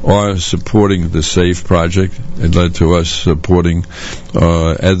our supporting the SAFE project. It led to us supporting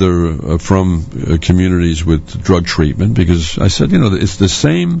other from communities with drug treatment, because I said, it's the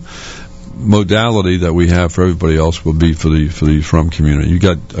same modality that we have for everybody else will be for the Frum community. You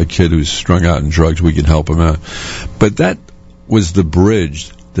got a kid who's strung out in drugs, we can help him out. But that was the bridge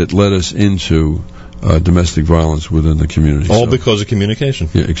that led us into domestic violence within the community. All because of communication.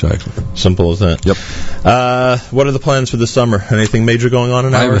 Yeah, exactly. Simple as that. Yep. What are the plans for the summer? Anything major going on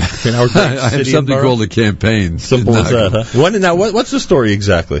in our great I have something called a campaign. Simple as that, huh? What's the story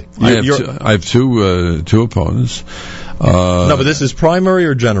exactly? I have two opponents. No, but this is primary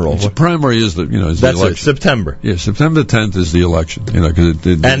or general? Primary is the that's the election. It, September. Yeah, September 10th is the election.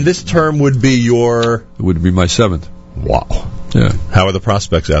 And this term would be It would be my 7th. Wow. Yeah. How are the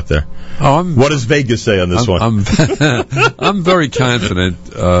prospects out there? What does Vegas say on this one? I'm very confident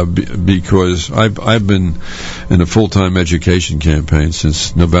because I've been in a full-time education campaign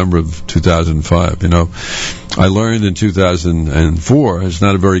since November of 2005. I learned in 2004 it's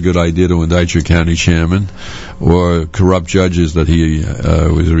not a very good idea to indict your county chairman or corrupt judges that he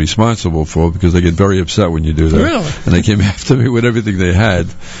was responsible for, because they get very upset when you do that. Really? And they came after me with everything they had.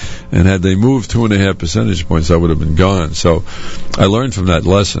 And had they moved 2.5 percentage points, I would have been gone. So I learned from that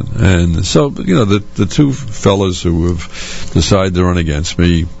lesson. And so, the two fellas who have decided to run against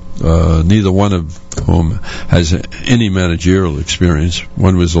me, neither one of whom has any managerial experience.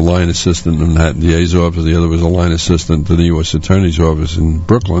 One was a line assistant in the Manhattan DA's office. The other was a line assistant to the U.S. Attorney's office in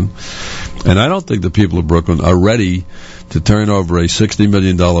Brooklyn. And I don't think the people of Brooklyn are ready to turn over a $60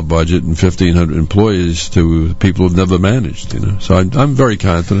 million budget and 1,500 employees to people who've never managed. So I'm very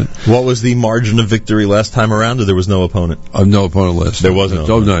confident. What was the margin of victory last time around, or there was no opponent? No opponent last time. There wasn't.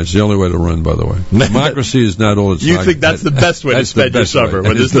 Oh, no, it's the only way to run, by the way. Democracy is not all it's You think that's the best way to spend your summer,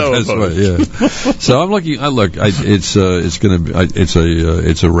 when there's no opponent? Yeah. So I'm looking. It's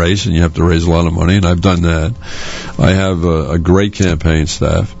a race, and you have to raise a lot of money, and I've done that. I have a great campaign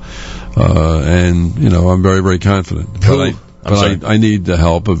staff. And I'm very, very confident. But I need the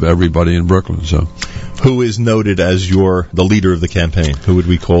help of everybody in Brooklyn. So, who is noted as the leader of the campaign? Who would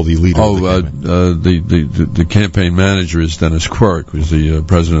we call the leader of the campaign? The campaign manager is Dennis Quirk, who's the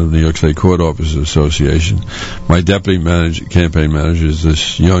president of the New York State Court Officers Association. My deputy campaign manager is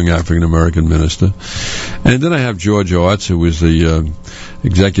this young African American minister, and then I have George Arts, who is the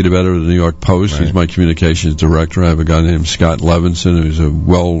executive editor of the New York Post. Right. He's my communications director. I have a guy named Scott Levinson, who's a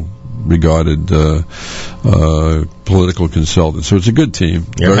regarded political consultant. So it's a good team.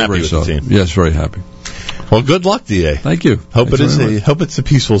 You're happy with the team? Yes, very happy. Well, good luck, DA. Thank you. Hope it's a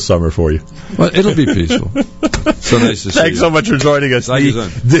peaceful summer for you. Well, it'll be peaceful. So nice to see you. Thanks so much for joining us.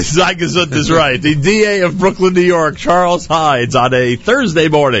 Zygazund is right. The DA of Brooklyn, New York, Charles Hynes, on a Thursday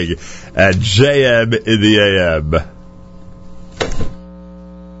morning at JM in the AM.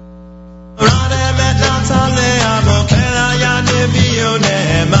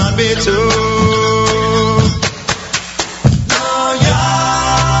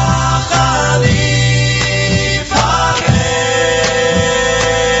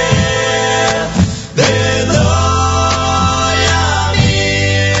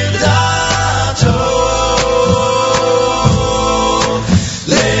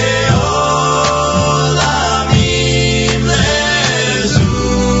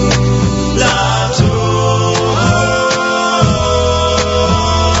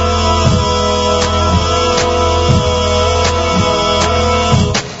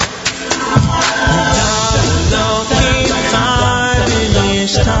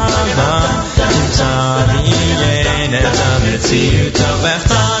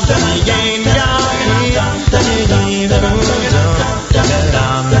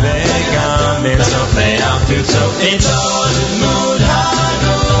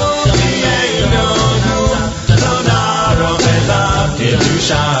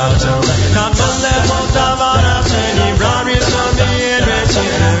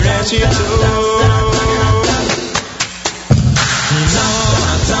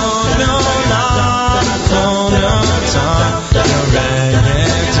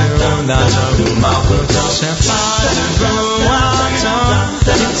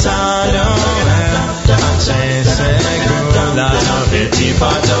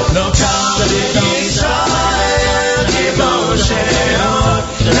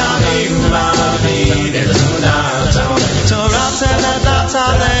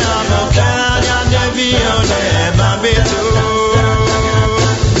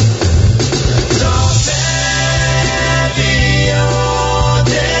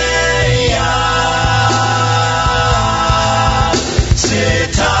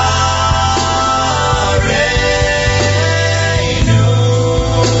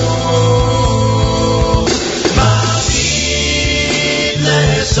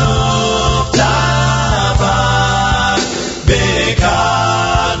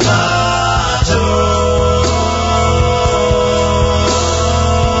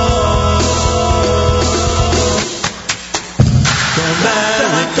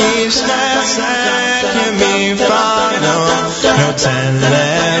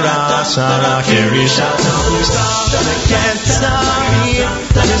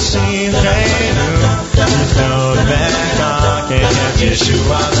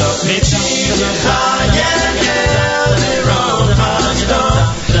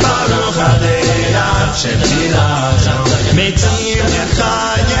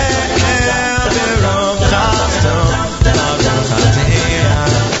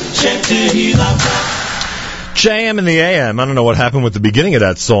 JM in the AM. I don't know what happened with the beginning of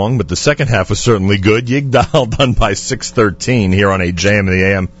that song, but the second half was certainly good. Yigdal done by 6:13 here on a JM in the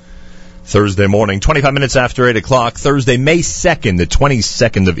AM Thursday morning. 25 minutes after 8 o'clock, Thursday, May 2nd, the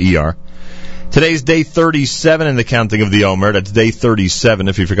 22nd of ER. Today's day 37 in the counting of the Omer. That's day 37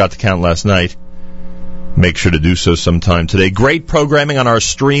 if you forgot to count last night. Make sure to do so sometime today. Great programming on our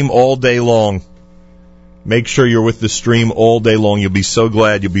stream all day long. Make sure you're with the stream all day long. You'll be so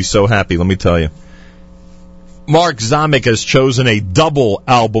glad. You'll be so happy, let me tell you. Mark Zamek has chosen a double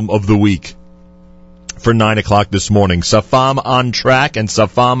album of the week for 9 o'clock this morning. Safam on Track and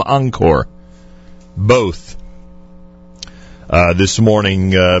Safam Encore. Both. This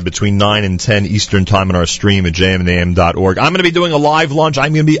morning between 9 and 10 Eastern Time on our stream at jmandam.org. I'm going to be doing a live lunch.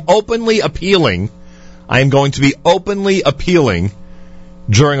 I'm going to be openly appealing. I am going to be openly appealing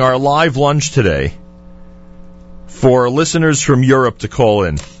during our live lunch today for listeners from Europe to call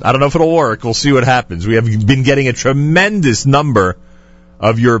in. I don't know if it'll work. We'll see what happens. We have been getting a tremendous number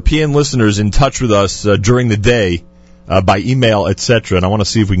of European listeners in touch with us during the day by email, etc., and I want to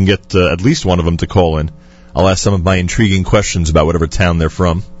see if we can get at least one of them to call in. I'll ask some of my intriguing questions about whatever town they're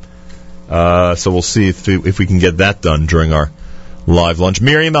from. So we'll see if we can get that done during our live lunch.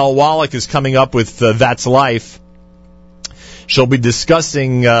 Miriam L. Wallach is coming up with That's Life. She'll be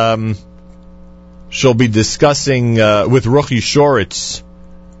discussing with Ruchi Shoritz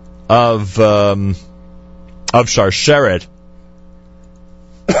of Sharsheret.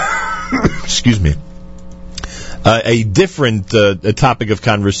 Excuse me. A different topic of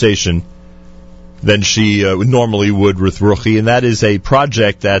conversation than she normally would with Ruchi, and that is a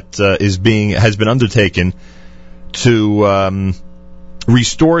project that has been undertaken to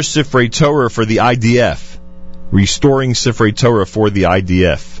restore Sifrei Torah for the IDF. Restoring Sifrei Torah for the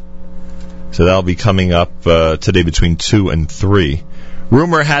IDF. So that'll be coming up today between 2 and 3.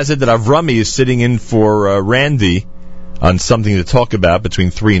 Rumor has it that Avrami is sitting in for Randy on something to talk about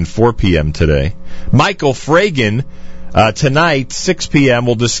between 3 and 4 p.m. today. Michael Fragan Tonight, 6 p.m.,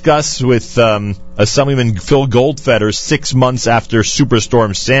 we'll discuss with Assemblyman Phil Goldfeder 6 months after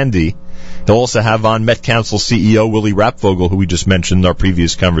Superstorm Sandy. He'll also have on Met Council CEO Willie Rapvogel, who we just mentioned in our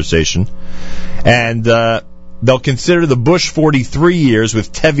previous conversation. And they'll consider the Bush 43 years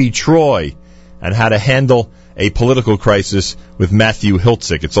with Tevi Troy and how to handle a political crisis with Matthew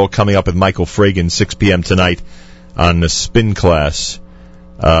Hiltzik. It's all coming up with Michael Fragan, 6 p.m. tonight on the Spin Class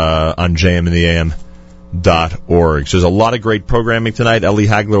on JMandtheAM.org. So there's a lot of great programming tonight. Eli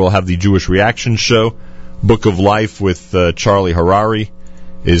Hagler will have the Jewish Reaction Show. Book of Life with Charlie Harari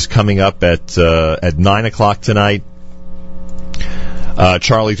is coming up at 9 o'clock tonight.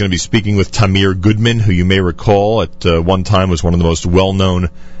 Charlie's going to be speaking with Tamir Goodman, who you may recall at one time was one of the most well-known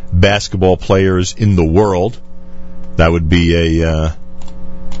basketball players in the world. That would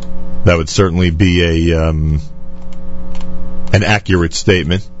certainly be an accurate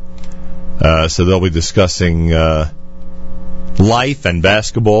statement. So they'll be discussing life and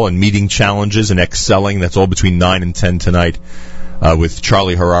basketball and meeting challenges and excelling. That's all between 9 and 10 tonight with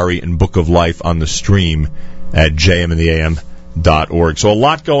Charlie Harari and Book of Life on the stream at jmandtheam.org. So a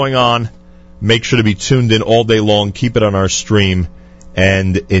lot going on. Make sure to be tuned in all day long. Keep it on our stream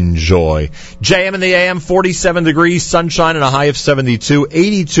and enjoy. JM and the AM, 47 degrees, sunshine and a high of 72,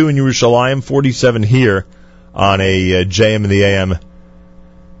 82 in Yerushalayim, 47 here on a JM and the AM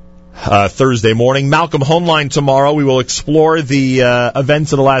Thursday morning. Malcolm Homeline tomorrow. We will explore the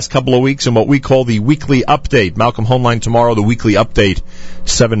events of the last couple of weeks and what we call the weekly update. Malcolm Homeline tomorrow, the weekly update,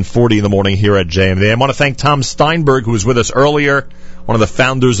 7:40 in the morning here at JM. I want to thank Tom Steinberg, who was with us earlier, one of the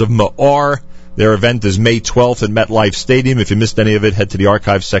founders of Ma'ar. Their event is May 12th at MetLife Stadium. If you missed any of it, head to the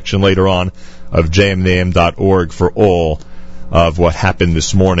archive section later on of jmandtheam.org for all of what happened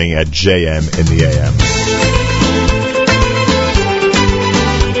this morning at JM in the AM.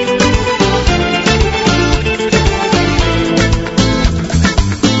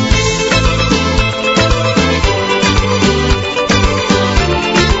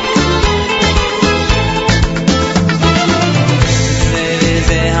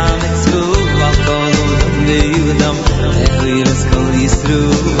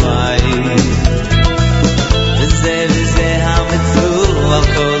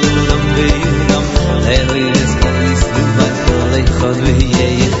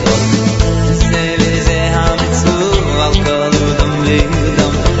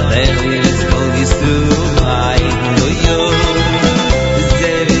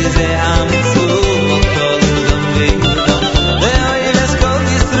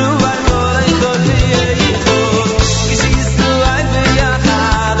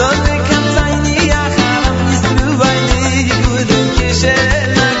 Comes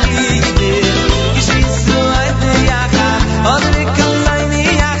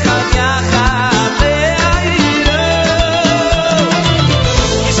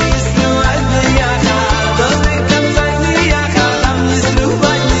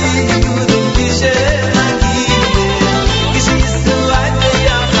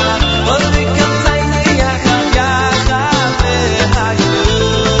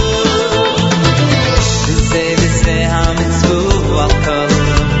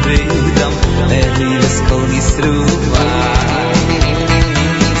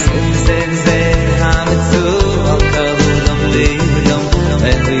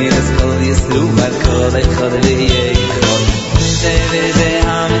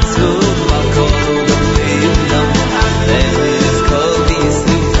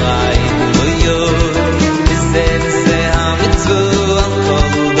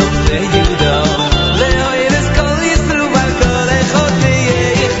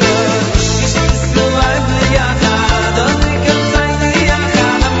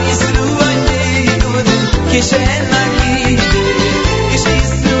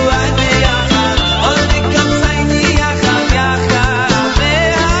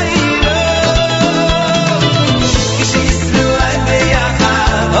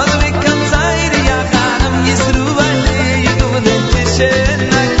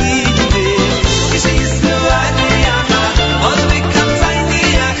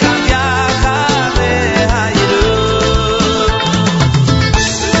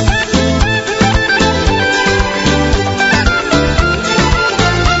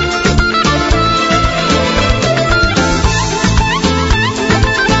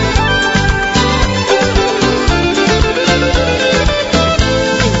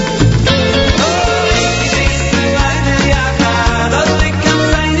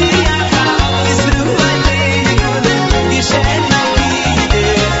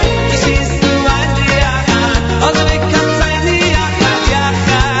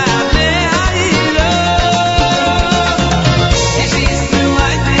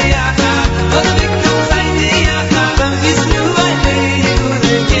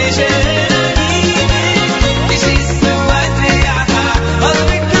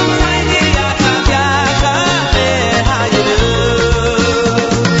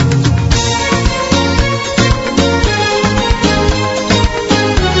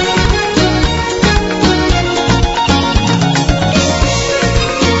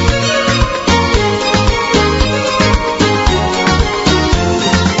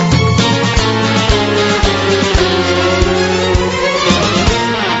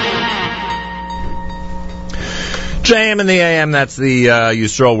JM in the AM, that's the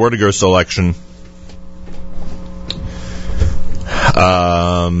Yisrael Werdiger selection.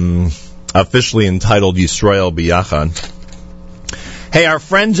 Officially entitled Yisrael B'Yachad. Hey, our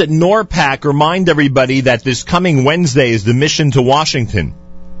friends at NORPAC remind everybody that this coming Wednesday is the mission to Washington.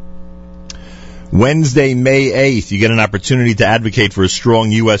 Wednesday, May 8th, you get an opportunity to advocate for a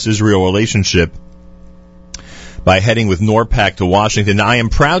strong U.S.-Israel relationship by heading with NORPAC to Washington. Now, I am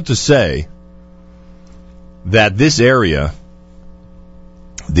proud to say that this area,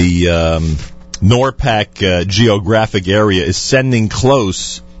 the NORPAC geographic area, is sending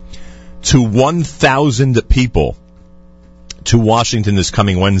close to 1,000 people to Washington this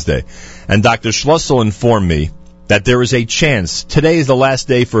coming Wednesday. And Dr. Schlussel informed me that there is a chance, today is the last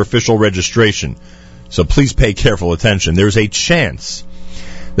day for official registration, so please pay careful attention. There's a chance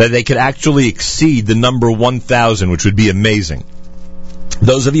that they could actually exceed the number 1,000, which would be amazing.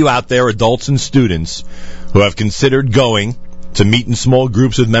 Those of you out there, adults and students, who have considered going to meet in small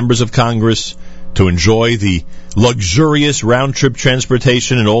groups with members of Congress, to enjoy the luxurious round-trip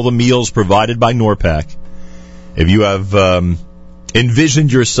transportation and all the meals provided by NORPAC, if you have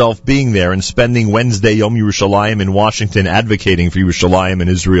envisioned yourself being there and spending Wednesday Yom Yerushalayim in Washington advocating for Yerushalayim and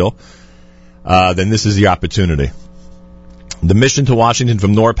Israel, then this is the opportunity. The mission to Washington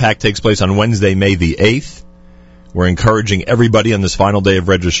from NORPAC takes place on Wednesday, May the 8th. We're encouraging everybody on this final day of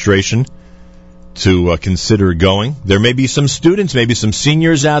registration to consider going. There may be some students, maybe some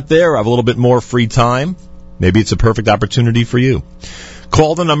seniors out there who have a little bit more free time. Maybe it's a perfect opportunity for you.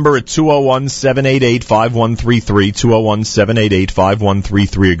 Call the number at 201-788-5133,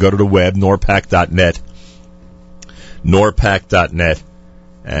 201-788-5133, or go to the web, norpac.net,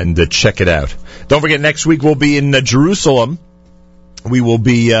 and check it out. Don't forget, next week we'll be in Jerusalem. We will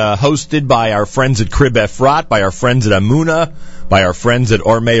be hosted by our friends at Krib Efrat, by our friends at Amuna, by our friends at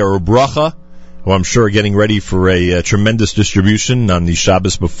Ormei Ubracha, who I'm sure are getting ready for a tremendous distribution on the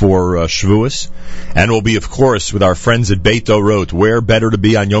Shabbos before Shavuos. And we'll be, of course, with our friends at Beit Orot. Where better to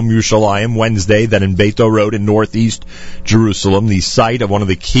be on Yom Yerushalayim Wednesday than in Beit Orot in northeast Jerusalem, the site of one of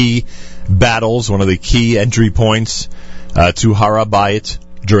the key battles, one of the key entry points to Har HaBayit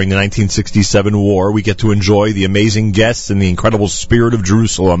during the 1967 war. We get to enjoy the amazing guests and the incredible spirit of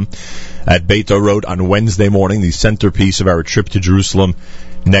Jerusalem at Beit Orot on Wednesday morning, the centerpiece of our trip to Jerusalem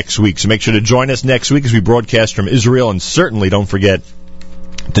next week. So make sure to join us next week as we broadcast from Israel, and certainly don't forget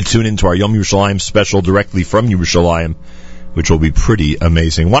to tune into our Yom Yerushalayim special directly from Yerushalayim, which will be pretty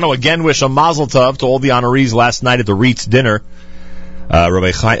amazing. Want to again wish a mazel tov to all the honorees last night at the Reitz dinner. Rabbi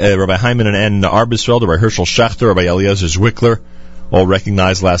Hyman and Ann Arbisfeld, Rabbi Herschel Schachter, Rabbi Eliezer Zwickler, all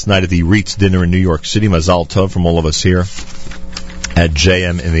recognized last night at the Reitz dinner in New York City. Mazal tov from all of us here at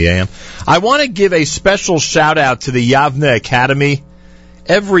JM in the AM. I want to give a special shout out to the Yavne Academy.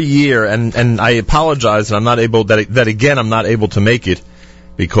 Every year, and I apologize that I'm not able I'm not able to make it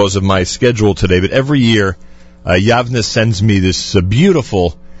because of my schedule today, but every year Yavne sends me this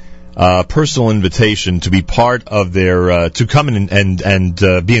beautiful personal invitation to be part of their to come in and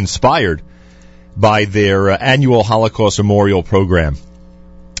be inspired by their annual Holocaust Memorial Program.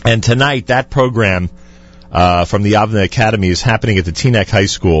 And tonight, that program from the Yavne Academy is happening at the Teaneck High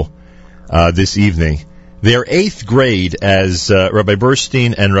School this evening. Their 8th grade, as Rabbi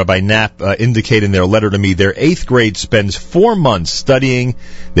Burstein and Rabbi Knapp indicate in their letter to me, their 8th grade spends 4 months studying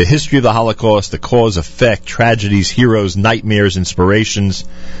the history of the Holocaust, the cause, effect, tragedies, heroes, nightmares, inspirations.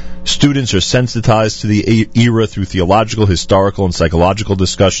 Students are sensitized to the era through theological, historical, and psychological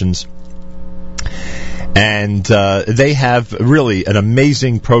discussions. And they have really an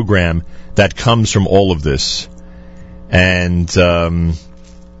amazing program that comes from all of this. And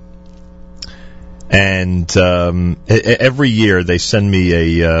every year they send me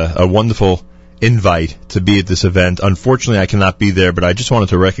a wonderful invite to be at this event. Unfortunately, I cannot be there, but I just wanted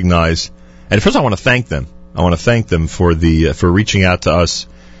to recognize, and first I want to thank them. I want to thank them for reaching out to us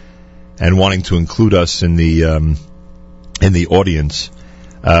and wanting to include us in the audience.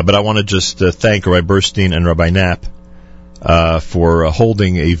 But I want to just thank Rabbi Burstein and Rabbi Knapp for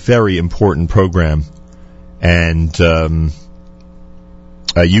holding a very important program and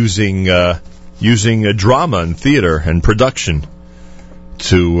using drama and theater and production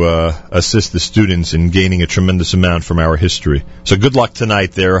to assist the students in gaining a tremendous amount from our history. So good luck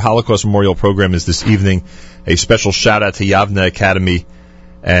tonight. Their Holocaust Memorial Program is this evening. A special shout-out to Yavne Academy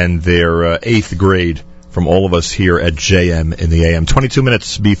and their 8th grade from all of us here at JM in the AM. 22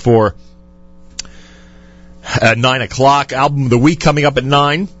 minutes before 9 o'clock. Album of the week coming up at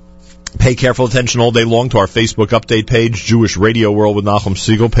 9. Pay careful attention all day long to our Facebook update page, Jewish Radio World with Nachum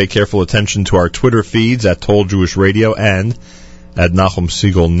Segal. Pay careful attention to our Twitter feeds at Told Jewish Radio and at Nachum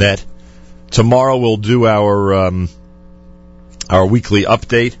Segal Net. Tomorrow we'll do our our weekly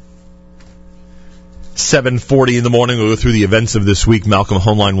update. 7:40 in the morning, we'll go through the events of this week. Malcolm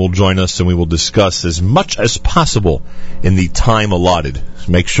Hoenlein will join us, and we will discuss as much as possible in the time allotted.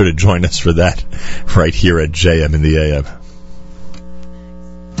 So make sure to join us for that right here at JM in the AM.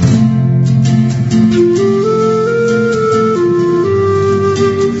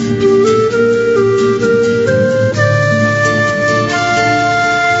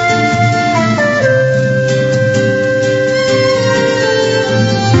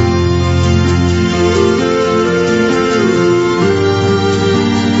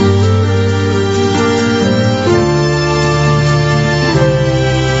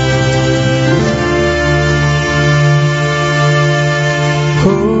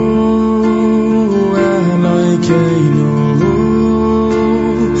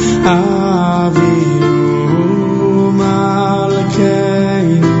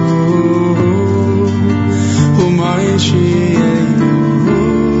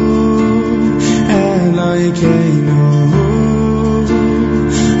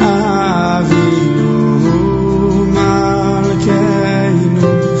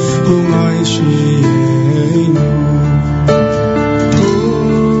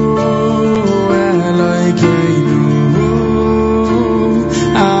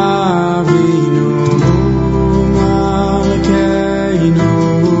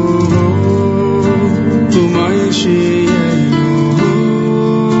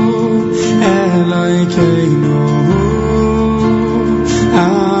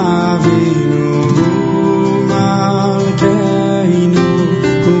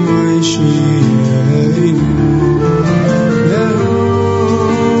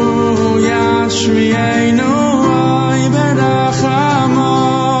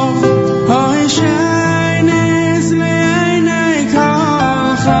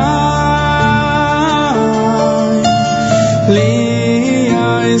 Li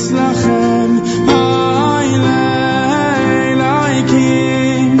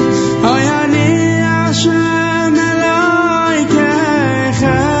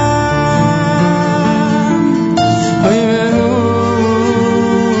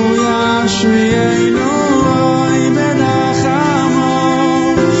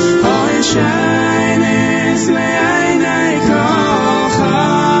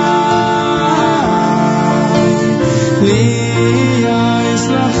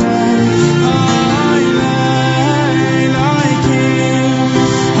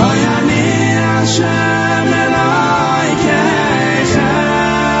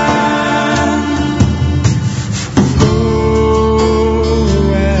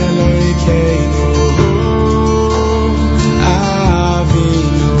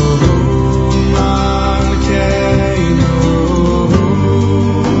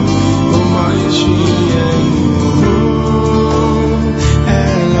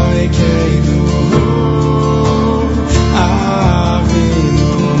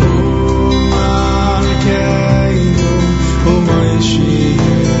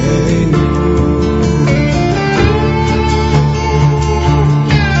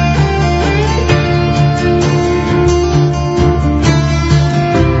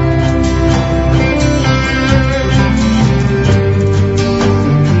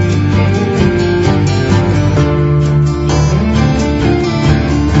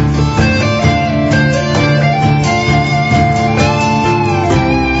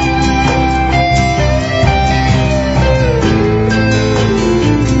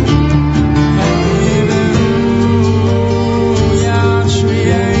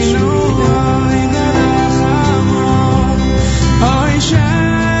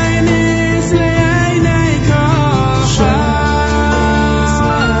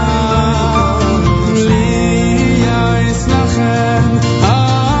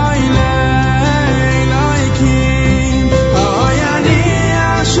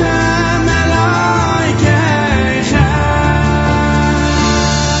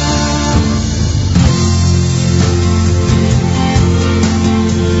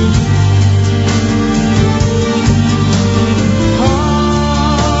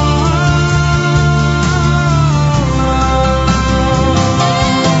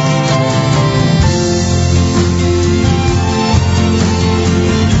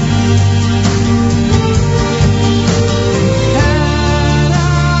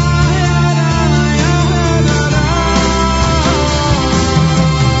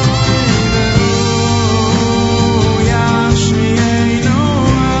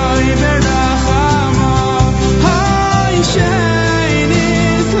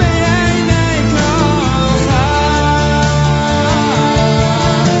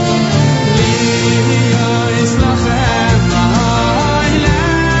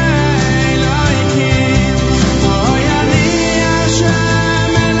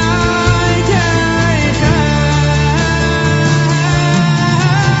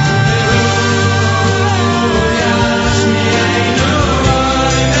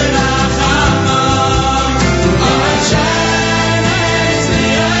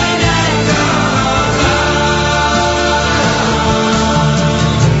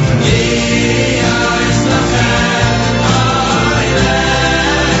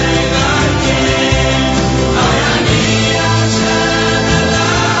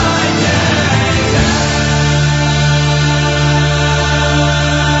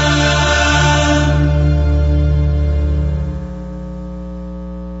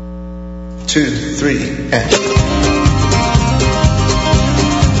 2, 3, and...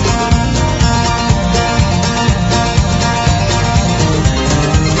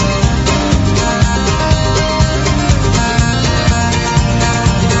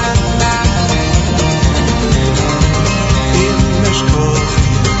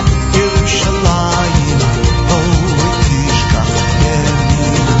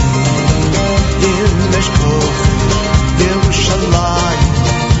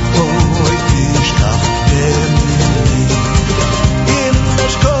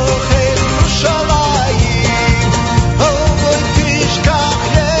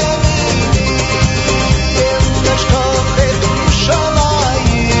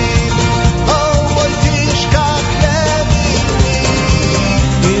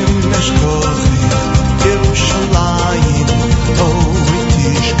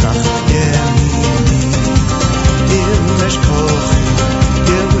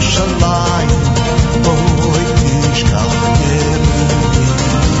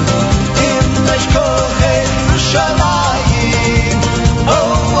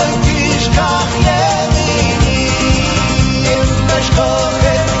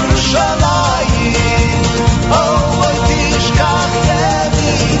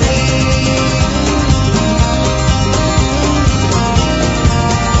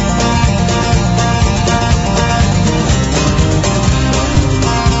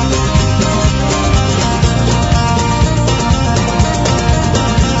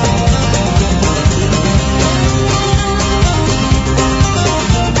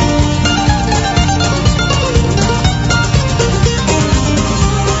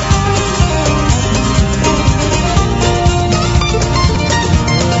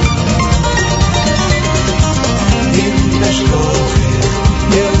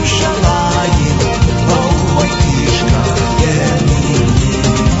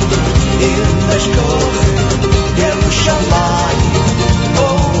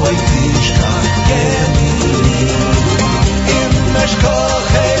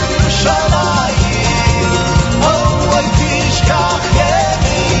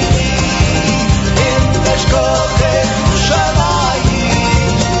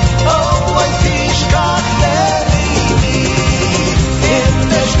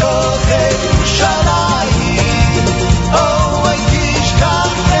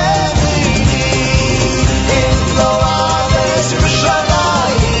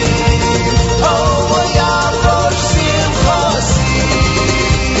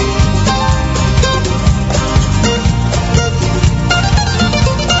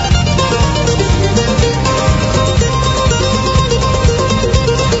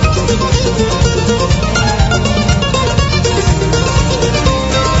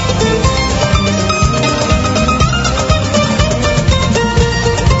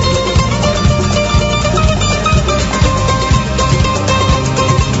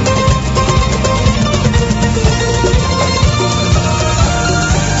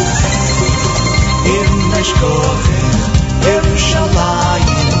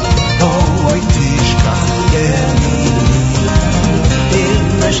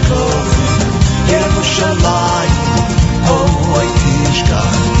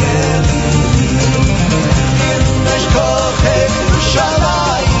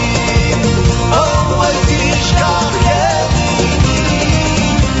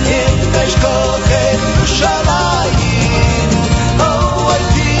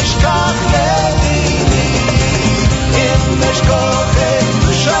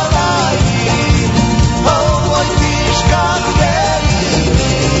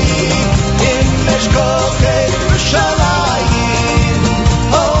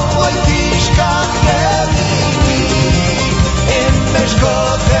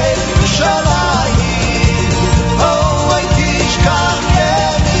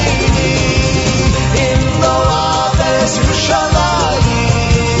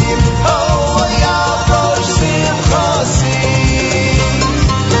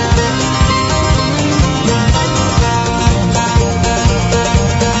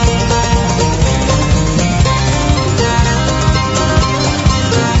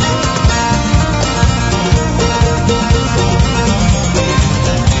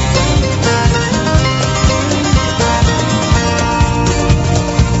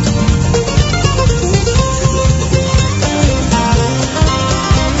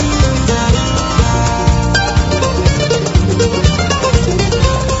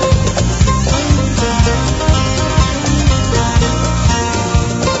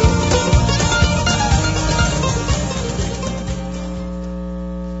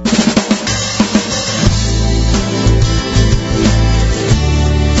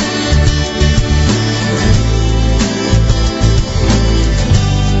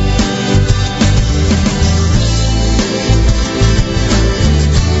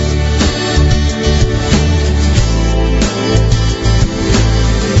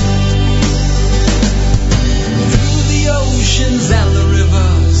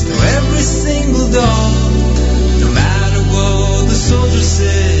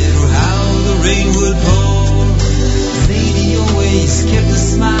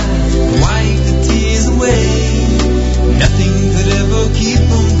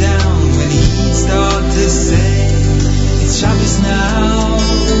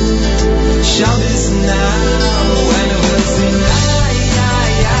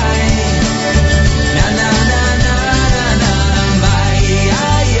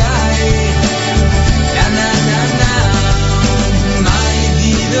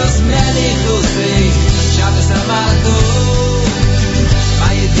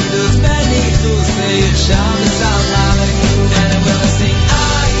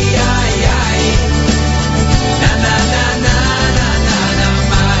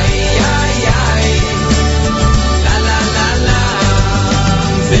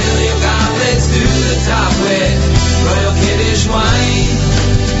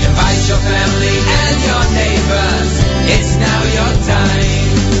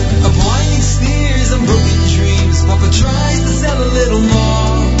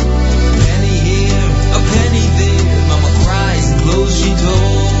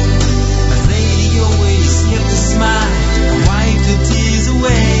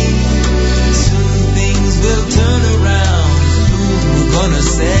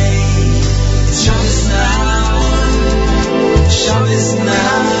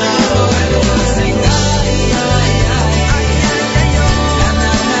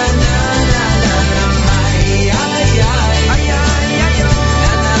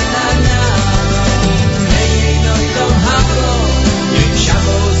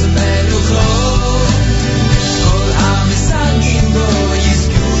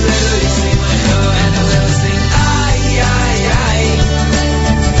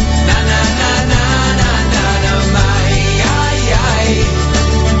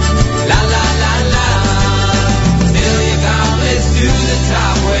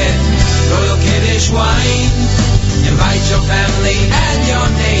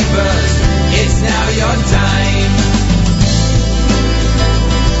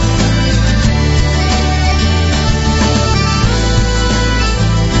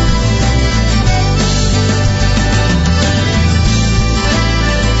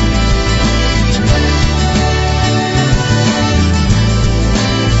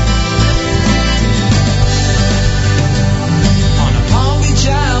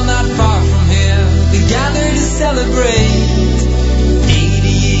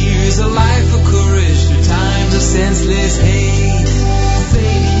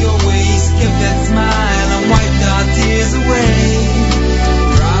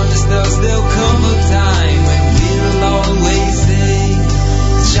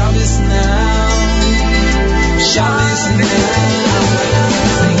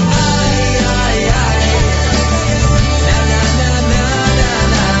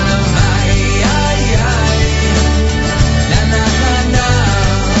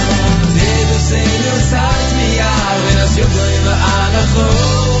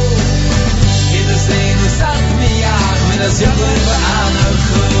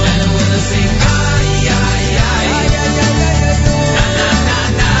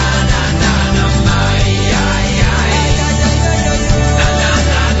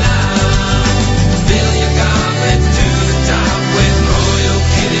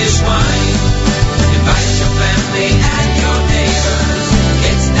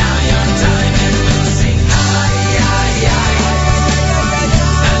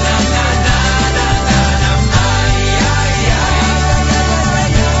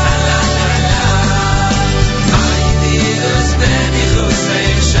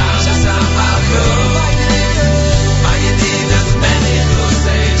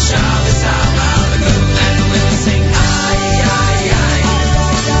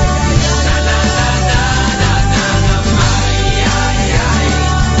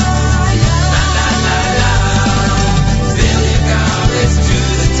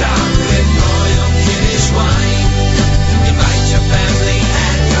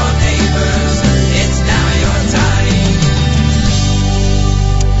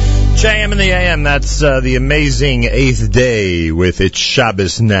 JM in the AM. That's the amazing Eighth Day with It's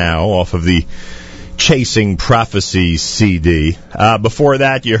Shabbos Now off of the Chasing Prophecy CD. Before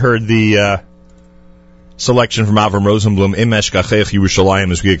that, you heard the selection from Avram Rosenblum, Im Eshkachech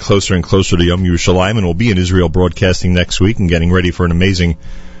Yerushalayim, as we get closer and closer to Yom Yerushalayim, and we'll be in Israel broadcasting next week and getting ready for an amazing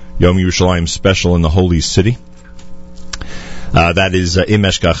Yom Yerushalayim special in the Holy City. That is Im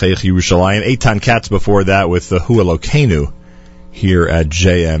Eshkachech Yerushalayim. Eitan Katz before that with the Hu Elokeinu here at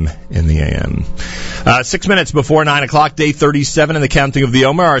JM in the AM. 6 minutes before 9 o'clock, day 37 in the counting of the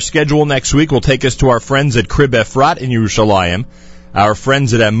Omer. Our schedule next week will take us to our friends at Krib Efrat in Yerushalayim, our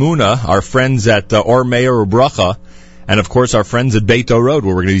friends at Emunah, our friends at Or Meir Ubracha, and of course our friends at Beit Orod,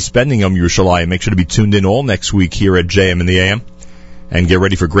 where we're going to be spending Yom Yerushalayim. Make sure to be tuned in all next week here at JM in the AM. And get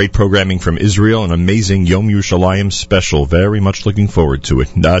ready for great programming from Israel, an amazing Yom Yerushalayim special. Very much looking forward to it.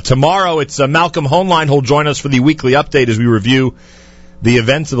 Tomorrow, it's Malcolm Hoenlein who'll join us for the weekly update as we review the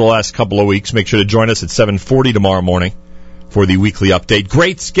events of the last couple of weeks. Make sure to join us at 7:40 tomorrow morning for the weekly update.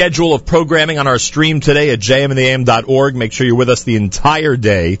 Great schedule of programming on our stream today at jmintheam.org. Make sure you're with us the entire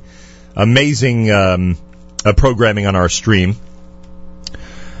day. Amazing programming on our stream.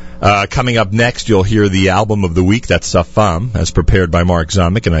 Coming up next, you'll hear the album of the week. That's Safam, as prepared by Mark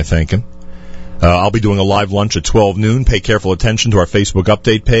Zamek, and I thank him. I'll be doing a live lunch at 12 noon. Pay careful attention to our Facebook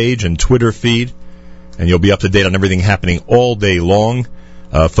update page and Twitter feed, and you'll be up to date on everything happening all day long.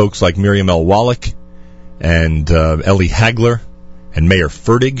 Folks like Miriam L. Wallach and Ellie Hagler and Mayor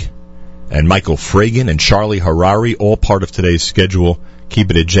Fertig and Michael Fragan and Charlie Harari, all part of today's schedule. Keep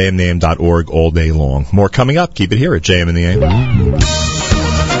it at jmintheam.org all day long. More coming up. Keep it here at JM in the AM.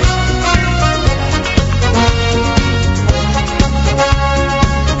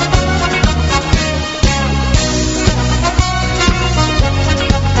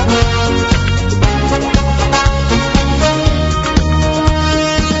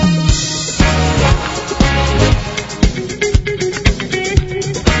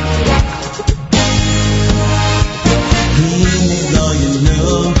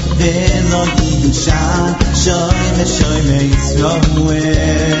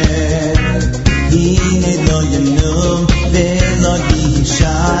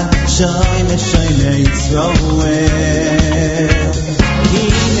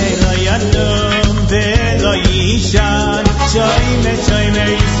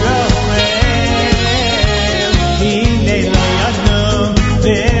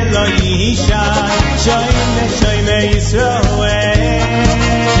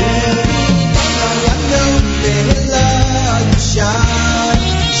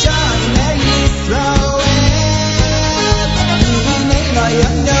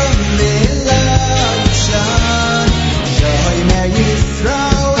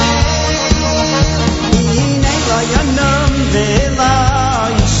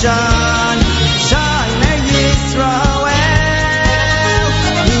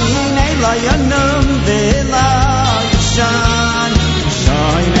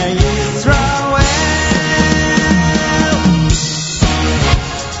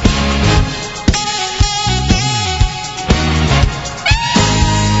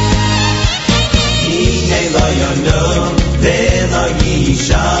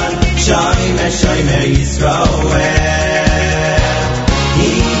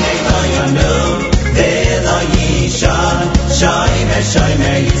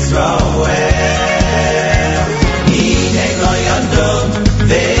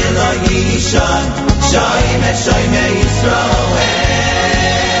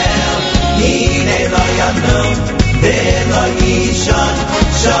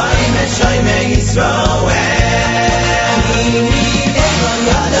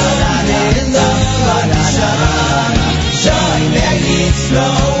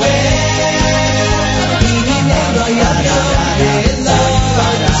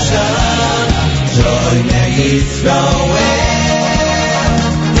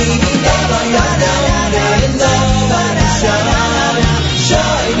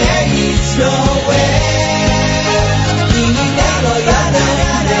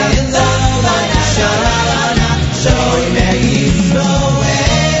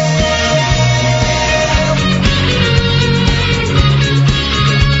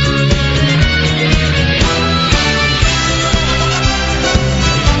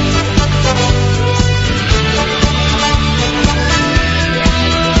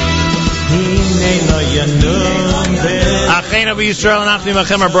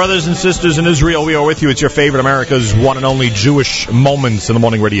 Our brothers and sisters in Israel, we are with you. It's your favorite America's one and only Jewish Moments in the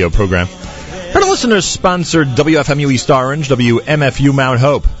Morning radio program. Heard a listener-sponsored WFMU East Orange, WMFU Mount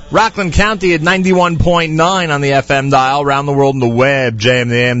Hope. Rockland County at 91.9 on the FM dial, around the world on the web,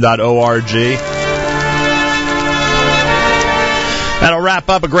 jmam.org. That'll wrap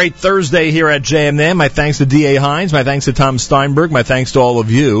up a great Thursday here at JMN. My thanks to D.A. Hynes. My thanks to Tom Steinberg. My thanks to all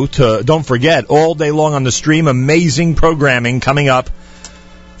of you. Don't forget, all day long on the stream, amazing programming coming up.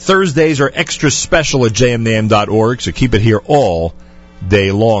 Thursdays are extra special at jmnam.org, so keep it here all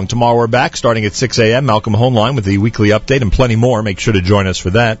day long. Tomorrow we're back starting at 6 a.m. Malcolm Hoenlein with the weekly update and plenty more. Make sure to join us for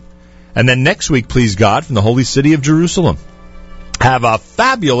that. And then next week, please God, from the holy city of Jerusalem. Have a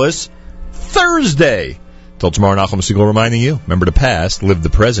fabulous Thursday. Till tomorrow, Nachum Segal reminding you, remember the past, live the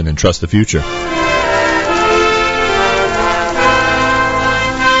present, and trust the future.